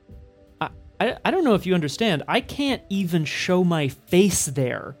 I don't know if you understand. I can't even show my face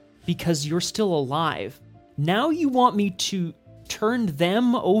there because you're still alive. Now you want me to turn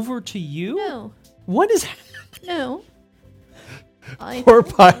them over to you? No. What is... No. I Poor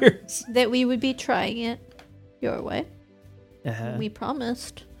Pyres. that we would be trying it your way. Uh-huh. We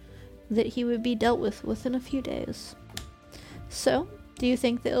promised that he would be dealt with within a few days. So, do you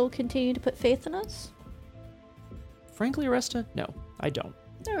think they'll continue to put faith in us? Frankly, Aresta, no, I don't.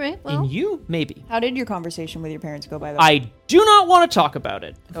 All right, well, In you, maybe. How did your conversation with your parents go, by the way? I do not want to talk about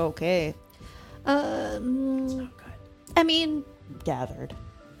it. Okay. I mean, Gathered.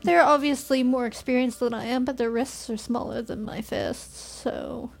 they're obviously more experienced than I am, but their wrists are smaller than my fists,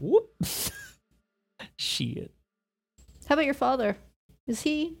 so... Whoop. Shit. How about your father? Is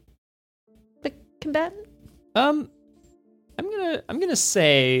he a combatant? I'm gonna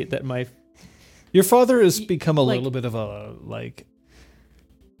say that my Your father has become a like- little bit of a,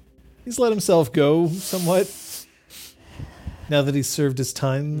 he's let himself go somewhat. Now that he's served his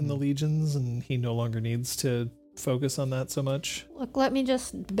time in the legions and he no longer needs to focus on that so much. Look, let me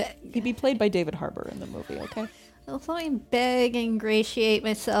just He'd be played by David Harbour in the movie, okay? let me beg and ingratiate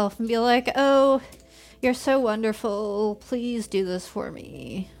myself and be like, oh, you're so wonderful. Please do this for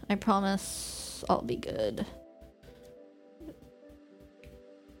me. I promise I'll be good.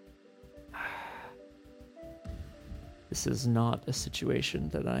 This is not a situation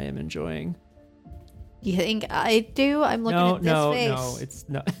that I am enjoying. You think I do? I'm looking at this face. No, it's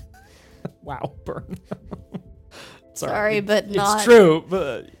not. Wow, burn. Sorry, but it's not. true,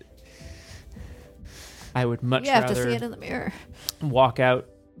 but I would much You have to rather see it in the mirror. walk out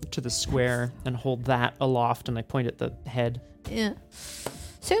to the square and hold that aloft, and I point at the head. Yeah.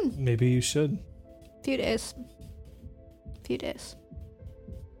 Soon. Maybe you should. Few days. Few days.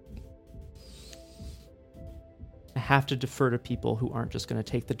 I have to defer to people who aren't just going to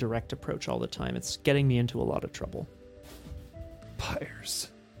take the direct approach all the time. It's getting me into a lot of trouble. Pyres.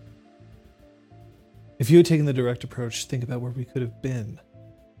 If you had taken the direct approach, think about where we could have been.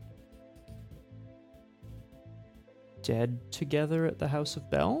 Dead together at the House of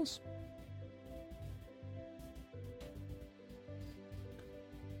Bells?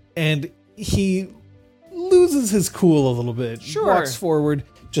 And he loses his cool a little bit. Sure. Walks forward,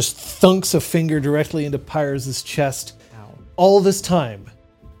 just thunks a finger directly into Pyres' chest. Ow. All this time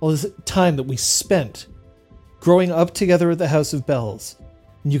that we spent growing up together at the House of Bells,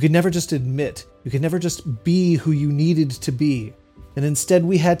 and you could never just admit, you could never just be who you needed to be. And instead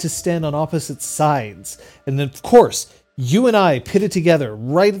we had to stand on opposite sides. And then, of course, you and I pitted together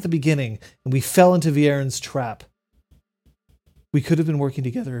right at the beginning, and we fell into Viren's trap. We could have been working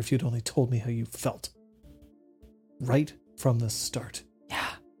together if you'd only told me how you felt. Right from the start. Yeah.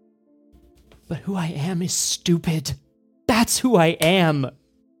 But who I am is stupid. That's who I am.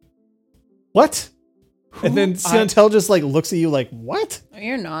 What? And then Siantel just like looks at you like, what? No,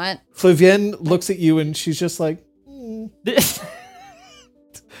 you're not. Flavienne looks at you and she's just like,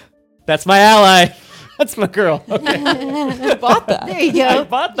 That's my ally. That's my girl. Okay. I bought that. There you go. I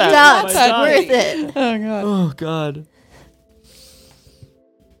bought that. Done. Oh my God. Worth it. Oh, God. Oh God.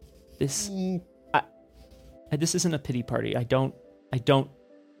 This this isn't a pity party. I don't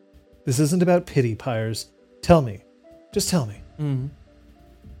this isn't about pity, Pyres. Tell me. Just tell me.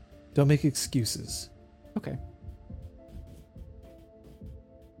 Don't make excuses. Okay.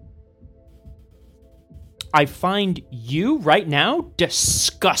 I find you right now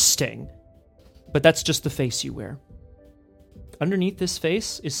disgusting. But that's just the face you wear. Underneath this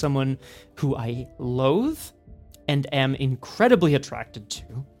face is someone who I loathe and am incredibly attracted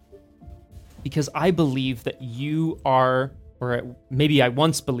to. Because I believe that you are, or maybe I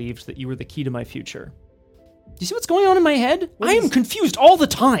once believed that you were the key to my future. Do you see what's going on in my head? I am confused all the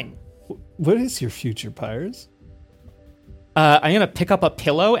time. What is your future, Pyres? I'm gonna pick up a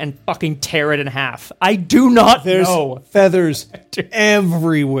pillow and fucking tear it in half. I do not There's know. feathers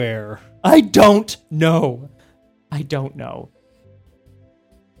everywhere. I don't know. I don't know.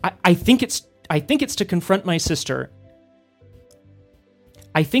 I think it's to confront my sister.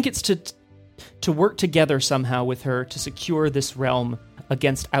 I think it's to work together somehow with her to secure this realm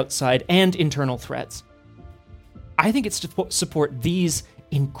against outside and internal threats. I think it's to support these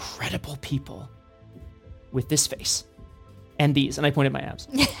incredible people with this face. And these, and I point at my abs.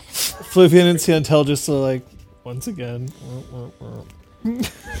 Flavienne and Siantel just like, once again.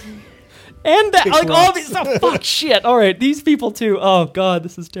 And that, Kick like, all rocks. these, oh, fuck, shit. All right, these people too. Oh, God,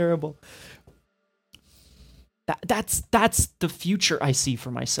 this is terrible. That's the future I see for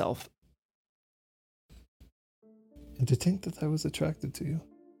myself. And to think that I was attracted to you.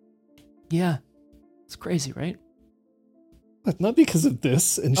 Yeah. It's crazy, right? But not because of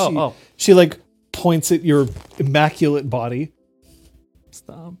this. And she like points at your immaculate body.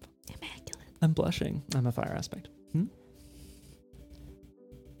 Stop. Immaculate. I'm blushing. I'm a fire aspect.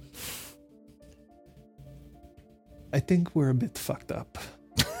 I think we're a bit fucked up.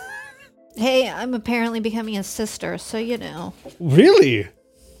 Hey, I'm apparently becoming a sister, so you know. Really?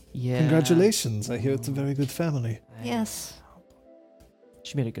 Yeah. Congratulations. I hear it's a very good family. Yes.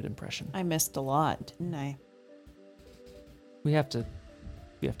 She made a good impression. I missed a lot, didn't I? We have to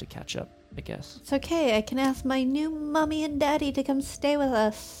catch up, I guess. It's okay. I can ask my new mommy and daddy to come stay with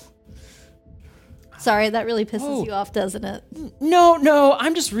us. Sorry, that really pisses you off, doesn't it? No,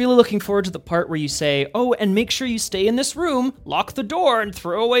 I'm just really looking forward to the part where you say, oh, and make sure you stay in this room, lock the door, and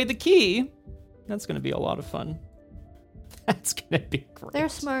throw away the key. That's going to be a lot of fun. That's going to be great. They're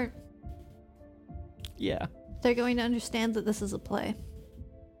smart. Yeah. They're going to understand that this is a play.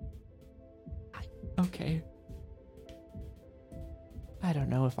 Okay. I don't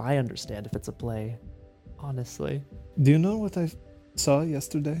know if I understand if it's a play, honestly. Do you know what I saw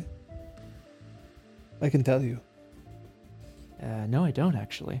yesterday? I can tell you. No, I don't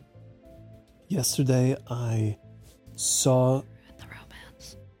actually. Yesterday, I saw The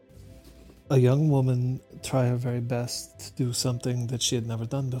romance. a young woman try her very best to do something that she had never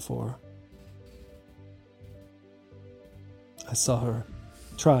done before. I saw her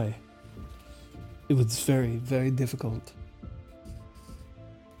try. It was very, very difficult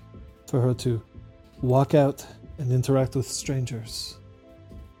for her to walk out and interact with strangers,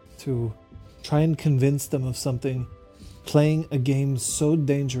 to try and convince them of something, playing a game so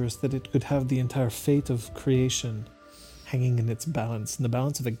dangerous that it could have the entire fate of creation hanging in its balance, in the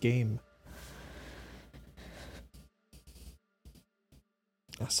balance of a game.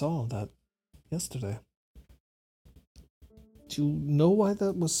 I saw all that yesterday. Do you know why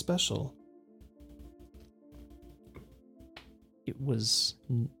that was special? It was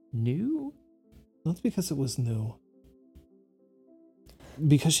new? Not because it was new.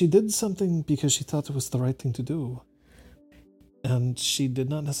 Because she did something because she thought it was the right thing to do. And she did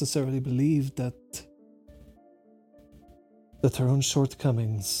not necessarily believe that her own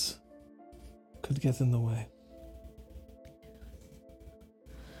shortcomings could get in the way.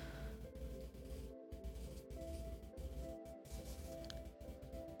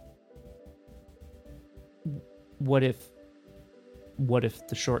 What if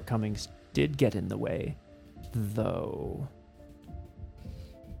the shortcomings did get in the way, though?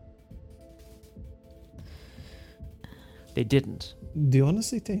 They didn't. Do you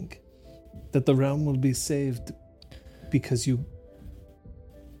honestly think that the realm will be saved because you're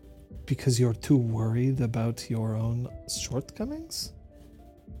too worried about your own shortcomings?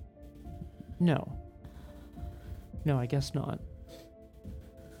 No. No, I guess not.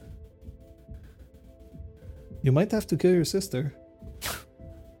 You might have to kill your sister.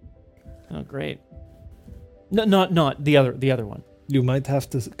 Oh, great. No, not the other one. You might have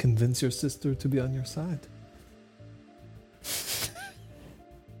to convince your sister to be on your side.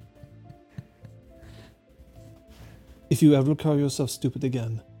 If you ever call yourself stupid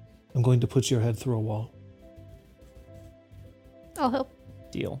again, I'm going to put your head through a wall. I'll help.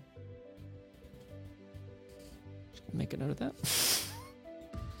 Deal. Just make a note of that.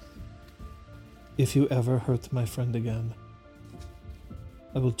 If you ever hurt my friend again,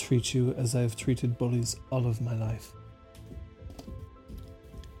 I will treat you as I have treated bullies all of my life.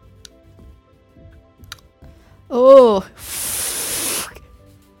 Oh.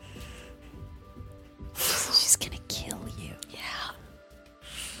 She's gonna kill you. Yeah.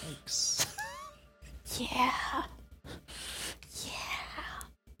 Thanks. Yeah.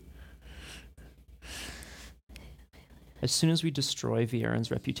 As soon as we destroy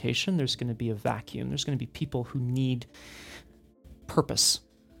Viren's reputation, there's going to be a vacuum. There's going to be people who need purpose,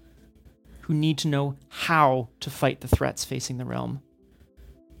 who need to know how to fight the threats facing the realm.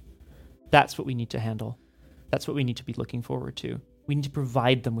 That's what we need to handle. That's what we need to be looking forward to. We need to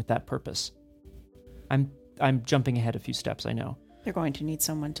provide them with that purpose. I'm jumping ahead a few steps, I know. They're going to need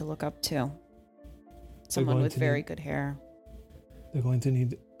someone to look up to. Someone going with to very need- good hair. They're going to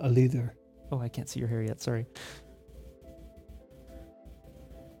need a leader. Oh, I can't see your hair yet, sorry.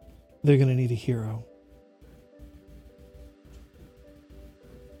 They're going to need a hero.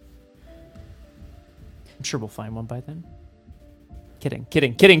 I'm sure we'll find one by then. Kidding.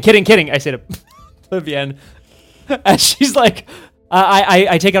 I say to Vivienne, as she's like,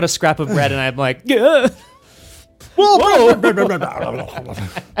 I take out a scrap of bread and I'm like, "Ugh." Whoa! I'm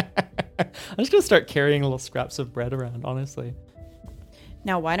just gonna start carrying little scraps of bread around, honestly.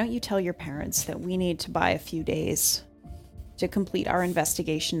 Now, why don't you tell your parents that we need to buy a few days to complete our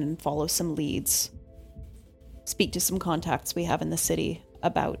investigation and follow some leads? Speak to some contacts we have in the city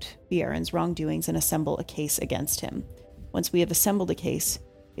about Viren's wrongdoings and assemble a case against him. Once we have assembled a case,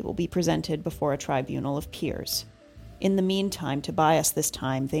 it will be presented before a tribunal of peers. In the meantime, to buy us this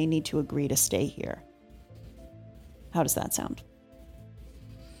time, they need to agree to stay here. How does that sound?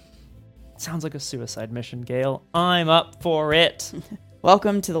 Sounds like a suicide mission, Gale. I'm up for it.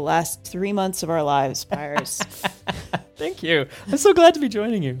 Welcome to the last 3 months of our lives, Pyres. Thank you. I'm so glad to be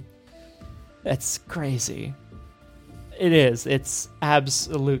joining you. That's crazy. It is. It's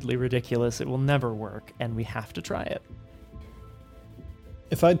absolutely ridiculous. It will never work, and we have to try it.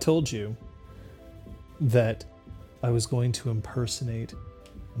 If I'd told you that I was going to impersonate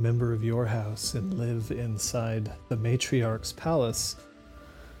a member of your house and live inside the matriarch's palace,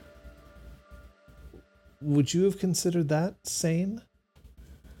 would you have considered that sane?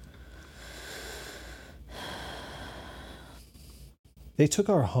 They took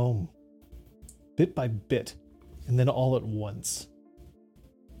our home, bit by bit, and then all at once.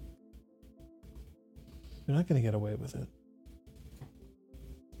 You're not going to get away with it.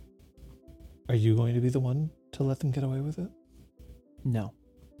 Are you going to be the one to let them get away with it? No.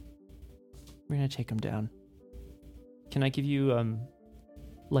 We're gonna take him down. Can I give you,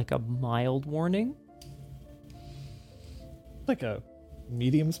 like a mild warning? Like a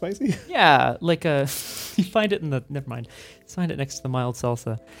medium spicy? Yeah, like a... You find it in the... Never mind. Find it next to the mild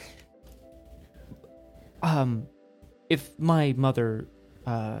salsa. If my mother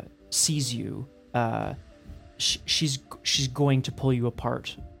sees you, she's going to pull you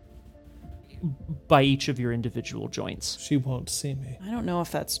apart by each of your individual joints. She won't see me. I don't know if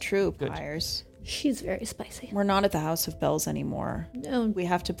that's true, Good. Pyres. She's very spicy. We're not at the House of Bells anymore. No. We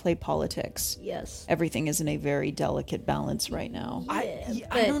have to play politics. Yes. Everything is in a very delicate balance right now. I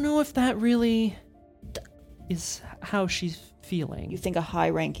but- don't know if that really is how she's feeling. You think a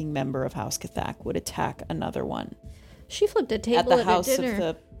high-ranking member of House Cathak would attack another one She flipped a at table the at, House a of dinner.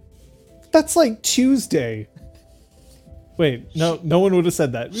 the... That's like Tuesday. Wait, no one would have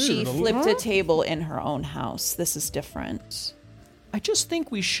said that. She flipped a table in her own house. This is different. I just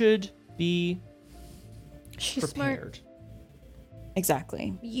think we should be She's prepared. smart.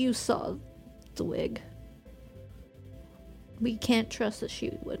 Exactly. You saw the wig. We can't trust that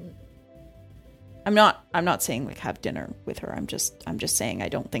she wouldn't. I'm not saying like have dinner with her. I'm just saying I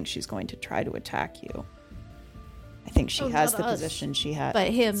don't think she's going to try to attack you. I think she Oh, has not the us, position she had. but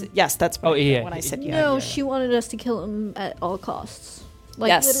him. Yes, that's what Oh, I meant yeah. when I said yeah. No, she wanted us to kill him at all costs. Like,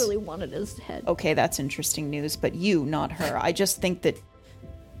 Yes. literally wanted his head. Okay, that's interesting news, but you, not her. I just think that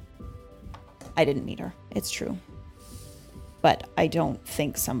I didn't meet her. It's true. But I don't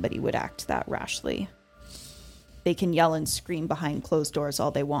think somebody would act that rashly. They can yell and scream behind closed doors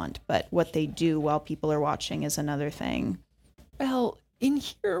all they want, but what they do while people are watching is another thing. Well, in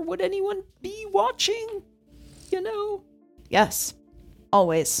here, would anyone be watching? You know? Yes.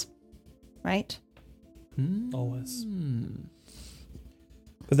 Always. Right? Always.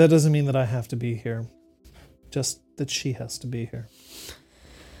 But that doesn't mean that I have to be here. Just that she has to be here.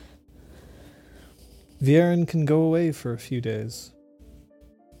 Viren can go away for a few days.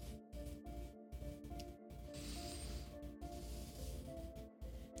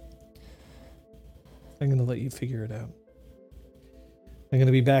 I'm going to let you figure it out. I'm going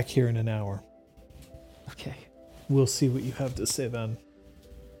to be back here in an hour. Okay. We'll see what you have to say then.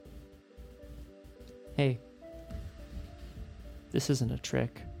 Hey. This isn't a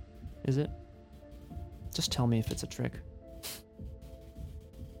trick, is it? Just tell me if it's a trick.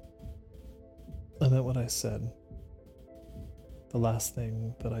 I meant what I said. The last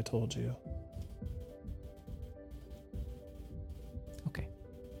thing that I told you. Okay.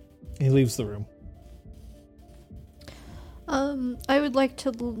 He leaves the room. I would like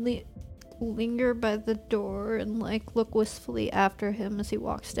to linger by the door and like look wistfully after him as he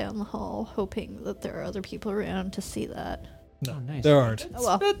walks down the hall, hoping that there are other people around to see that. No, Oh, nice. there aren't.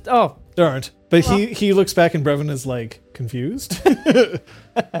 Oh, well. Oh, There aren't. But Well- he looks back and Brevin is like confused. Did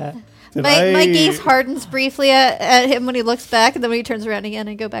My gaze hardens briefly at him when he looks back, and then when he turns around again,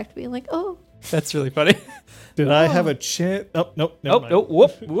 I go back to being like, "Oh, that's really funny. Did I have a chance? Oh, nope. Never mind. Nope,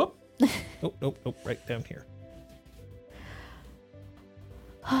 whoop. Nope. Right down here.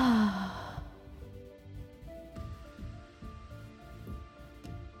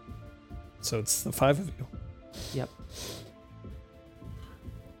 So it's the five of you. Yep.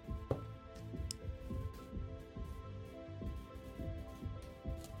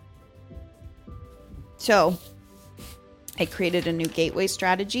 So, I created a new gateway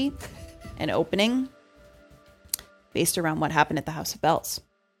strategy, an opening, based around what happened at the House of Bells.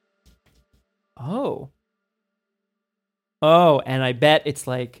 Oh, and I bet it's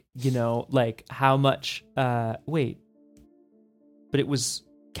like, like how much, wait. But it was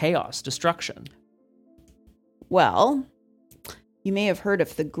chaos, destruction. Well, you may have heard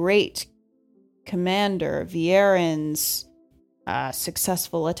of the great commander Viren's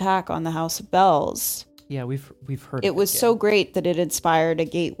successful attack on the House of Bells. Yeah, we've heard It of was yeah. so great that it inspired a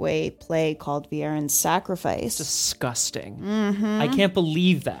gateway play called Viren's Sacrifice. disgusting. Mm-hmm. I can't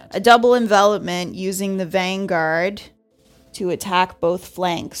believe that. A double envelopment using the Vanguard to attack both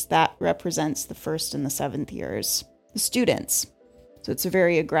flanks. That represents the 1st and the 7th years. The students. So it's a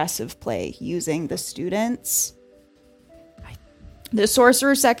very aggressive play using the students. The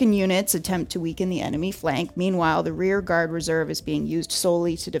Sorcerer 2nd units attempt to weaken the enemy flank. Meanwhile, the rear guard reserve is being used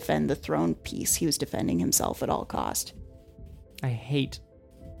solely to defend the throne piece. He was defending himself at all cost. I hate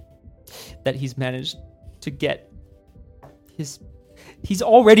that he's managed to get he's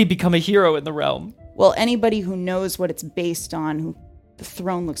already become a hero in the realm. Well, anybody who knows what it's based on, the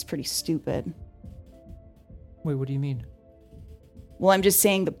throne looks pretty stupid. Wait, what do you mean? Well, I'm just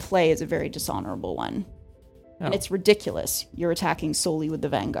saying the play is a very dishonorable one. And Oh. it's ridiculous. You're attacking solely with the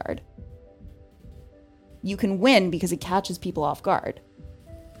Vanguard. you can win because it catches people off guard.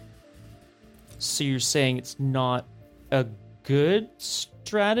 So you're saying it's not a good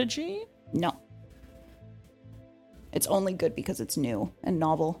strategy? No. It's only good because it's new and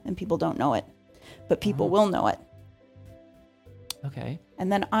novel and people don't know it. But people will know it. Okay.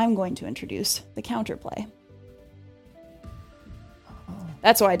 And then I'm going to introduce the counterplay.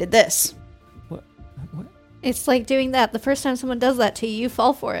 That's why I did this. What? It's like doing that. The first time someone does that to you, you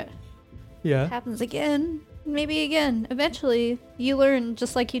fall for it. Yeah. Happens again, maybe again. Eventually, you learn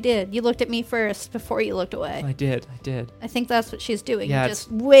just like you did. You looked at me first before you looked away. I did. I think that's what she's doing. Yeah,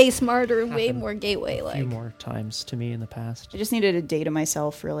 Just way smarter, way happened more A gateway-like. few more times to me in the past. I just needed a day to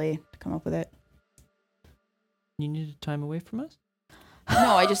myself, really, to come up with it. You needed time away from us?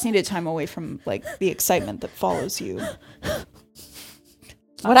 No, I just needed time away from, like, the excitement that follows you.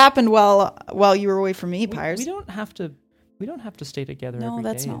 What happened while you were away from me, Pyres? We don't have to stay together every day. No,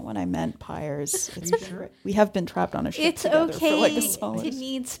 that's not what I meant, Pyres. Are you sure? We have been trapped on a ship It's together for like a okay solid. to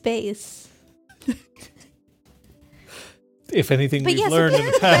need space. If anything, But we've yes, learned in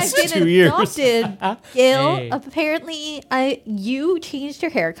the apparently past I've been 2 years. adopted, Gail. Hey. Apparently, you changed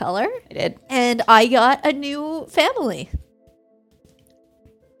your hair color, I did. and I got a new family.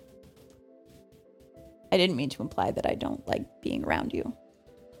 I didn't mean to imply that I don't like being around you.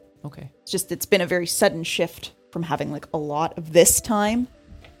 Okay. It's just it's been a very sudden shift from having like a lot of this time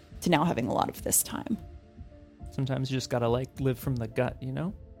to now having a lot of this time. Sometimes you just gotta like live from the gut, you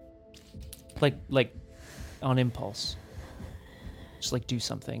know? Like on impulse. Just like do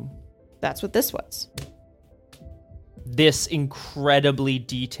something. That's what this was. This incredibly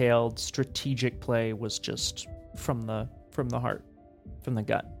detailed strategic play was just from the heart, from the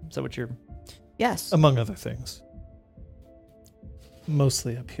gut. Is that what you're... Yes. Among other things.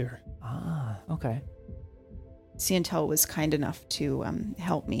 Mostly up here. Ah, okay. Ciantel was kind enough to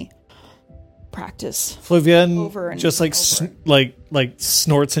help me practice. Flavienne Over and just like over. like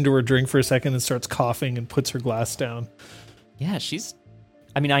snorts into her drink for a second and starts coughing and puts her glass down. Yeah, she's...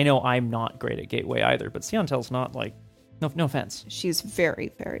 I mean, I know I'm not great at Gateway either, but Ciantel's not like... No offense. She's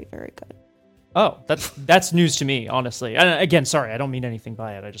very, very, very good. Oh, that's news to me, honestly. And again, sorry, I don't mean anything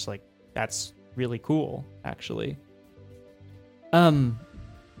by it. I just like... That's really cool, actually. My...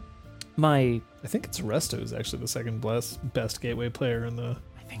 I think it's Resto who's actually the second best gateway player in the...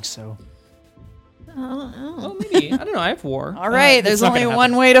 I think so. I don't know. Oh, maybe. I don't know. I have war. All right, It's there's not only gonna one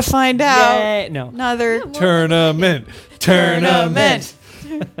happen. way to find out. Yay. No. Another Tournament! Tournament!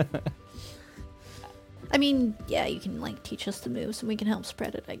 I mean, yeah, you can like teach us the moves, and we can help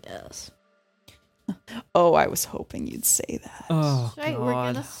spread it, I guess. Oh, I was hoping you'd say that. Oh, Right, God. we're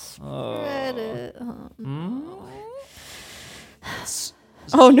gonna spread it.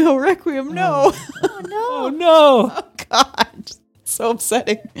 Oh no, Requiem, no. Oh no! Oh, no. Oh God. So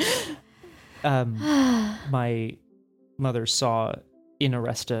upsetting. My mother saw in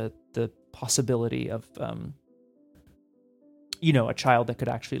Aresta the possibility of, a child that could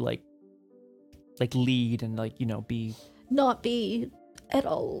actually like lead and be. Not be at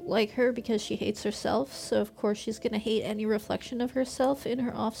all like her because she hates herself. So of course she's gonna hate any reflection of herself in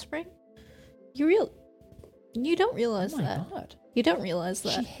her offspring. You don't realize Oh my that. God. You don't realize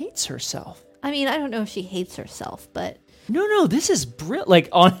that. She hates herself. I mean, I don't know if she hates herself, but No, this is brilliant. Like,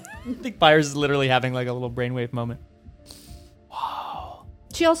 I think Byers is literally having like a little brainwave moment. Wow.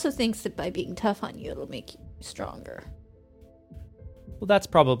 she also thinks that by being tough on you, it'll make you stronger. Well, that's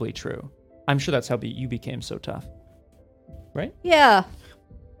probably true. I'm sure that's how you became so tough. Right? Yeah.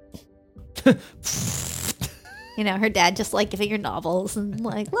 You know, her dad just like giving her novels and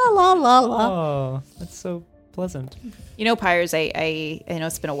like la la la la. Oh, that's so pleasant. You know, Pyres, I know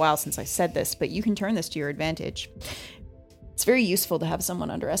it's been a while since I said this, but you can turn this to your advantage. It's very useful to have someone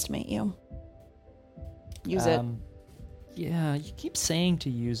underestimate you. Use it. Yeah, you keep saying to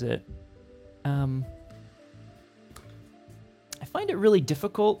use it. I find it really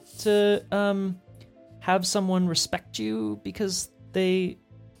difficult to have someone respect you because they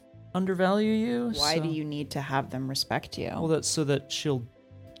undervalue you. Why so- do you need to have them respect you? Well, that's so that she'll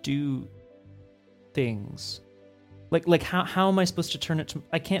do things. Like how am I supposed to turn it to?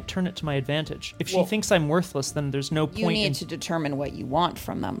 I can't turn it to my advantage. If she Well, thinks I'm worthless, then there's no point. you need in... to determine what you want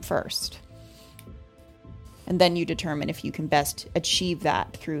from them first. And then you determine if you can best achieve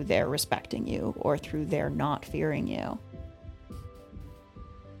that through their respecting you or through their not fearing you.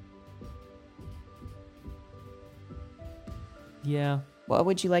 Yeah, What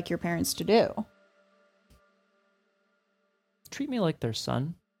would you like your parents to do? treat me like their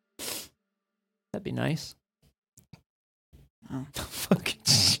son. That'd be nice. Oh.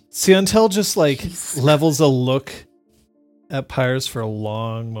 Ciantel just like levels a look at Pyres for a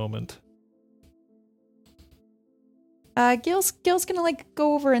long moment. Gil's gonna like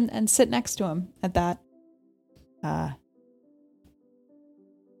go over and sit next to him at that.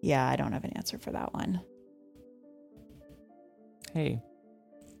 Yeah, I don't have an answer for that one. Hey,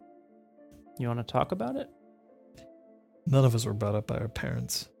 you want to talk about it? None of us were brought up by our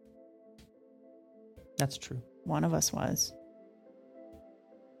parents. That's true. One of us was.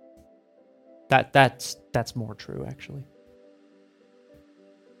 That's more true, actually.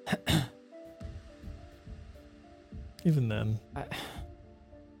 Even then,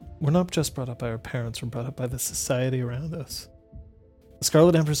 we're not just brought up by our parents, we're brought up by the society around us. The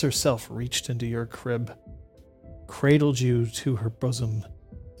Scarlet Empress herself reached into your crib, cradled you to her bosom,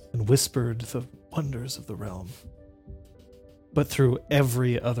 and whispered the wonders of the realm. But through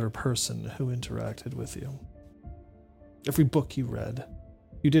every other person who interacted with you. Every book you read.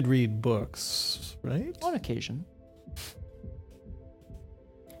 You did read books, right? On occasion.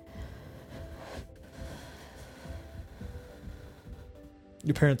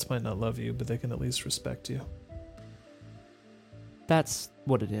 Your parents might not love you, but they can at least respect you. That's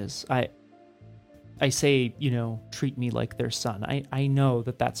what it is. I say, treat me like their son. I know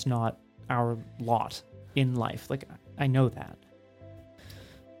that that's not our lot in life. Like, I know that.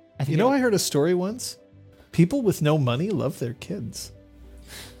 I heard a story once. People with no money love their kids.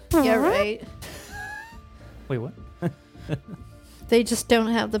 Yeah, right. Wait, what? They just don't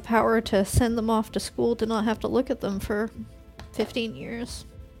have the power to send them off to school to not have to look at them for 15 years.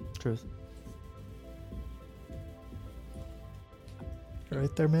 Truth. You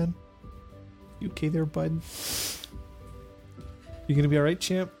right there, man? You okay there, bud? You gonna be alright,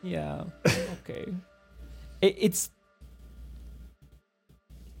 champ? Yeah. Okay. It's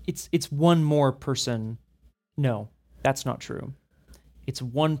one more person. No, that's not true. It's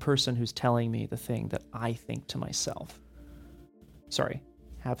one person who's telling me the thing that I think to myself. Sorry,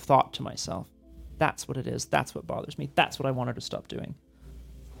 have thought to myself. That's what it is. That's what bothers me. That's what I want her to stop doing.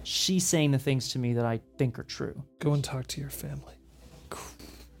 She's saying the things to me that I think are true. Go and talk to your family.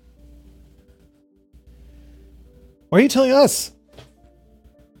 Why are you telling us?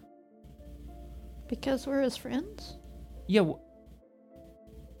 Because we're his friends? Yeah,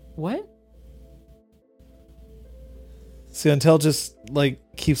 what? Siantel just,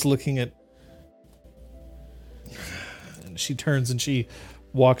 keeps looking at... And she turns and she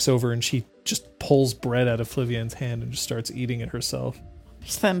walks over and she just pulls bread out of Flavian's hand and just starts eating it herself.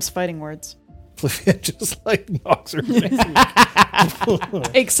 Just them's fighting words. Flavian just, knocks her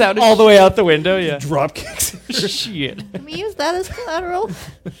Takes out all the way out the window, yeah. drop kicks her. Shit. Can we use that as collateral?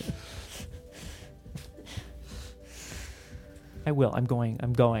 I will. I'm going.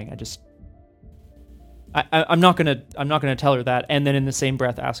 I'm not gonna tell her that, and then in the same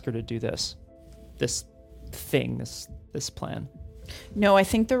breath ask her to do this thing, this plan. No, I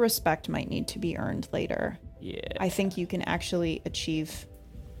think the respect might need to be earned later. Yeah. I think you can actually achieve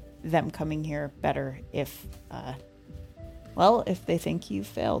them coming here better if they think you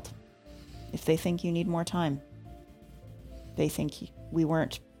failed. If they think you need more time. They think we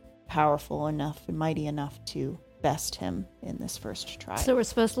weren't powerful enough and mighty enough to best him in this first try. So we're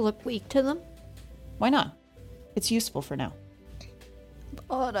supposed to look weak to them? Why not? It's useful for now.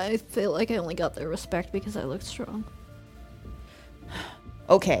 But I feel like I only got their respect because I look strong.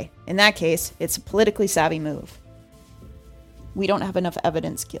 Okay, in that case, it's a politically savvy move. We don't have enough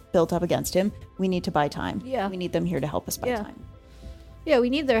evidence built up against him. We need to buy time. Yeah. We need them here to help us buy time. Yeah, we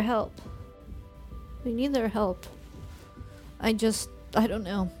need their help. I don't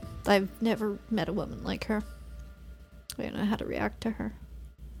know. I've never met a woman like her. I don't know how to react to her.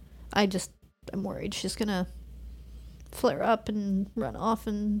 I'm worried she's gonna flare up and run off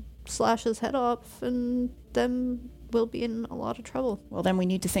and slash his head off, and then we'll be in a lot of trouble. Well, then we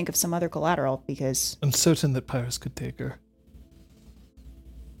need to think of some other collateral, because... I'm certain that Pyrus could take her.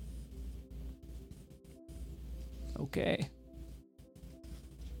 Okay.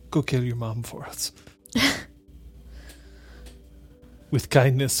 Go kill your mom for us. With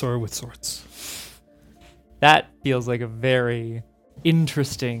kindness or with swords. That feels like a very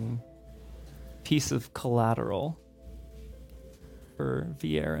interesting piece of collateral for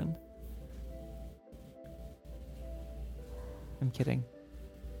Viren. I'm kidding.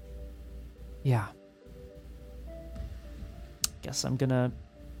 Yeah. Guess that's what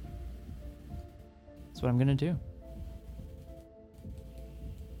I'm gonna do.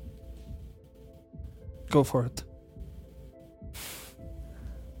 Go for it.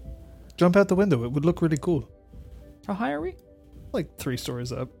 Jump out the window. It would look really cool. How high are we? 3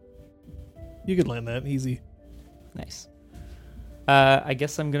 stories up. You could land that easy. Nice. I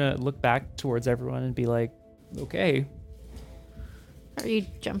guess I'm gonna look back towards everyone and be like, okay. Are you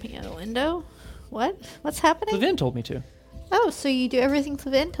jumping out a window? What? What's happening? Levin told me to. Oh, so you do everything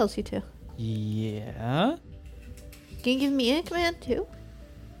Levin tells you to. Yeah. Can you give me a command too?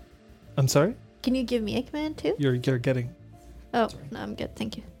 I'm sorry? Can you give me a command too? You're getting... Oh, no, I'm good.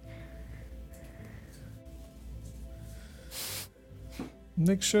 Thank you.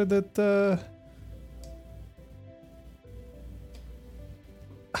 Make sure that...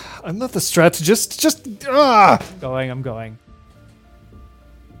 I'm not the strategist. Just... I'm going.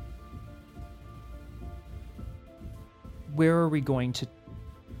 Where are we going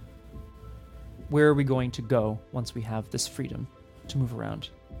to go once we have this freedom to move around,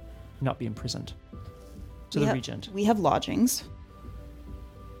 not be imprisoned? To the Regent. We have lodgings.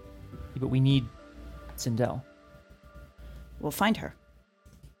 But we need Zindel. We'll find her.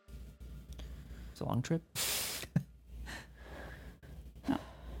 It's a long trip.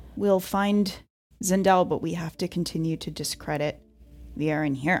 We'll find Zindel, but we have to continue to discredit the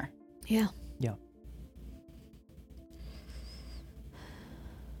Aaron here. Yeah. Yeah.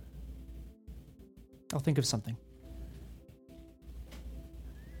 I'll think of something.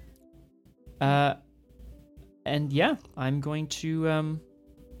 And yeah, I'm going to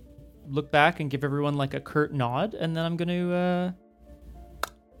look back and give everyone like a curt nod, and then I'm gonna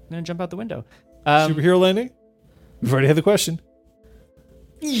jump out the window. Superhero landing? We've already had the question.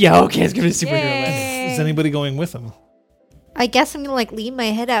 Yeah, okay, it's gonna be superhero Yay. landing. Is anybody going with him? I guess I'm gonna like lean my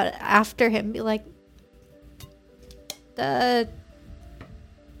head out after him and be like,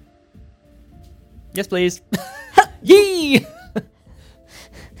 Yes, please. Yee!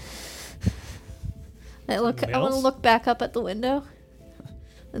 I want to else? look back up at the window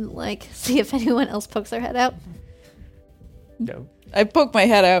and like see if anyone else pokes their head out. No. I poke my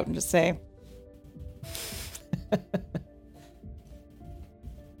head out and just say,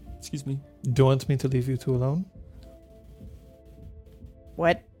 Excuse me. Do you want me to leave you two alone?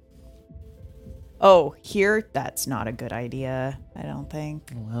 what? Oh, here? That's not a good idea, I don't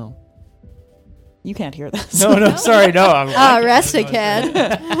think. Wow. You can't hear this. No, sorry, no. I'm Rest again.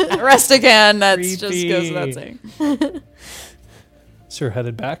 Rest again. That's just Creepy. goes without saying. So you're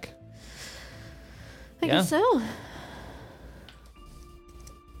headed back? I Yeah. guess so.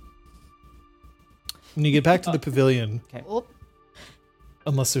 When you get back to the pavilion, Oh,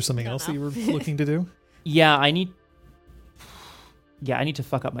 unless there's something else that you were looking to do? Yeah, I need to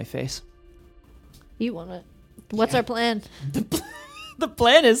fuck up my face. you want it. What's our plan? The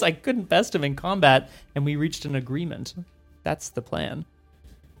plan is I couldn't best him in combat, and we reached an agreement. That's the plan.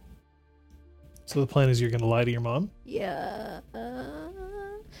 So the plan is you're going to lie to your mom? Yeah.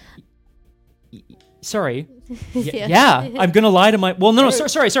 Sorry. Yeah. Yeah, I'm gonna lie to my. Well, no,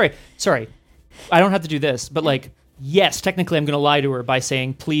 sorry. I don't have to do this, but like, yes, technically, I'm gonna lie to her by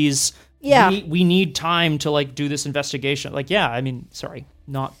saying, "Please, Yeah. we need time to like do this investigation." Like, yeah, I mean, sorry,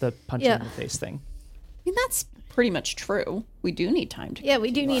 not the punch in the face thing. I mean, that's pretty much true. We do need time to. Yeah,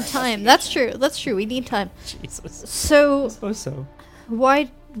 we do need time. That's true. That's true. We need time. Jesus. So So.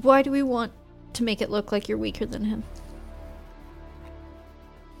 why do we want to make it look like you're weaker than him?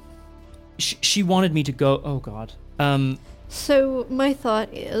 She wanted me to go. Oh God. So my thought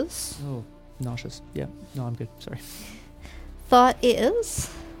is Oh, nauseous. Yeah. No, I'm good. Sorry.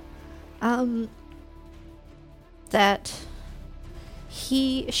 That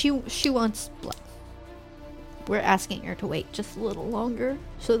she wants blood. We're asking her to wait just a little longer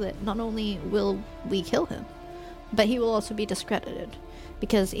so that not only will we kill him, but he will also be discredited.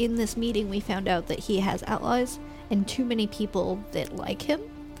 Because in this meeting we found out that he has allies and too many people that like him,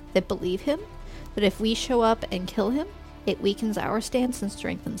 that believe him, that if we show up and kill him, it weakens our stance and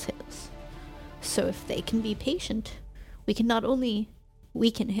strengthens his. So if they can be patient, we can not only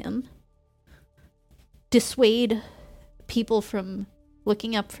weaken him, dissuade people from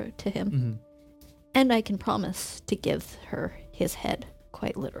looking up to him, Mm-hmm. and I can promise to give her his head,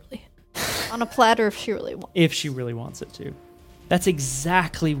 quite literally. On a platter if she really wants. If she really wants it to. That's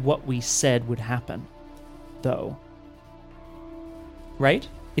exactly what we said would happen, though. Right?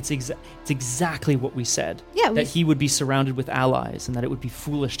 It's exactly what we said. Yeah, that he would be surrounded with allies and that it would be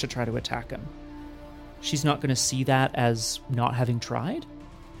foolish to try to attack him. She's not going to see that as not having tried.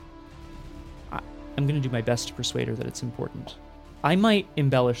 I'm going to do my best to persuade her that it's important. I might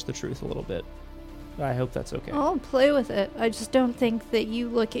embellish the truth a little bit. I hope that's okay. I'll play with it. I just don't think that you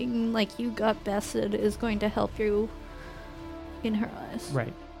looking like you got bested is going to help you in her eyes.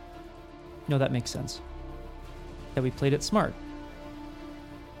 Right. No, that makes sense. That we played it smart.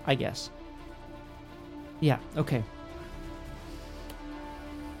 I guess. Yeah, okay.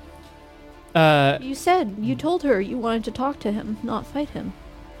 You told her you wanted to talk to him, not fight him.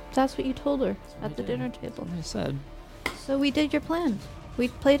 That's what you told her at the dinner table. I said. So we did your plan. We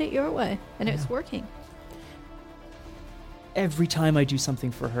played it your way, and it's working. Every time I do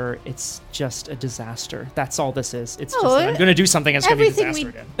something for her, it's just a disaster. That's all this is. It's Oh, just that I'm going to do something, it's going to be a everything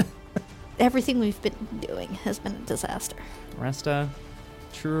disaster we- again. Everything we've been doing has been a disaster. Resta,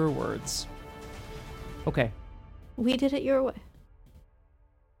 truer words. Okay. We did it your way.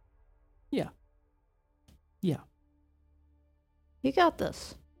 Yeah. Yeah. You got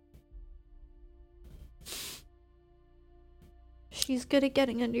this. She's good at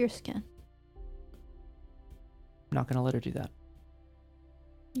getting under your skin. I'm not going to let her do that.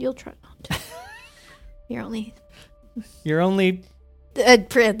 You'll try not to. You're only You're only a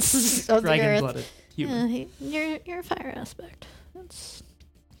prince of the earth. dragon-blooded human. You're a fire aspect. That's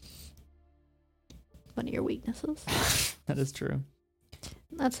one of your weaknesses. That is true.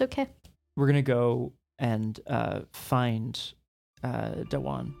 That's okay. We're going to go and find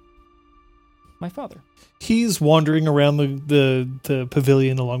Dawan, my father. He's wandering around the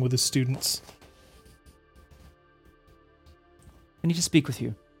pavilion along with his students. I need to speak with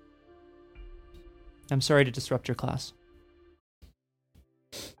you. I'm sorry to disrupt your class.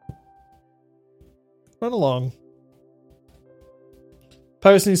 Run along.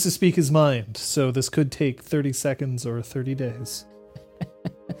 Pyrus needs to speak his mind, so this could take 30 seconds or 30 days.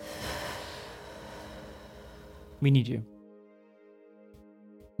 We need you.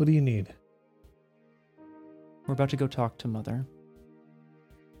 What do you need? We're about to go talk to Mother.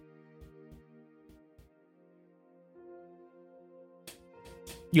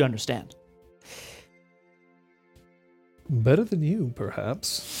 You understand. Better than you,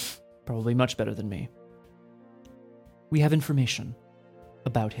 perhaps. Probably much better than me. We have information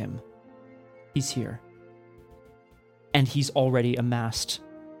about him. He's here. And he's already amassed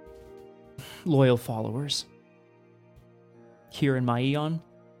loyal followers. Here in my Eon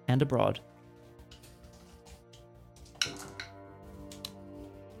and abroad.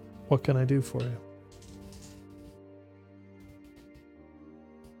 What can I do for you?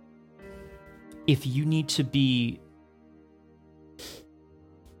 If you need to be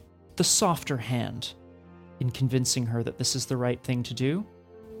the softer hand in convincing her that this is the right thing to do,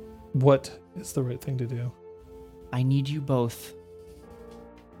 What is the right thing to do? I need you both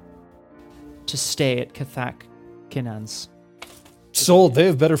to stay at Kathak Kinan's. Sold. They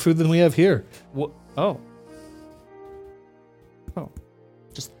have better food than we have here. What? Oh. Oh.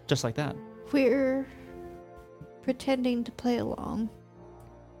 Just like that. We're pretending to play along.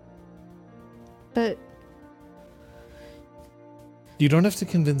 But You don't have to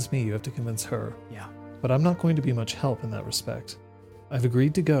convince me, you have to convince her. Yeah. But I'm not going to be much help in that respect. I've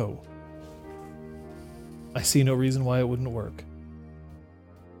agreed to go. I see no reason why it wouldn't work.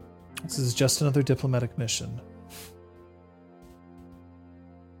 This is just another diplomatic mission.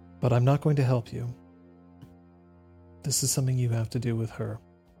 But I'm not going to help you. This is something you have to do with her.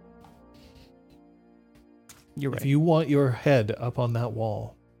 You're right. If you want your head up on that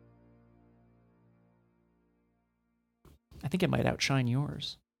wall, I think it might outshine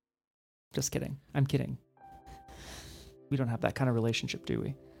yours. Just kidding. I'm kidding. We don't have that kind of relationship, do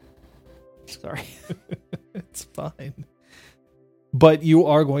we? Sorry. it's fine. But you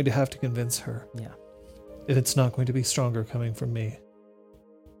are going to have to convince her. Yeah. And it's not going to be stronger coming from me.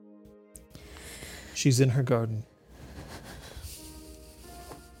 She's in her garden.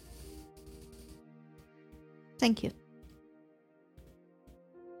 thank you.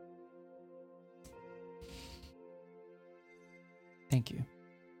 Thank you.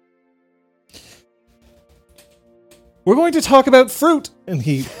 We're going to talk about fruit! And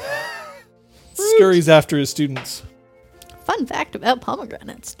he scurries after his students. Fun fact about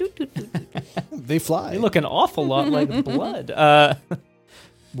pomegranates. Doot, doot, doot, doot. They fly. They look an awful lot like blood.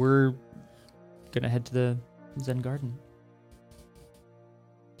 We're gonna head to the Zen Garden.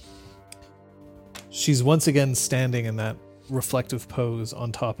 She's once again standing in that reflective pose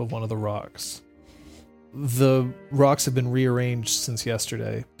on top of one of the rocks. The rocks have been rearranged since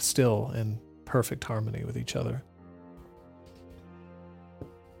yesterday, still in perfect harmony with each other.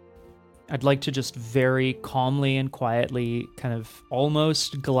 I'd like to just very calmly and quietly kind of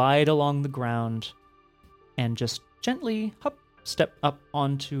almost glide along the ground and just gently step up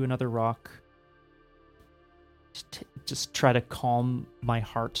onto another rock. Just try to calm my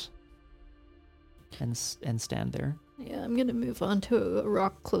heart and stand there. Yeah, I'm gonna move on to a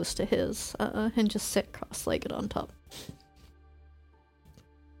rock close to his and just sit cross-legged on top.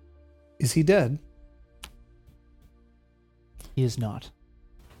 Is he dead? He is not.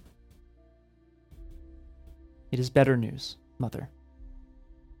 It is better news, Mother.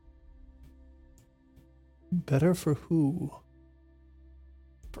 Better for who?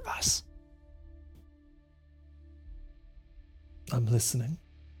 For us. I'm listening.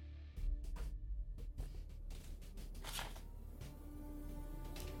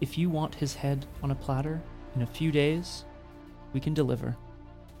 If you want his head on a platter in a few days, we can deliver.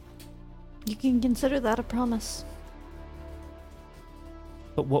 You can consider that a promise.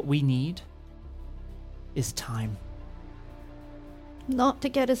 But what we need is time. Not to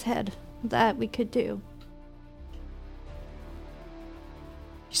get his head. That we could do.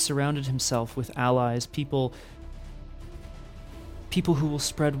 He surrounded himself with allies, people who will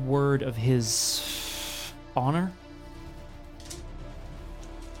spread word of his honor.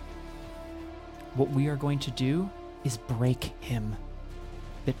 What we are going to do is break him,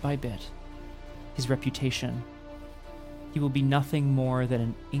 bit by bit. His reputation. He will be nothing more than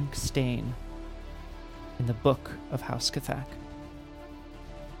an ink stain in the book of House Cathak.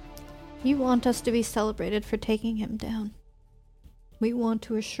 You want us to be celebrated for taking him down. We want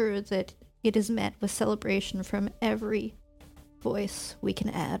to assure that it is met with celebration from every voice we can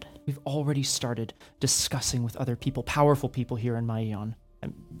add. We've already started discussing with other people, powerful people here in Mayon.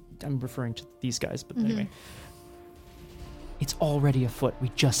 I'm referring to these guys, but anyway. It's already afoot.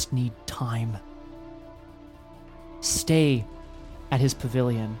 We just need time. Stay at his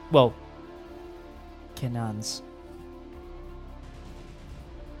pavilion. Well, Kenan's.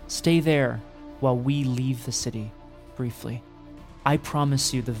 Stay there while we leave the city, briefly. I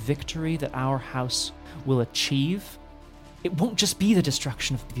promise you the victory that our house will achieve, it won't just be the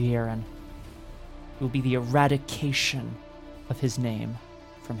destruction of Vieren. It will be the eradication of his name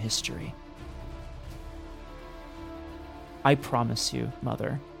from history. I promise you,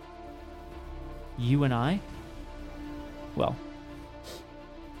 Mother, you and I, well,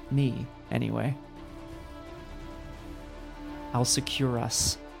 me, anyway, I'll secure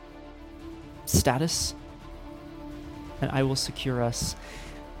us status, and I will secure us.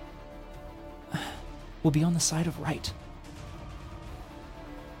 We'll be on the side of right.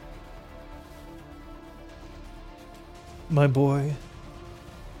 My boy,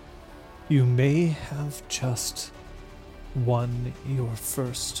 you may have just won your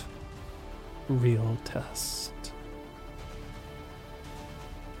first real test.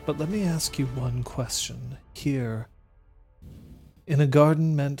 But let me ask you one question here, in a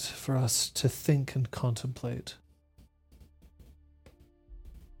garden meant for us to think and contemplate.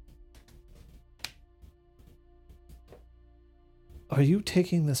 Are you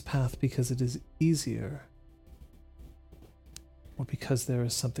taking this path because it is easier, or because there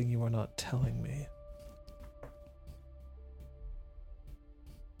is something you are not telling me?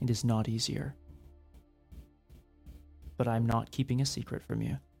 It is not easier. But I'm not keeping a secret from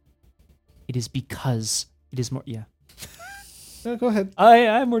you. It is because it is more... Yeah. No, go ahead. I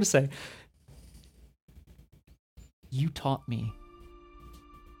have more to say. You taught me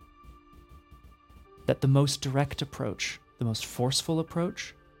that the most direct approach, the most forceful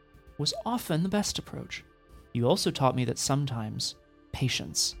approach, was often the best approach. You also taught me that sometimes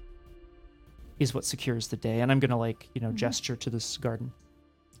patience is what secures the day. And I'm going to, gesture to this garden.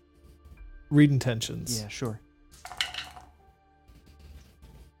 Read intentions. Yeah, sure.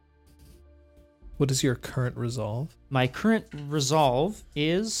 What is your current resolve? My current resolve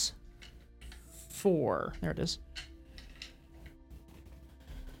is 4. There it is.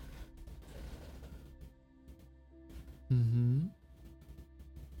 Mm-hmm.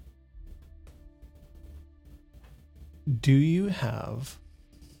 Do you have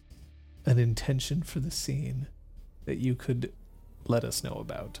an intention for the scene that you could let us know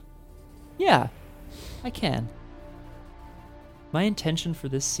about? Yeah, I can. My intention for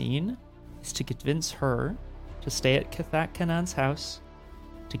this scene is to convince her to stay at Cathak Canan's house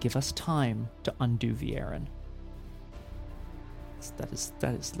to give us time to undo Vieren. That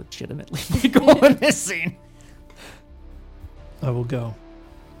is legitimately my goal in this scene. I will go.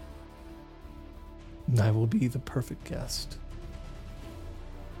 And I will be the perfect guest.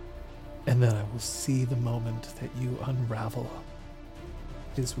 And then I will see the moment that you unravel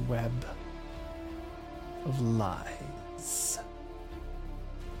his web of lies.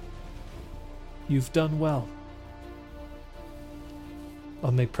 You've done well.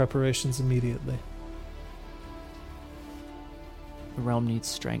 I'll make preparations immediately. The realm needs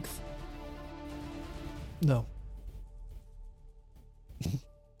strength. No.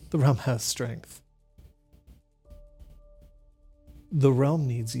 The realm has strength. The realm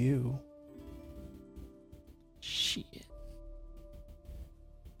needs you. Shit.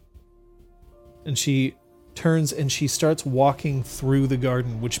 And she turns and she starts walking through the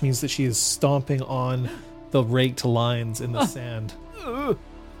garden, which means that she is stomping on the raked lines in the sand. I'm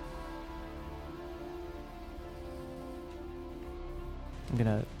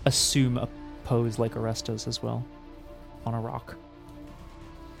gonna assume a pose like Orestes as well. on a rock.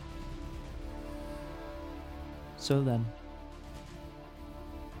 So then,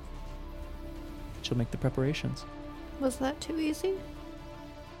 she'll make the preparations. Was that too easy?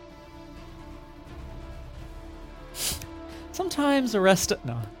 Sometimes the rest.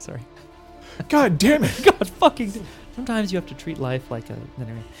 No, sorry. God damn it! God fucking. Sometimes you have to treat life like a.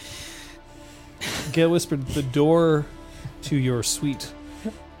 Anyway. Gale whispered, the door to your suite.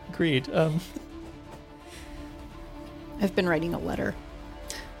 Agreed. I've been writing a letter.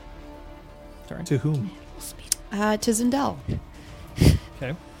 Sorry. To whom? To Zindel.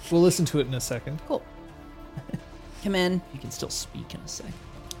 Okay. We'll listen to it in a second. Cool. Come in. You can still speak in a sec.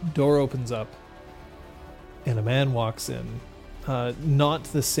 Door opens up, and a man walks in. Not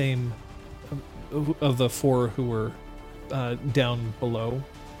the same of the four who were down below.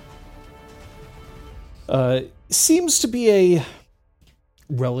 Seems to be a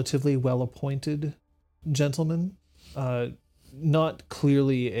relatively well-appointed gentleman. Not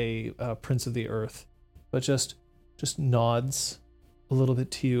clearly a prince of the earth, but just nods a little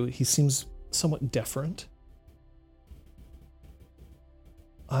bit to you. He seems somewhat deferent.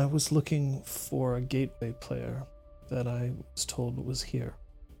 I was looking for a gateway player that I was told was here.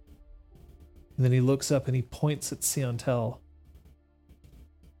 And then he looks up and he points at Siantel.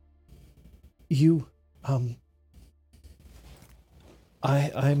 You, I'm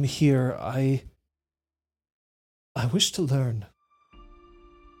here. I wish to learn.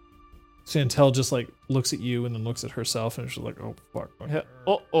 Siantel just like looks at you and then looks at herself and she's like, oh fuck.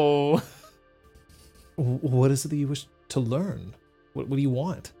 Uh-oh. What is it that you wish to learn? What do you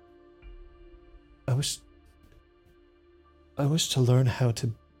want? I wish to learn how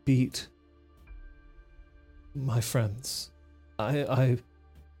to beat my friends. I've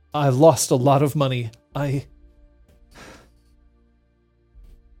lost a lot of money. I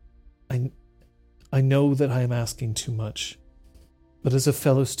know that I am asking too much, but as a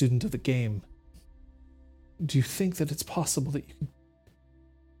fellow student of the game, do you think that it's possible that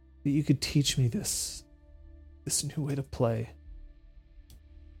you could teach me this new way to play?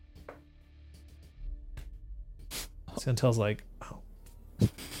 Santel's like,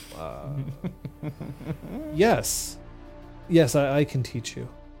 yes, I can teach you.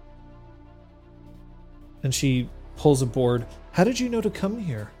 And she pulls a board. How did you know to come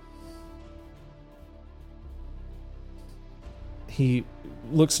here? He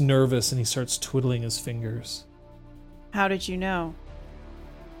looks nervous and he starts twiddling his fingers. How did you know?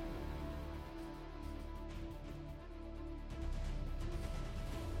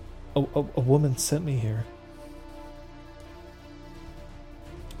 A woman sent me here.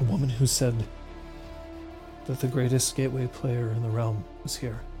 A woman who said that the greatest gateway player in the realm was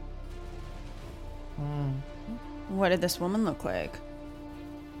here. What did this woman look like?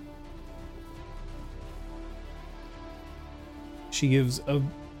 He gives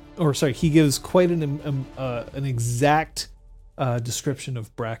quite an exact description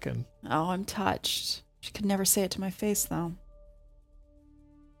of Bracken. Oh, I'm touched. She could never say it to my face, though.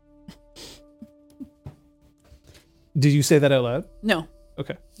 Did you say that out loud? No.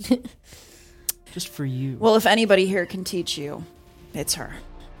 Okay. Just for you. Well, if anybody here can teach you, it's her.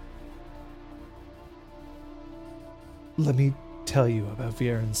 Let me tell you about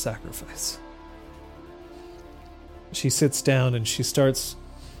Viren's sacrifice. She sits down and she starts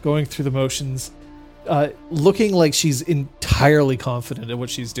going through the motions, looking like she's entirely confident in what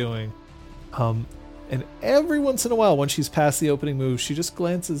she's doing. And every once in a while, when she's past the opening move, she just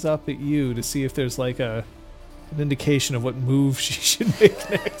glances up at you to see if there's like an indication of what move she should make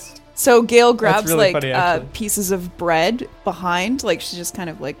next. So Gale grabs really funny, actually. pieces of bread behind, like she just kind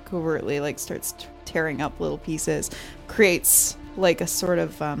of like covertly like starts tearing up little pieces, creates like a sort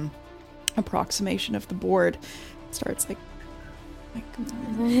of approximation of the board, starts like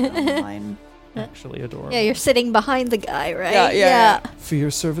line. Actually adorable. Yeah, you're sitting behind the guy, right? Yeah. For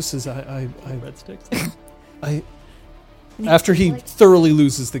your services, I Red sticks. after he thoroughly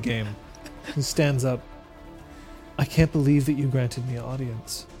loses the game, he stands up. I can't believe that you granted me an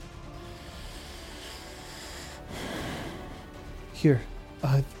audience. Here,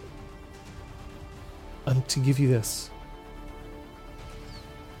 I'm to give you this.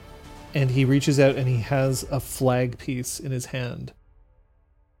 And he reaches out and he has a flag piece in his hand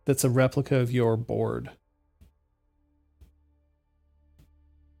that's a replica of your board.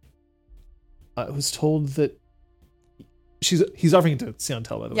 I was told that he's offering it to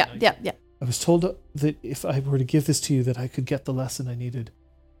Siantel, by the way. Yeah. I was told that if I were to give this to you, that I could get the lesson I needed.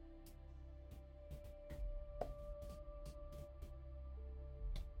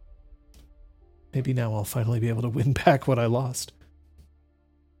 Maybe now I'll finally be able to win back what I lost.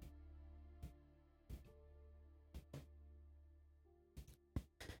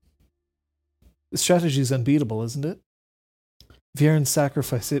 The strategy is unbeatable, isn't it? Viren's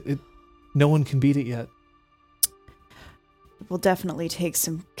sacrifice, no one can beat it yet. It will definitely take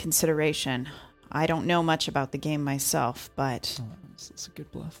some consideration. I don't know much about the game myself, but That's a good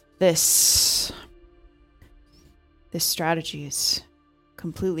bluff. this strategy is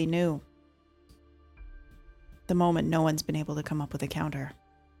completely new. At the moment, no one's been able to come up with a counter.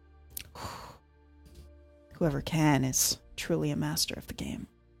 Whoever can is truly a master of the game.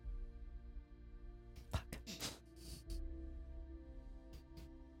 Fuck.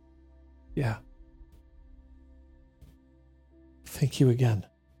 Yeah. Thank you again.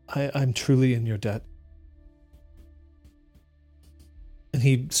 I'm truly in your debt. And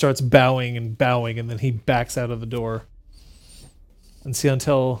he starts bowing, and then he backs out of the door. And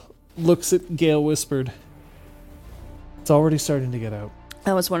Siantel looks at Gale Whispered. It's already starting to get out.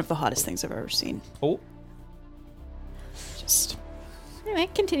 That was one of the hottest things I've ever seen. Oh. Just Anyway,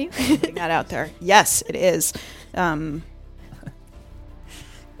 continue. putting that out there. Yes, it is. Yeah,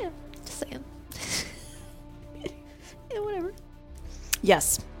 just saying. Yeah, whatever.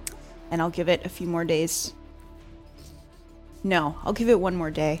 Yes. And I'll give it a few more days. No, I'll give it one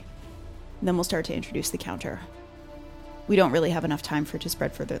more day. And then we'll start to introduce the counter. We don't really have enough time for it to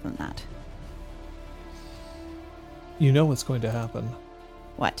spread further than that. You know what's going to happen.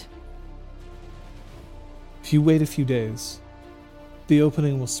 What? If you wait a few days, the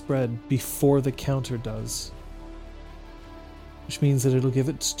opening will spread before the counter does. Which means that it'll give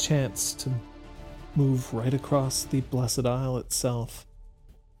it a chance to move right across the Blessed Isle itself.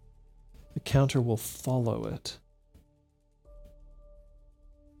 The counter will follow it.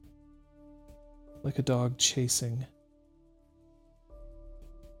 Like a dog chasing.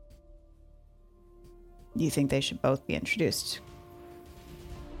 Do you think they should both be introduced?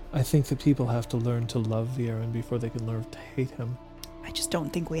 I think that people have to learn to love Viren before they can learn to hate him. I just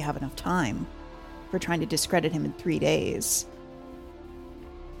don't think we have enough time. We're trying to discredit him in 3 days.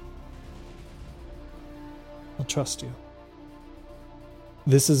 I'll trust you.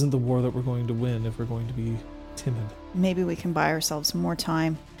 This isn't the war that we're going to win if we're going to be timid. Maybe we can buy ourselves more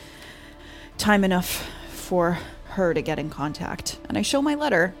time. Time enough for her to get in contact. And I show my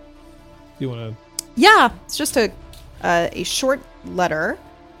letter. You want Yeah, it's just a short letter.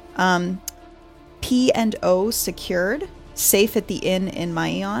 P&O secured, safe at the inn in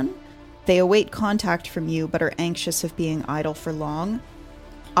Maion. They await contact from you, but are anxious of being idle for long.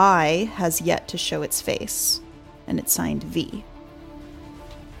 I has yet to show its face, and it's signed V.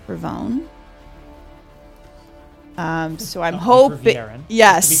 Ravone. So I'm Not V for hoping. Viren,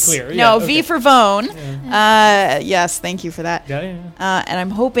 Yes. just to be clear. No, Yeah, V okay. for Vone. Yes, thank you for that. Yeah. And I'm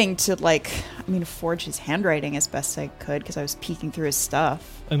hoping to, forge his handwriting as best I could because I was peeking through his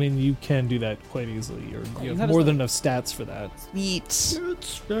stuff. I mean, you can do that quite easily. You have have his more than enough stats for that. Sweet.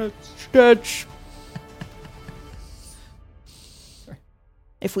 Sketch.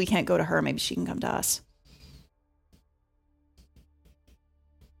 If we can't go to her, maybe she can come to us.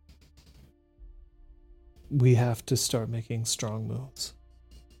 We have to start making strong moves.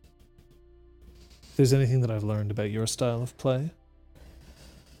 If there's anything that I've learned about your style of play,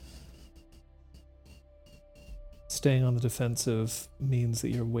 staying on the defensive means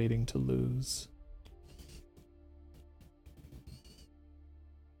that you're waiting to lose.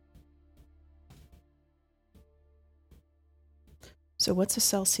 So what's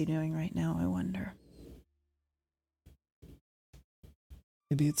Aselsi doing right now, I wonder?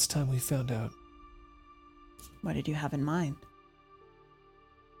 Maybe it's time we found out. What did you have in mind?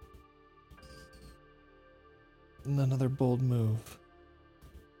 Another bold move.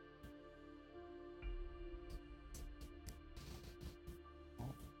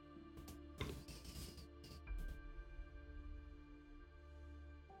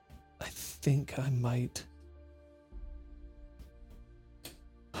 I think I might.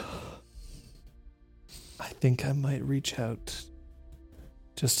 I think I might reach out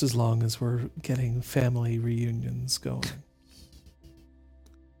just as long as we're getting family reunions going.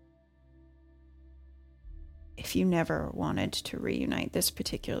 If you never wanted to reunite this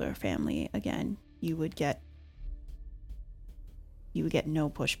particular family again, you would get no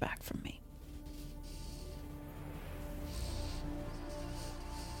pushback from me.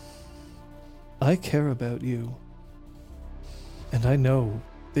 I care about you. And I know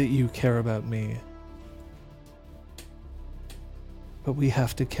that you care about me. But we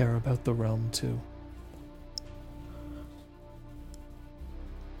have to care about the realm too.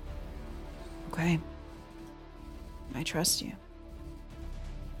 Okay. I trust you.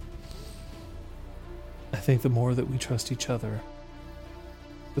 I think the more that we trust each other,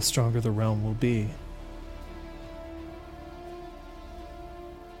 the stronger the realm will be.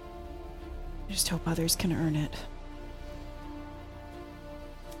 I just hope others can earn it.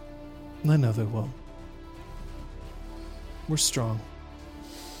 I know they will. We're strong.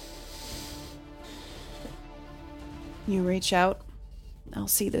 You reach out, I'll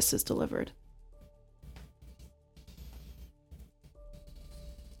see this is delivered.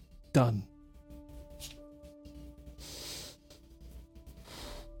 Done.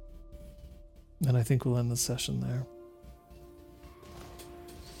 And I think we'll end the session there.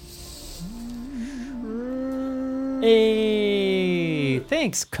 Hey,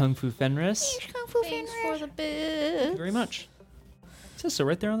 thanks, Kung Fu Fenris. Kung Fu Thanks Fenrir. for the Thank bit. you very much. It says so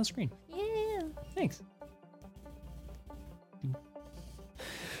right there on the screen. Yeah. Thanks.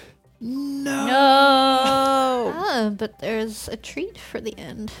 Ah, but there's a treat for the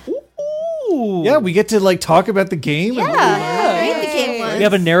end. Ooh. Yeah, we get to like talk about the game. and what we learned. How great the game was. We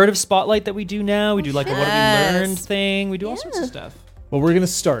have a narrative spotlight that we do now. We do like a what have Yes. we learned thing. We do all sorts of stuff. Well, we're gonna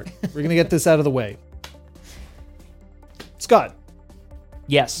start. We're gonna get this out of the way. Scott,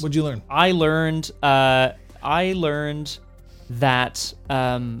 Yes. what'd you learn? I learned that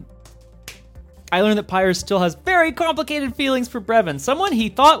Pyre still has very complicated feelings for Brevin, someone he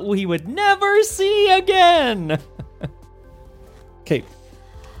thought he would never see again. Kate.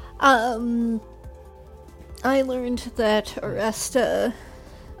 I learned that Oresta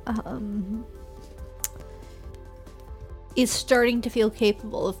is starting to feel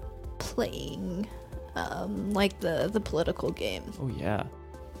capable of playing like the political game. Oh yeah.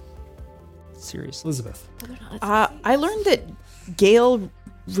 Seriously. Elizabeth. I learned that Gail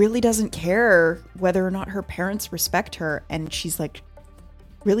really doesn't care whether or not her parents respect her, and she's like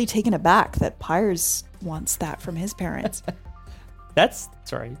really taken aback that Pyres wants that from his parents. That's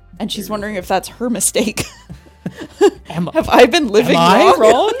sorry. And she's wondering if that's her mistake. Am Have I been living I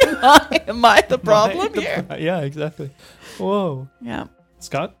wrong? Am I the problem here? Yeah, exactly. Whoa. Yeah.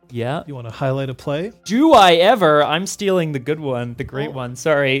 Scott, Yeah. you want to highlight a play? Do I ever? I'm stealing the good one, the great one.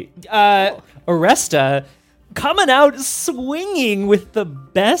 Sorry. Oresta coming out swinging with the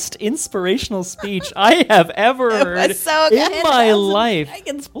best inspirational speech I have ever heard was so in good. my life.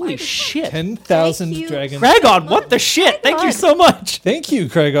 Holy shit. 10,000 Thank you. dragons. Craigon, what the shit? Thank you so much. Thank you,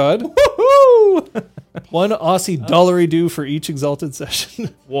 Craigod. Woohoo! One Aussie dollary due for each exalted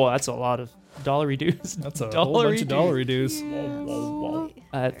session. Whoa, that's a lot of dollary dues. That's a whole bunch of dollary dues.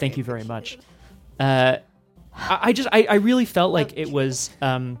 Thank you very much. I really felt like it was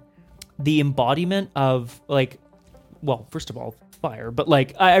the embodiment of like, well, first of all, fire, but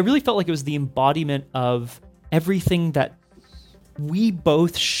like I really felt like it was the embodiment of everything that we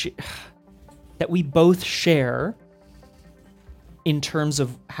both share in terms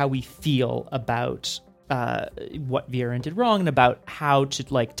of how we feel about what Viren did wrong and about how to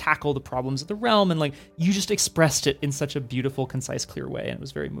like tackle the problems of the realm, and like you just expressed it in such a beautiful, concise, clear way, and it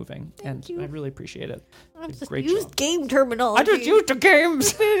was very moving. And you. I really appreciate it. I just Great used job. game terminology. I just used the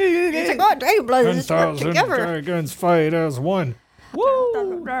games. It's like, oh, Dragon Blood is work together. dragons fight as one.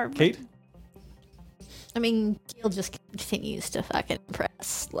 Woo! Kate? I mean, Gail just continues to fucking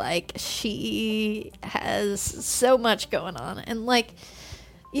impress. Like, she has so much going on. And, like,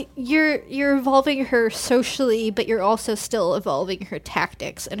 you're evolving her socially, but you're also still evolving her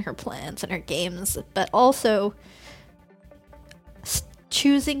tactics and her plans and her games. But also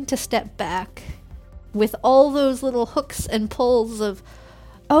choosing to step back with all those little hooks and pulls of,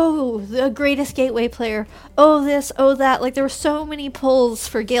 oh, the greatest gateway player, oh this, oh that. Like, there were so many pulls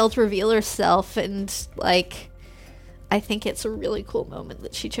for Gail to reveal herself, and, like, I think it's a really cool moment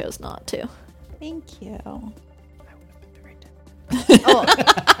that she chose not to. Thank you. Oh,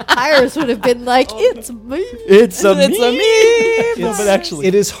 Iris would have been like, it's me. It's a meme. It's- But actually,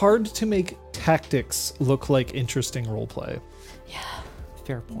 It is hard to make tactics look like interesting roleplay.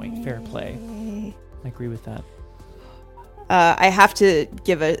 fair point, fair play. I agree with that. I have to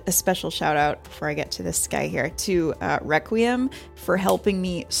give a special shout out before I get to this guy here to Requiem for helping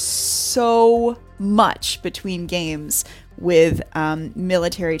me so much between games with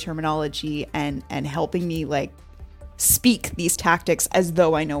military terminology and helping me like speak these tactics as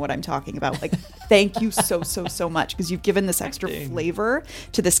though I know what I'm talking about. Like, thank you so much, because you've given this extra flavor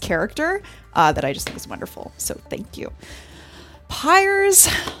to this character that I just think is wonderful. So thank you. Pyres,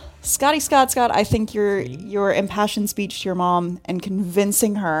 Scott, I think your impassioned speech to your mom and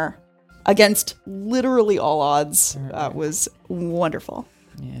convincing her against literally all odds was wonderful.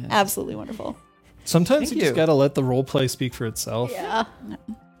 Yeah. Absolutely wonderful. Sometimes Thank you just you. gotta let the roleplay speak for itself. Yeah.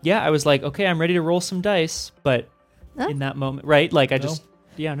 Yeah, I was like, okay, I'm ready to roll some dice, but Huh? in that moment, right? Like I No. just,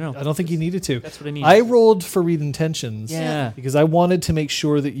 yeah, no, I don't think you needed to. that's what I need. I rolled for read intentions. Yeah. Because I wanted to make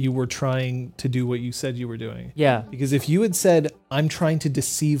sure that you were trying to do what you said you were doing. Yeah. Because if you had said, I'm trying to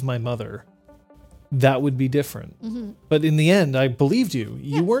deceive my mother, that would be different. But in the end, I believed you.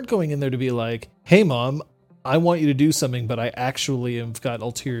 You weren't going in there to be like, hey, Mom, I want you to do something, but I actually have got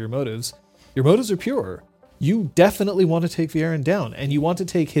ulterior motives. Your motives are pure. You definitely want to take Viren down, and you want to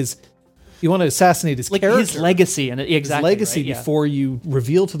take you want to assassinate his character. His legacy. And exactly. His legacy right? Yeah. before you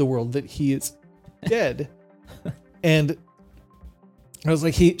reveal to the world that he is dead. And I was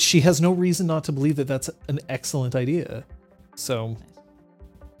like, she has no reason not to believe that that's an excellent idea. So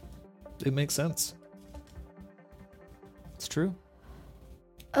it makes sense. It's true.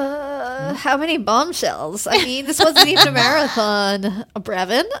 How many bombshells? I mean, this wasn't even a marathon. A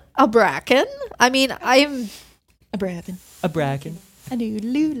Brevin? A Bracken? I mean, I'm... A Brevin. A bracken. A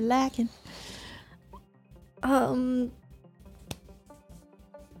doodaloo lacking.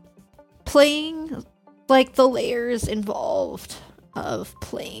 Playing, like, the layers involved of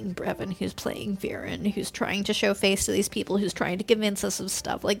playing Brevin, who's playing Viren, who's trying to show face to these people, who's trying to convince us of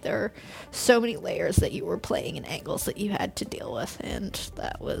stuff. Like, there are so many layers that you were playing and angles that you had to deal with, and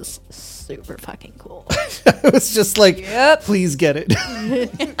that was super fucking cool. It was just like, please get it.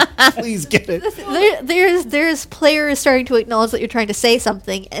 Please get it. There's players starting to acknowledge that you're trying to say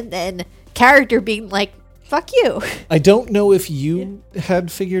something, and then character being like, fuck you. I don't know if you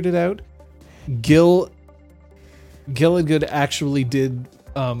had figured it out. Gilligood actually did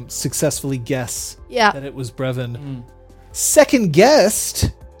successfully guess that it was Brevin. Second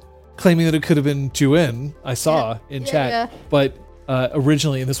guessed, claiming that it could have been Juin. I saw in chat, but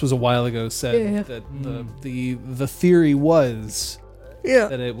originally, and this was a while ago, said that the theory was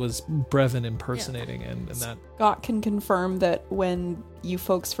that it was Brevin impersonating, and that Scott can confirm that when you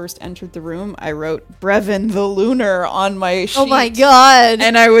folks first entered the room, I wrote Brevin the Lunar on my sheet. Oh my god!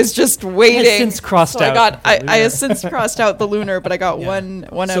 And I was just waiting. Has since crossed out. I have since crossed out the Lunar, but I got one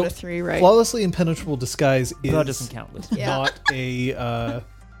out of 3 right. Flawlessly Impenetrable Disguise is That doesn't count. Liz. not a.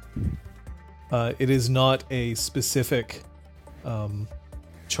 It is not a specific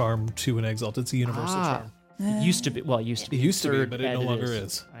charm to an exalt. It's a universal charm. It used to be. Well, it used to be. It used to be, Third but it ed no longer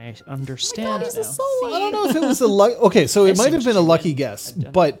is. I understand now. I don't know if it was a luck. Okay, so it might have been a lucky guess,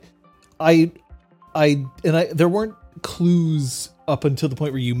 but there weren't clues up until the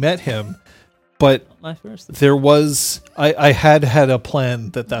point where you met him, but there was. I had a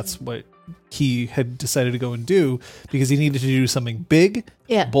plan that's what he had decided to go and do because he needed to do something big,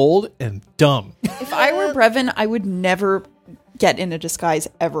 bold, and dumb. If I were Brevin, I would never get in a disguise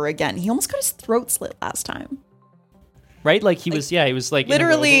ever again. He almost got his throat slit last time. Right? Like he was like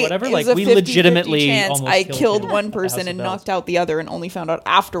literally, whatever. It Like was a we 50-50 legitimately chance almost I killed him one at person House and of knocked Bells. out the other, and only found out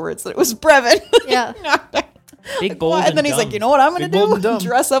afterwards that it was Brevin. Yeah. Big, bold, And then he's dumb. like, you know what I'm going Big, bold, to and dumb. do?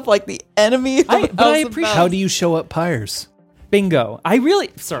 Dress up like the enemy. Of I House of appreciate- Bells. How do you show up pyres? Bingo. I really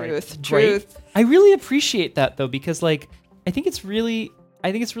Truth. Great. I really appreciate that though, because like I think it's really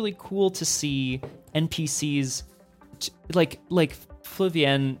cool to see NPCs like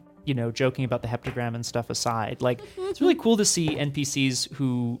Flavienne, you know, joking about the heptagram and stuff aside. Like it's really cool to see NPCs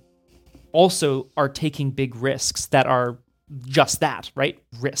who also are taking big risks that are just that, right?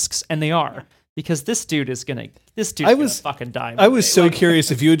 Risks. And they are. Because this dude is gonna fucking die. I was so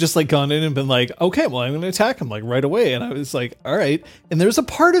curious if you had just like gone in and been like, okay, well, I'm going to attack him like right away. And I was like, all right. And there's a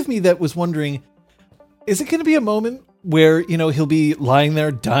part of me that was wondering, is it going to be a moment where, you know, he'll be lying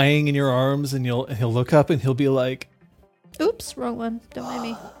there dying in your arms and he'll look up and he'll be like, Oops, wrong one. Don't mind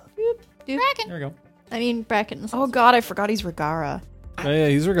me. There we go. I mean, Bracken. Oh god, I forgot he's Regara. oh yeah,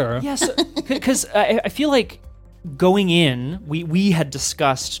 he's Regara. Yes, because I feel like going in, we had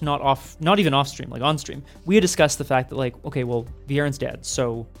discussed not even off stream, like on stream, we had discussed the fact that like, okay, well, Viren's dead,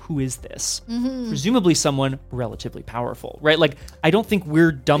 so who is this? Presumably someone relatively powerful, right? Like, I don't think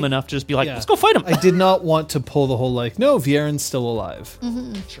we're dumb enough to just be like, let's go fight him. I did not want to pull the whole like, no, Viren's still alive.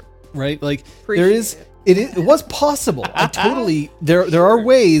 Sure. Right? Like it was possible. I totally there are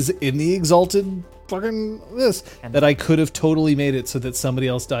ways in the Exalted fucking this that I could have totally made it so that somebody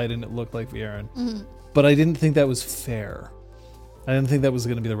else died and it looked like Viren. But I didn't think that was fair. I didn't think that was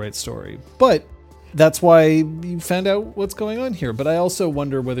going to be the right story. But that's why you found out what's going on here. But I also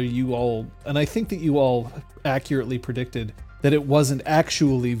wonder whether you all, and I think that you all accurately predicted that it wasn't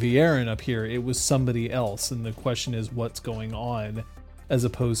actually Viren up here. It was somebody else. And the question is what's going on as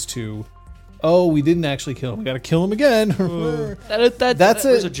opposed to, oh, we didn't actually kill him. We got to kill him again. That's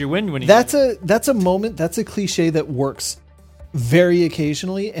a moment. That's a cliche that works very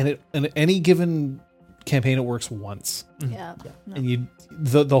occasionally. And in any given campaign it works once. Yeah. And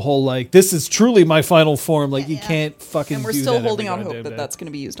the whole like, this is truly my final form. Like you Yeah. can't fucking. And we're do still that every holding out hope goddamn that day. that's going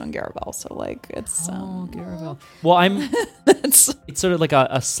to be used on Garabel. So like it's Garabel. Well, it's it's sort of like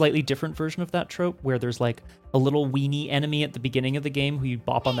a slightly different version of that trope where there's like a little weenie enemy at the beginning of the game who you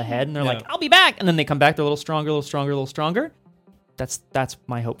bop on the head and they're like, I'll be back. And then they come back, they're a little stronger, a little stronger, a little stronger. That's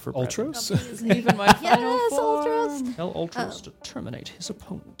my hope for Brevin. Ultros. even my Yes, Ultros. Tell Ultros to terminate his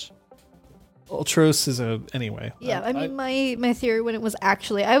opponent. Ultros is anyway. Yeah, I mean, my theory when it was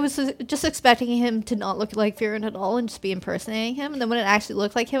actually, I was just expecting him to not look like Viren at all and just be impersonating him. And then when it actually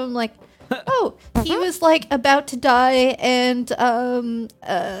looked like him, I'm like, oh, he was like about to die and,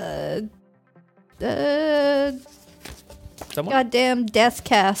 Someone? goddamn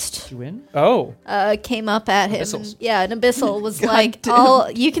Deathcast You win? Oh. came up at him. Abyssals. Yeah, an Abyssal was like,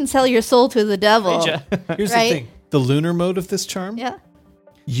 Goddamn. you can sell your soul to the devil. Here's right? the thing: the lunar mode of this charm. Yeah.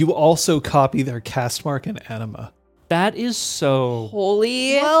 You also copy their cast mark and anima. That is so.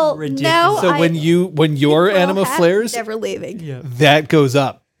 holy. Well, Ridiculous. now So when your Well, anima hat, flares, never leaving. that goes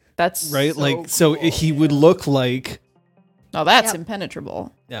up, That's right? so Like so, cool. he would look like. No, that's Yep.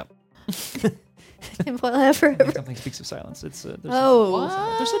 impenetrable. Yeah. Whatever. Something speaks of silence. It's there's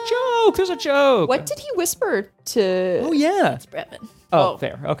Oh, there's a joke. There's a joke. What did he whisper to? Oh yeah. Brevin. Oh,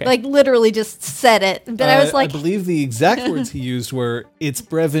 fair. Okay. Like literally just said it, but I was like, I believe the exact words he used were, "It's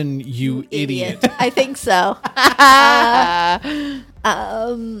Brevin, you idiot." I think so.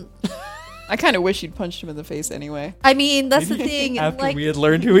 I kind of wish you'd punched him in the face anyway. I mean, that's the thing. After Like, we had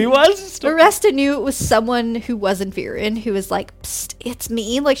learned who he was. Aresta knew it was someone who wasn't Viren, who was like, Psst, it's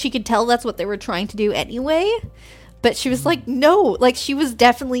me. Like, she could tell that's what they were trying to do anyway. But she was like, no. Like, she was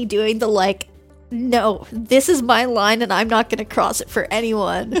definitely doing the, like, no, this is my line and I'm not going to cross it for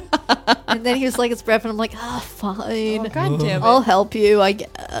anyone. And then he was like, it's Brevin. I'm like, fine. God damn it. I'll help you, I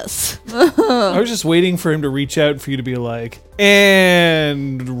guess. I was just waiting for him to reach out for you to be like,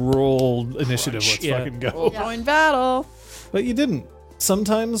 and roll initiative. Let's Yeah. fucking go. Join battle. But you didn't.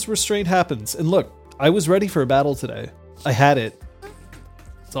 Sometimes restraint happens. And look, I was ready for a battle today. I had it.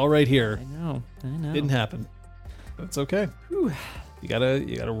 It's all right here. I know. Didn't happen. That's okay. You gotta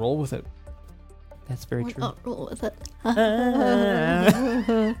roll with it. That's very Why true. not roll with it?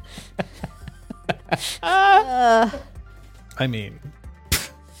 I mean,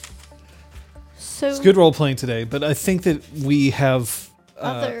 So it's good role playing today, but I think that we have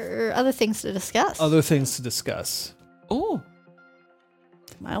other things to discuss. other things to discuss. Oh.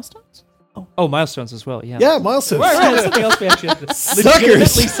 Milestones? Oh, milestones as well. Yeah. Yeah, milestones. Right. Something else we actually have to. Suckers.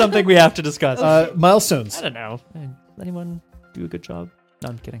 Legitimately something we have to discuss. Milestones. I don't know. Anyone do a good job? No,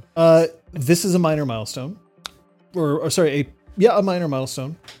 I'm kidding. This is a minor milestone, or sorry, a minor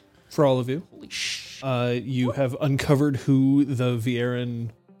milestone for all of you. Holy sh! You have uncovered who the Vieren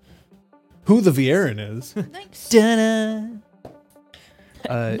is. Nice. Da-da.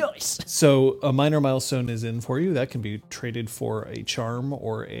 Nice. So a minor milestone is in for you. That can be traded for a charm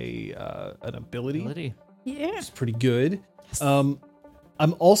or an ability. Ability. Yeah. It's pretty good. I'm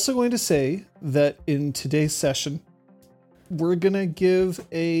also going to say that in today's session, we're gonna give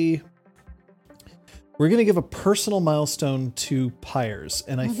a personal milestone to Pyres,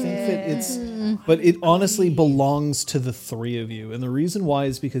 and I think that it honestly belongs to the three of you. And the reason why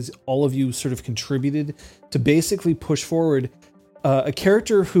is because all of you sort of contributed to basically push forward a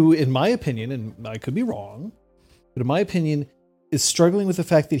character who, in my opinion, and I could be wrong, but in my opinion, is struggling with the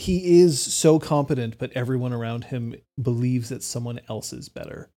fact that he is so competent, but everyone around him believes that someone else is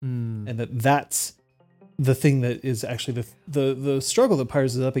better, and that's the thing that is actually the struggle that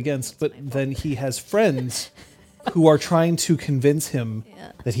Pyres is up against. But then he has friends who are trying to convince him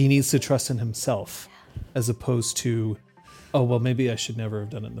that he needs to trust in himself, as opposed to, oh, well, maybe I should never have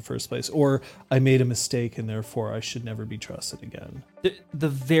done it in the first place, or I made a mistake and therefore I should never be trusted again. The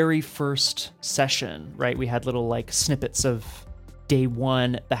very first session, right? We had little like snippets of day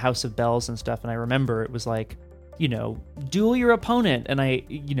one, the House of Bells and stuff, and I remember it was like, you know, duel your opponent, and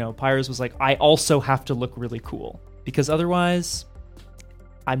Pyres was like, I also have to look really cool because otherwise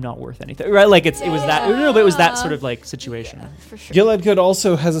I'm not worth anything, right? Like it was that, no, but it was that sort of like situation. For sure. Gilad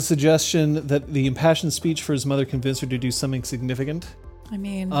also has a suggestion that the impassioned speech for his mother convinced her to do something significant. I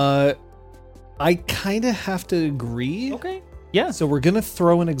mean, I kind of have to agree. Okay. Yeah. So we're going to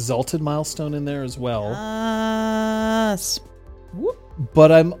throw an exalted milestone in there as well. yes.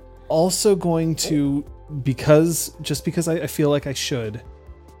 But I'm also going to, because I feel like I should,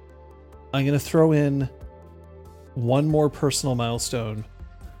 I'm going to throw in one more personal milestone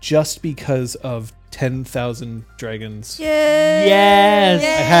just because of 10,000 dragons. Yes. I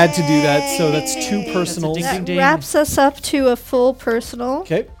had to do that, so that's two personals. Ding, ding, That ding. wraps us up to a full personal.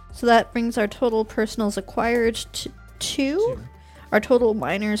 Okay. So that brings our total personals acquired to 2. Our total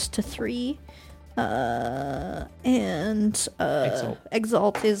minors to 3. And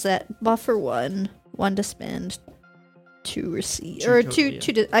Exalt is at buffer 1 to spend, 2 receive. Or total, 2, yeah.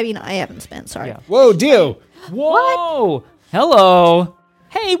 2 I mean, I haven't spent, sorry. Yeah. Whoa, Dio! Whoa! Hello!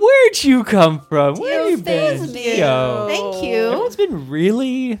 Hey, where'd you come from? Where you thanks, been? Dio. Dio. Thank you. Everyone's been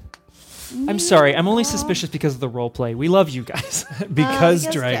really... I'm sorry, I'm only suspicious because of the roleplay. We love you guys. Because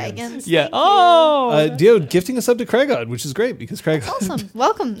Because dragons. Yeah. thank you. Oh! Dio gifting us up to Kragon, which is great because Kragon. Awesome.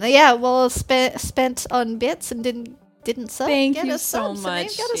 Welcome. Yeah, well, spent on bits and didn't sub. Thank get you a sub, so so now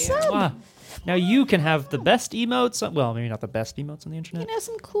much, you've got a Dio. sub. Wow. Now you can have the best emotes. Well, maybe not the best emotes on the internet. You know,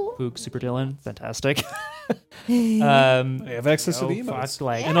 some cool. Fook, Super Dylan, fantastic. I have access to the fuck, emotes.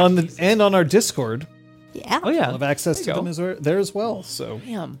 like, And on our Discord, Yeah. oh yeah, I'll have access There to you them go. there as well. So,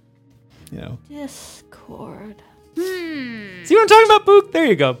 Damn. you know. Discord. See what I'm talking about, Book? There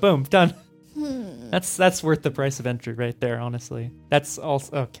you go. Boom, done. That's worth the price of entry right there. Honestly, that's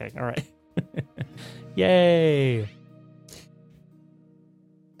also okay. All right. Yay.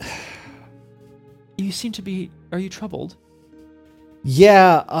 You seem to be. Are you troubled?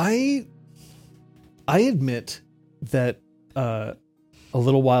 Yeah, I admit that a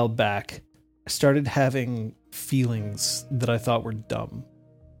little while back I started having feelings that I thought were dumb.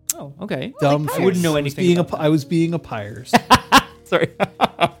 Oh, okay. Dumb. I wouldn't know feelings. anything about I was being a pyres. Sorry.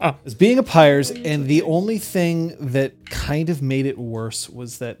 I was being a pyres, and the only thing that kind of made it worse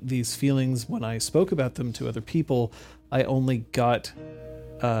was that these feelings, when I spoke about them to other people, I only got,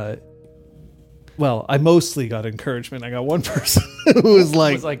 well, I mostly got encouragement. I got one person who was I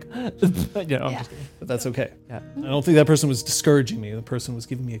like, was like, I'm just kidding. but that's okay. Yeah. I don't think that person was discouraging me. The person was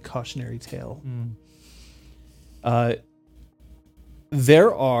giving me a cautionary tale.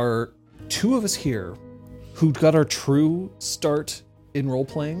 There are 2 of us here who got our true start in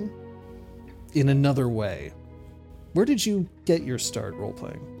role-playing in another way. Where did you get your start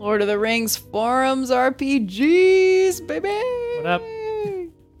role-playing? Lord of the Rings forums RPGs, baby. What up?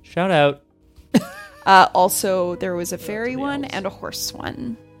 Shout out. Also, there was a fairy one and a horse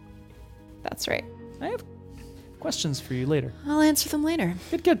one. That's right. I have questions for you later. I'll answer them later.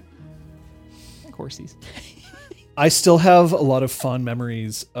 Good. Of course, he's. I still have a lot of fond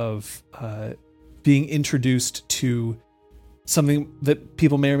memories of being introduced to something that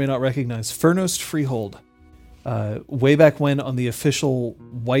people may or may not recognize. Furnost Freehold. Way back when on the official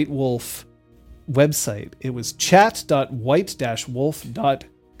White Wolf website, it was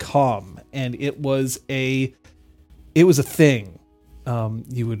chat.white-wolf.com, and it was a thing.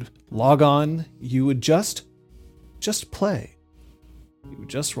 You would log on, you would just play. You would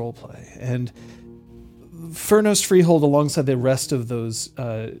just role play. And Furnost Freehold, alongside the rest of those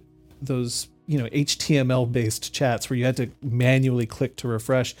HTML based chats where you had to manually click to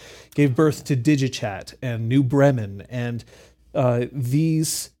refresh, gave birth to DigiChat and New Bremen, and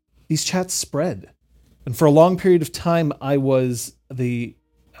these chats spread. And for a long period of time, I was a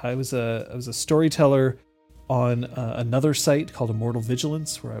storyteller on another site called Immortal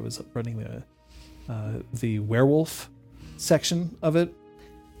Vigilance, where I was running the werewolf section of it,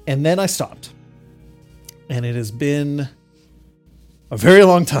 and then I stopped. And it has been a very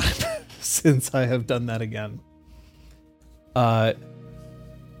long time since I have done that again. And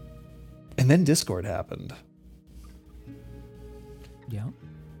then Discord happened. Yeah.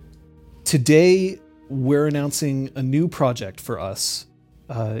 Today, we're announcing a new project for us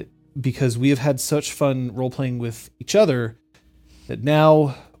because we have had such fun role-playing with each other that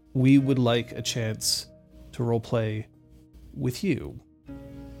now we would like a chance to role-play with you.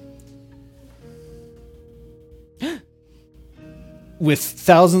 With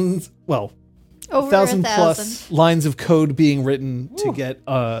thousands, well, Over 1,000 1,000. plus lines of code being written to get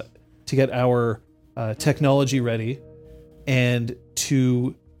our technology ready, and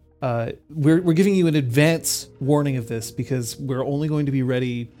to we're giving you an advance warning of this because we're only going to be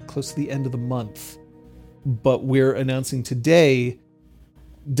ready close to the end of the month. But we're announcing today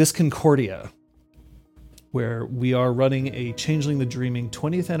Disconcordia, where we are running a Changeling the Dreaming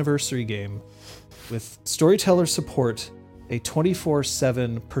 20th anniversary game with storyteller support, a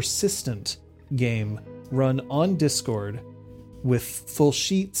 24/7 persistent game run on Discord with full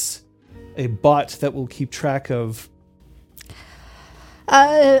sheets, a bot that will keep track of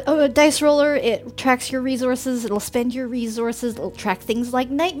A dice roller, it tracks your resources, it'll spend your resources, it'll track things like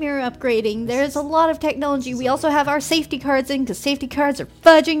nightmare upgrading. There's a lot of technology. We also have our safety cards in, because safety cards are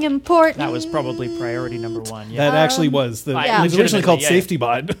fudging important. That was probably priority number 1. Yeah. that actually was the yeah. it was originally called Legitimately, yeah, Safety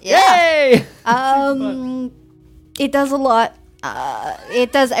Bot. Yay! It does a lot.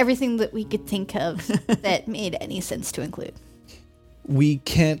 It does everything that we could think of that made any sense to include. we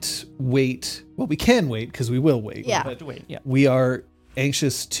can't wait. Well, we can wait because we will wait. Yeah. But Wait, yeah. we are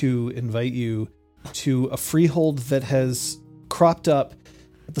anxious to invite you to a freehold that has cropped up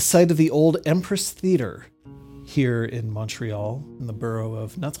at the site of the old Empress Theater here in Montreal, in the borough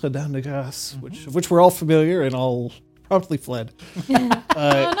of Notre-Dame-de-Grâce, which we're all familiar and all promptly fled.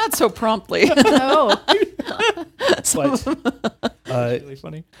 Not so promptly. No. But Really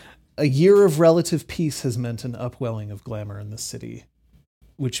funny. a year of relative peace has meant an upwelling of glamour in the city,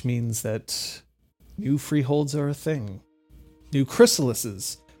 which means that new freeholds are a thing. New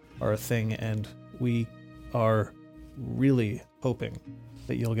chrysalises are a thing, and we are really hoping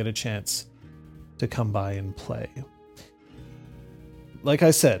that you'll get a chance to come by and play. Like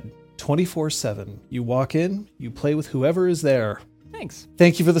I said, 24/7. You walk in, you play with whoever is there. Thanks.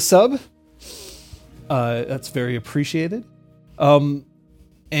 Thank you for the sub. That's very appreciated. And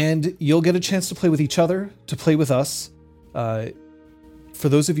you'll get a chance to play with each other, to play with us. For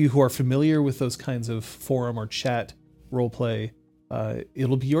those of you who are familiar with those kinds of forum or chat roleplay,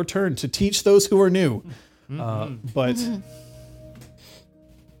 it'll be your turn to teach those who are new. But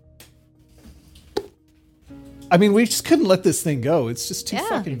I mean, we just couldn't let this thing go. It's just too Yeah.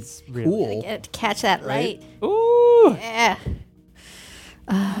 fucking It's really- cool. Get to catch that light. Ooh. Yeah.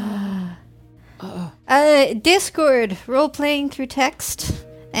 Discord, role playing through text,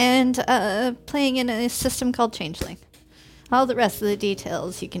 and playing in a system called Changeling. All the rest of the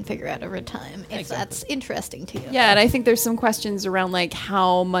details you can figure out over time if that's interesting to you. Yeah, and I think there's some questions around like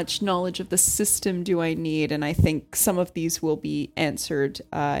how much knowledge of the system do I need, and I think some of these will be answered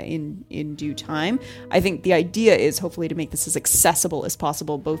in due time. I think the idea is hopefully to make this as accessible as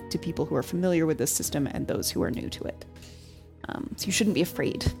possible, both to people who are familiar with the system and those who are new to it. So you shouldn't be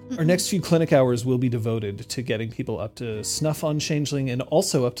afraid. Our next few clinic hours will be devoted to getting people up to snuff on Changeling and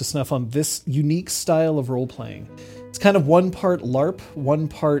also up to snuff on this unique style of role-playing. It's kind of one part LARP, one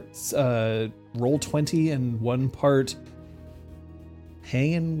part Roll20, and one part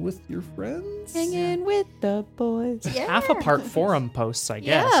hanging with your friends? Hanging with the boys. Yeah. Half a part forum posts, I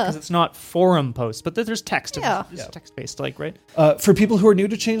guess, Yeah. because it's not forum posts, but there's text. Yeah. It's text-based, like, right? For people who are new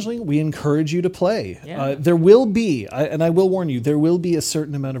to Changeling, we encourage you to play. Yeah. There will be, and I will warn you, there will be a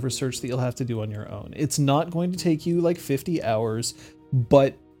certain amount of research that you'll have to do on your own. It's not going to take you like 50 hours,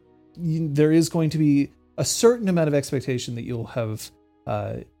 but there is going to be a certain amount of expectation that you'll have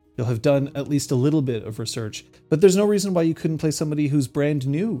done at least a little bit of research. But there's no reason why you couldn't play somebody who's brand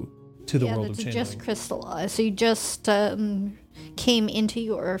new to the world of that's Changeling. just crystallized. So you just came into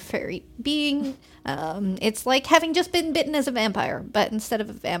your fairy being. It's like having just been bitten as a vampire, but instead of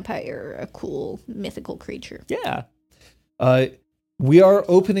a vampire, a cool mythical creature. Yeah. We are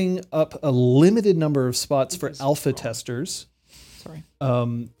opening up a limited number of spots for alpha testers Sorry.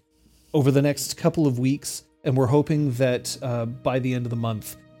 over the next couple of weeks, and we're hoping that by the end of the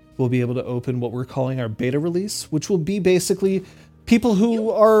month, we'll be able to open what we're calling our beta release, which will be basically people who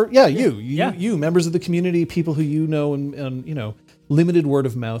are, you, members of the community, people who you know, and you know, limited word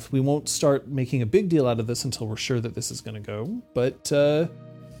of mouth. We won't start making a big deal out of this until we're sure that this is going to go, but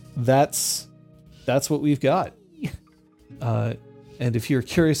that's what we've got. And if you're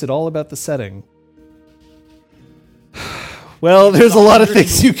curious at all about the setting, well, there's a lot of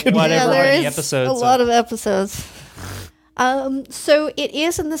things you can. Whatever. there many is episodes, a lot of episodes. So it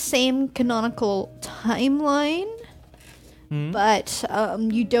is in the same canonical timeline, but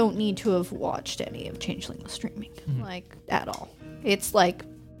you don't need to have watched any of Changeling streaming, like at all. It's like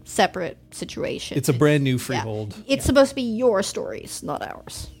separate situation. It's a brand new freehold. It's supposed to be your stories, not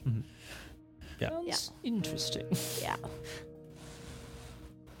ours. Sounds interesting. Yeah.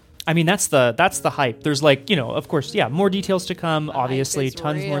 I mean, that's the hype. There's like, you know, of course, yeah, more details to come. Obviously, is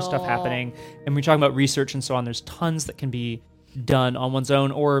tons more stuff real. happening. And we're talking about research and so on. There's tons that can be done on one's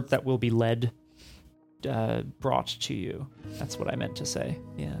own or that will be brought to you. That's what I meant to say.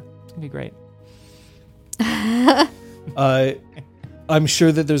 Yeah, it's gonna be great. I'm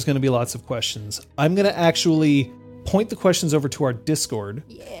sure that there's going to be lots of questions. I'm going to actually point the questions over to our Discord.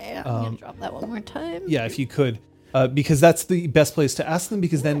 Yeah. I'm gonna drop that one more time. Yeah, if you could. Because that's the best place to ask them,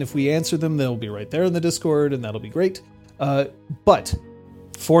 because then if we answer them, they'll be right there in the Discord, and that'll be great. But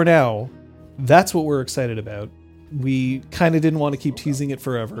for now, that's what we're excited about. We kind of didn't want to keep teasing it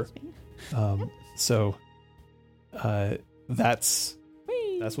forever. So that's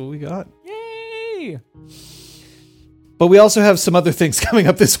what we got. Yay! But we also have some other things coming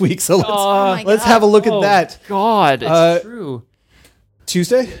up this week, so my let's God. have a look at Oh, that. God, it's true.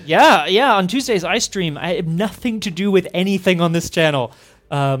 Tuesday? Yeah. On Tuesdays I stream. I have nothing to do with anything on this channel.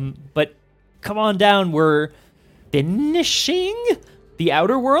 But come on down. We're finishing The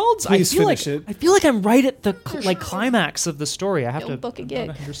Outer Worlds. Please I feel finish like, it. I feel like I'm right at the climax of the story. I have Don't to book a I'm gig.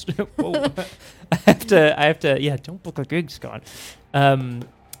 not understand- Whoa. I have to. Yeah, don't book a gig, Scott. But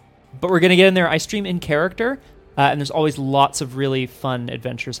we're gonna get in there. I stream in character, and there's always lots of really fun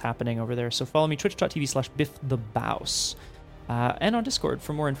adventures happening over there. So follow me twitch.tv/BiffTheBouse, and on Discord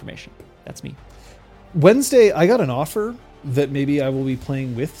for more information. That's me. Wednesday, I got an offer that maybe I will be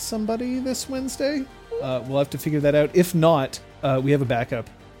playing with somebody this Wednesday. We'll have to figure that out. If not, we have a backup.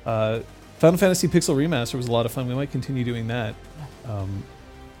 Final Fantasy Pixel Remaster was a lot of fun. We might continue doing that.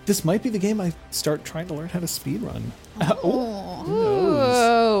 This might be the game I start trying to learn how to speedrun.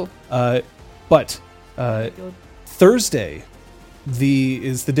 Whoa. But Thursday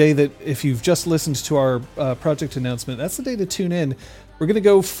is the day that, if you've just listened to our project announcement, that's the day to tune in. We're going to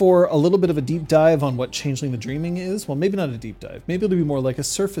go for a little bit of a deep dive on what Changeling the Dreaming is. Well, maybe not a deep dive. Maybe it'll be more like a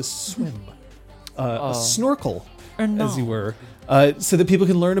surface swim. A snorkel, as you were. So that people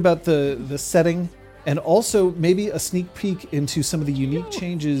can learn about the setting, and also maybe a sneak peek into some of the unique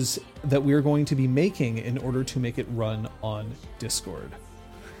changes that we're going to be making in order to make it run on Discord.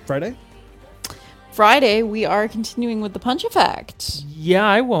 Friday, we are continuing with the Punch Effect. Yeah,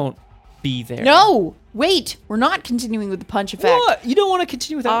 I won't be there. No! Wait! We're not continuing with the Punch Effect. What? You don't want to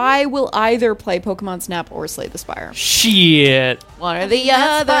continue with that? I will either play Pokemon Snap or Slay the Spire. Shit. One or the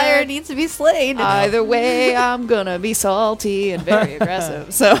That spire other. needs to be slayed. Either way, I'm gonna be salty and very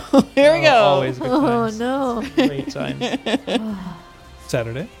aggressive. So here we go. Always good Oh times. no. Great times.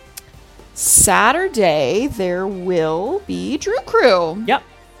 Saturday. Saturday, there will be Drew Crew. Yep.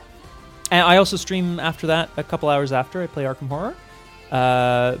 And I also stream after that, a couple hours after. I play Arkham Horror.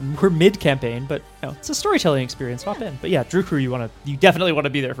 We're mid-campaign, but it's a storytelling experience. Hop in. But yeah, Drew Crew, you definitely want to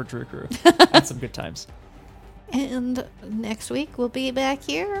be there for Drew Crew. That's some good times. And next week we'll be back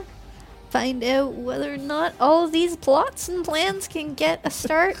here. Find out whether or not all of these plots and plans can get a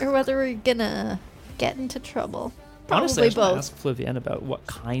start, or whether we're gonna get into trouble. Honestly, I Probably just want to both. ask Flavienne about what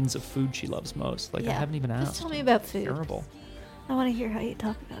kinds of food she loves most. Like, I Yeah, haven't even asked. Just tell me about food. Terrible. I want to hear how you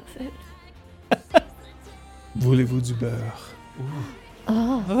talk about food. Voulez-vous du beurre?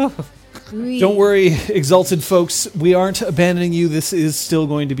 Green. Don't worry, exalted folks. We aren't abandoning you. This is still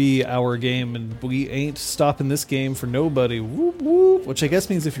going to be our game, and we ain't stopping this game for nobody. Whoop, whoop. Which I guess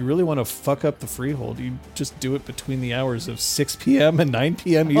means if you really want to fuck up the Freehold, you just do it between the hours of 6 p.m. and 9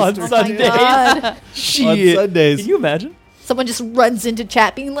 p.m. On Eastern Sundays. God. Shit. On Sundays. Can you imagine? Someone just runs into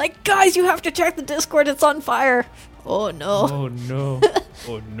chat being like, guys, you have to check the Discord. It's on fire. Oh no. Oh, no.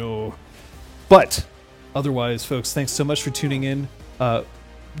 Oh no. But otherwise, folks, thanks so much for tuning in.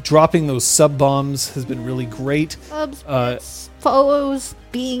 Dropping those sub bombs has been really great. Subs, bits, follows,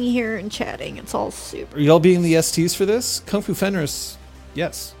 being here and chatting. It's all super. Are y'all being the STs for this? Kung Fu Fenris,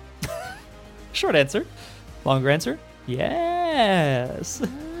 yes. Short answer. Longer answer. Yes.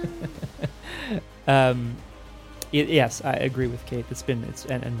 Yes, I agree with Kate.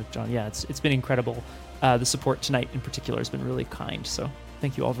 And with John. Yeah, it's been incredible. The support tonight in particular has been really kind. So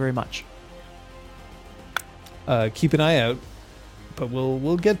thank you all very much. Keep an eye out, but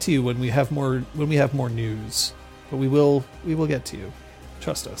we'll get to you when we have more news. But we will get to you.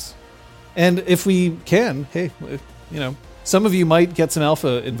 Trust us. And if we can, hey, some of you might get some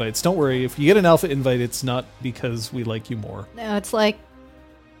alpha invites. Don't worry, if you get an alpha invite, it's not because we like you more. No, it's like,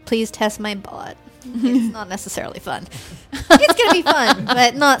 please test my bot. It's not necessarily fun. It's gonna be fun,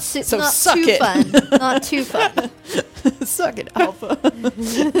 but not So not suck too it. fun. Not too fun. Suck it, Alpha.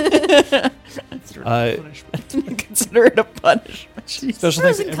 Consider it a punishment. Special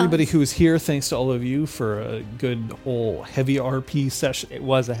thanks to everybody who was here. Thanks to all of you for a good whole heavy RP session. It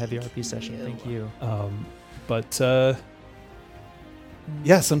was a heavy RP session. Thank you.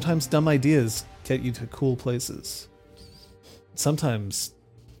 Yeah, sometimes dumb ideas get you to cool places. Sometimes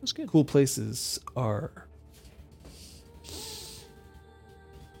That's good. cool places are...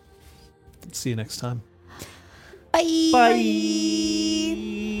 See you next time. Bye.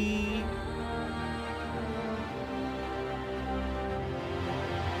 Bye.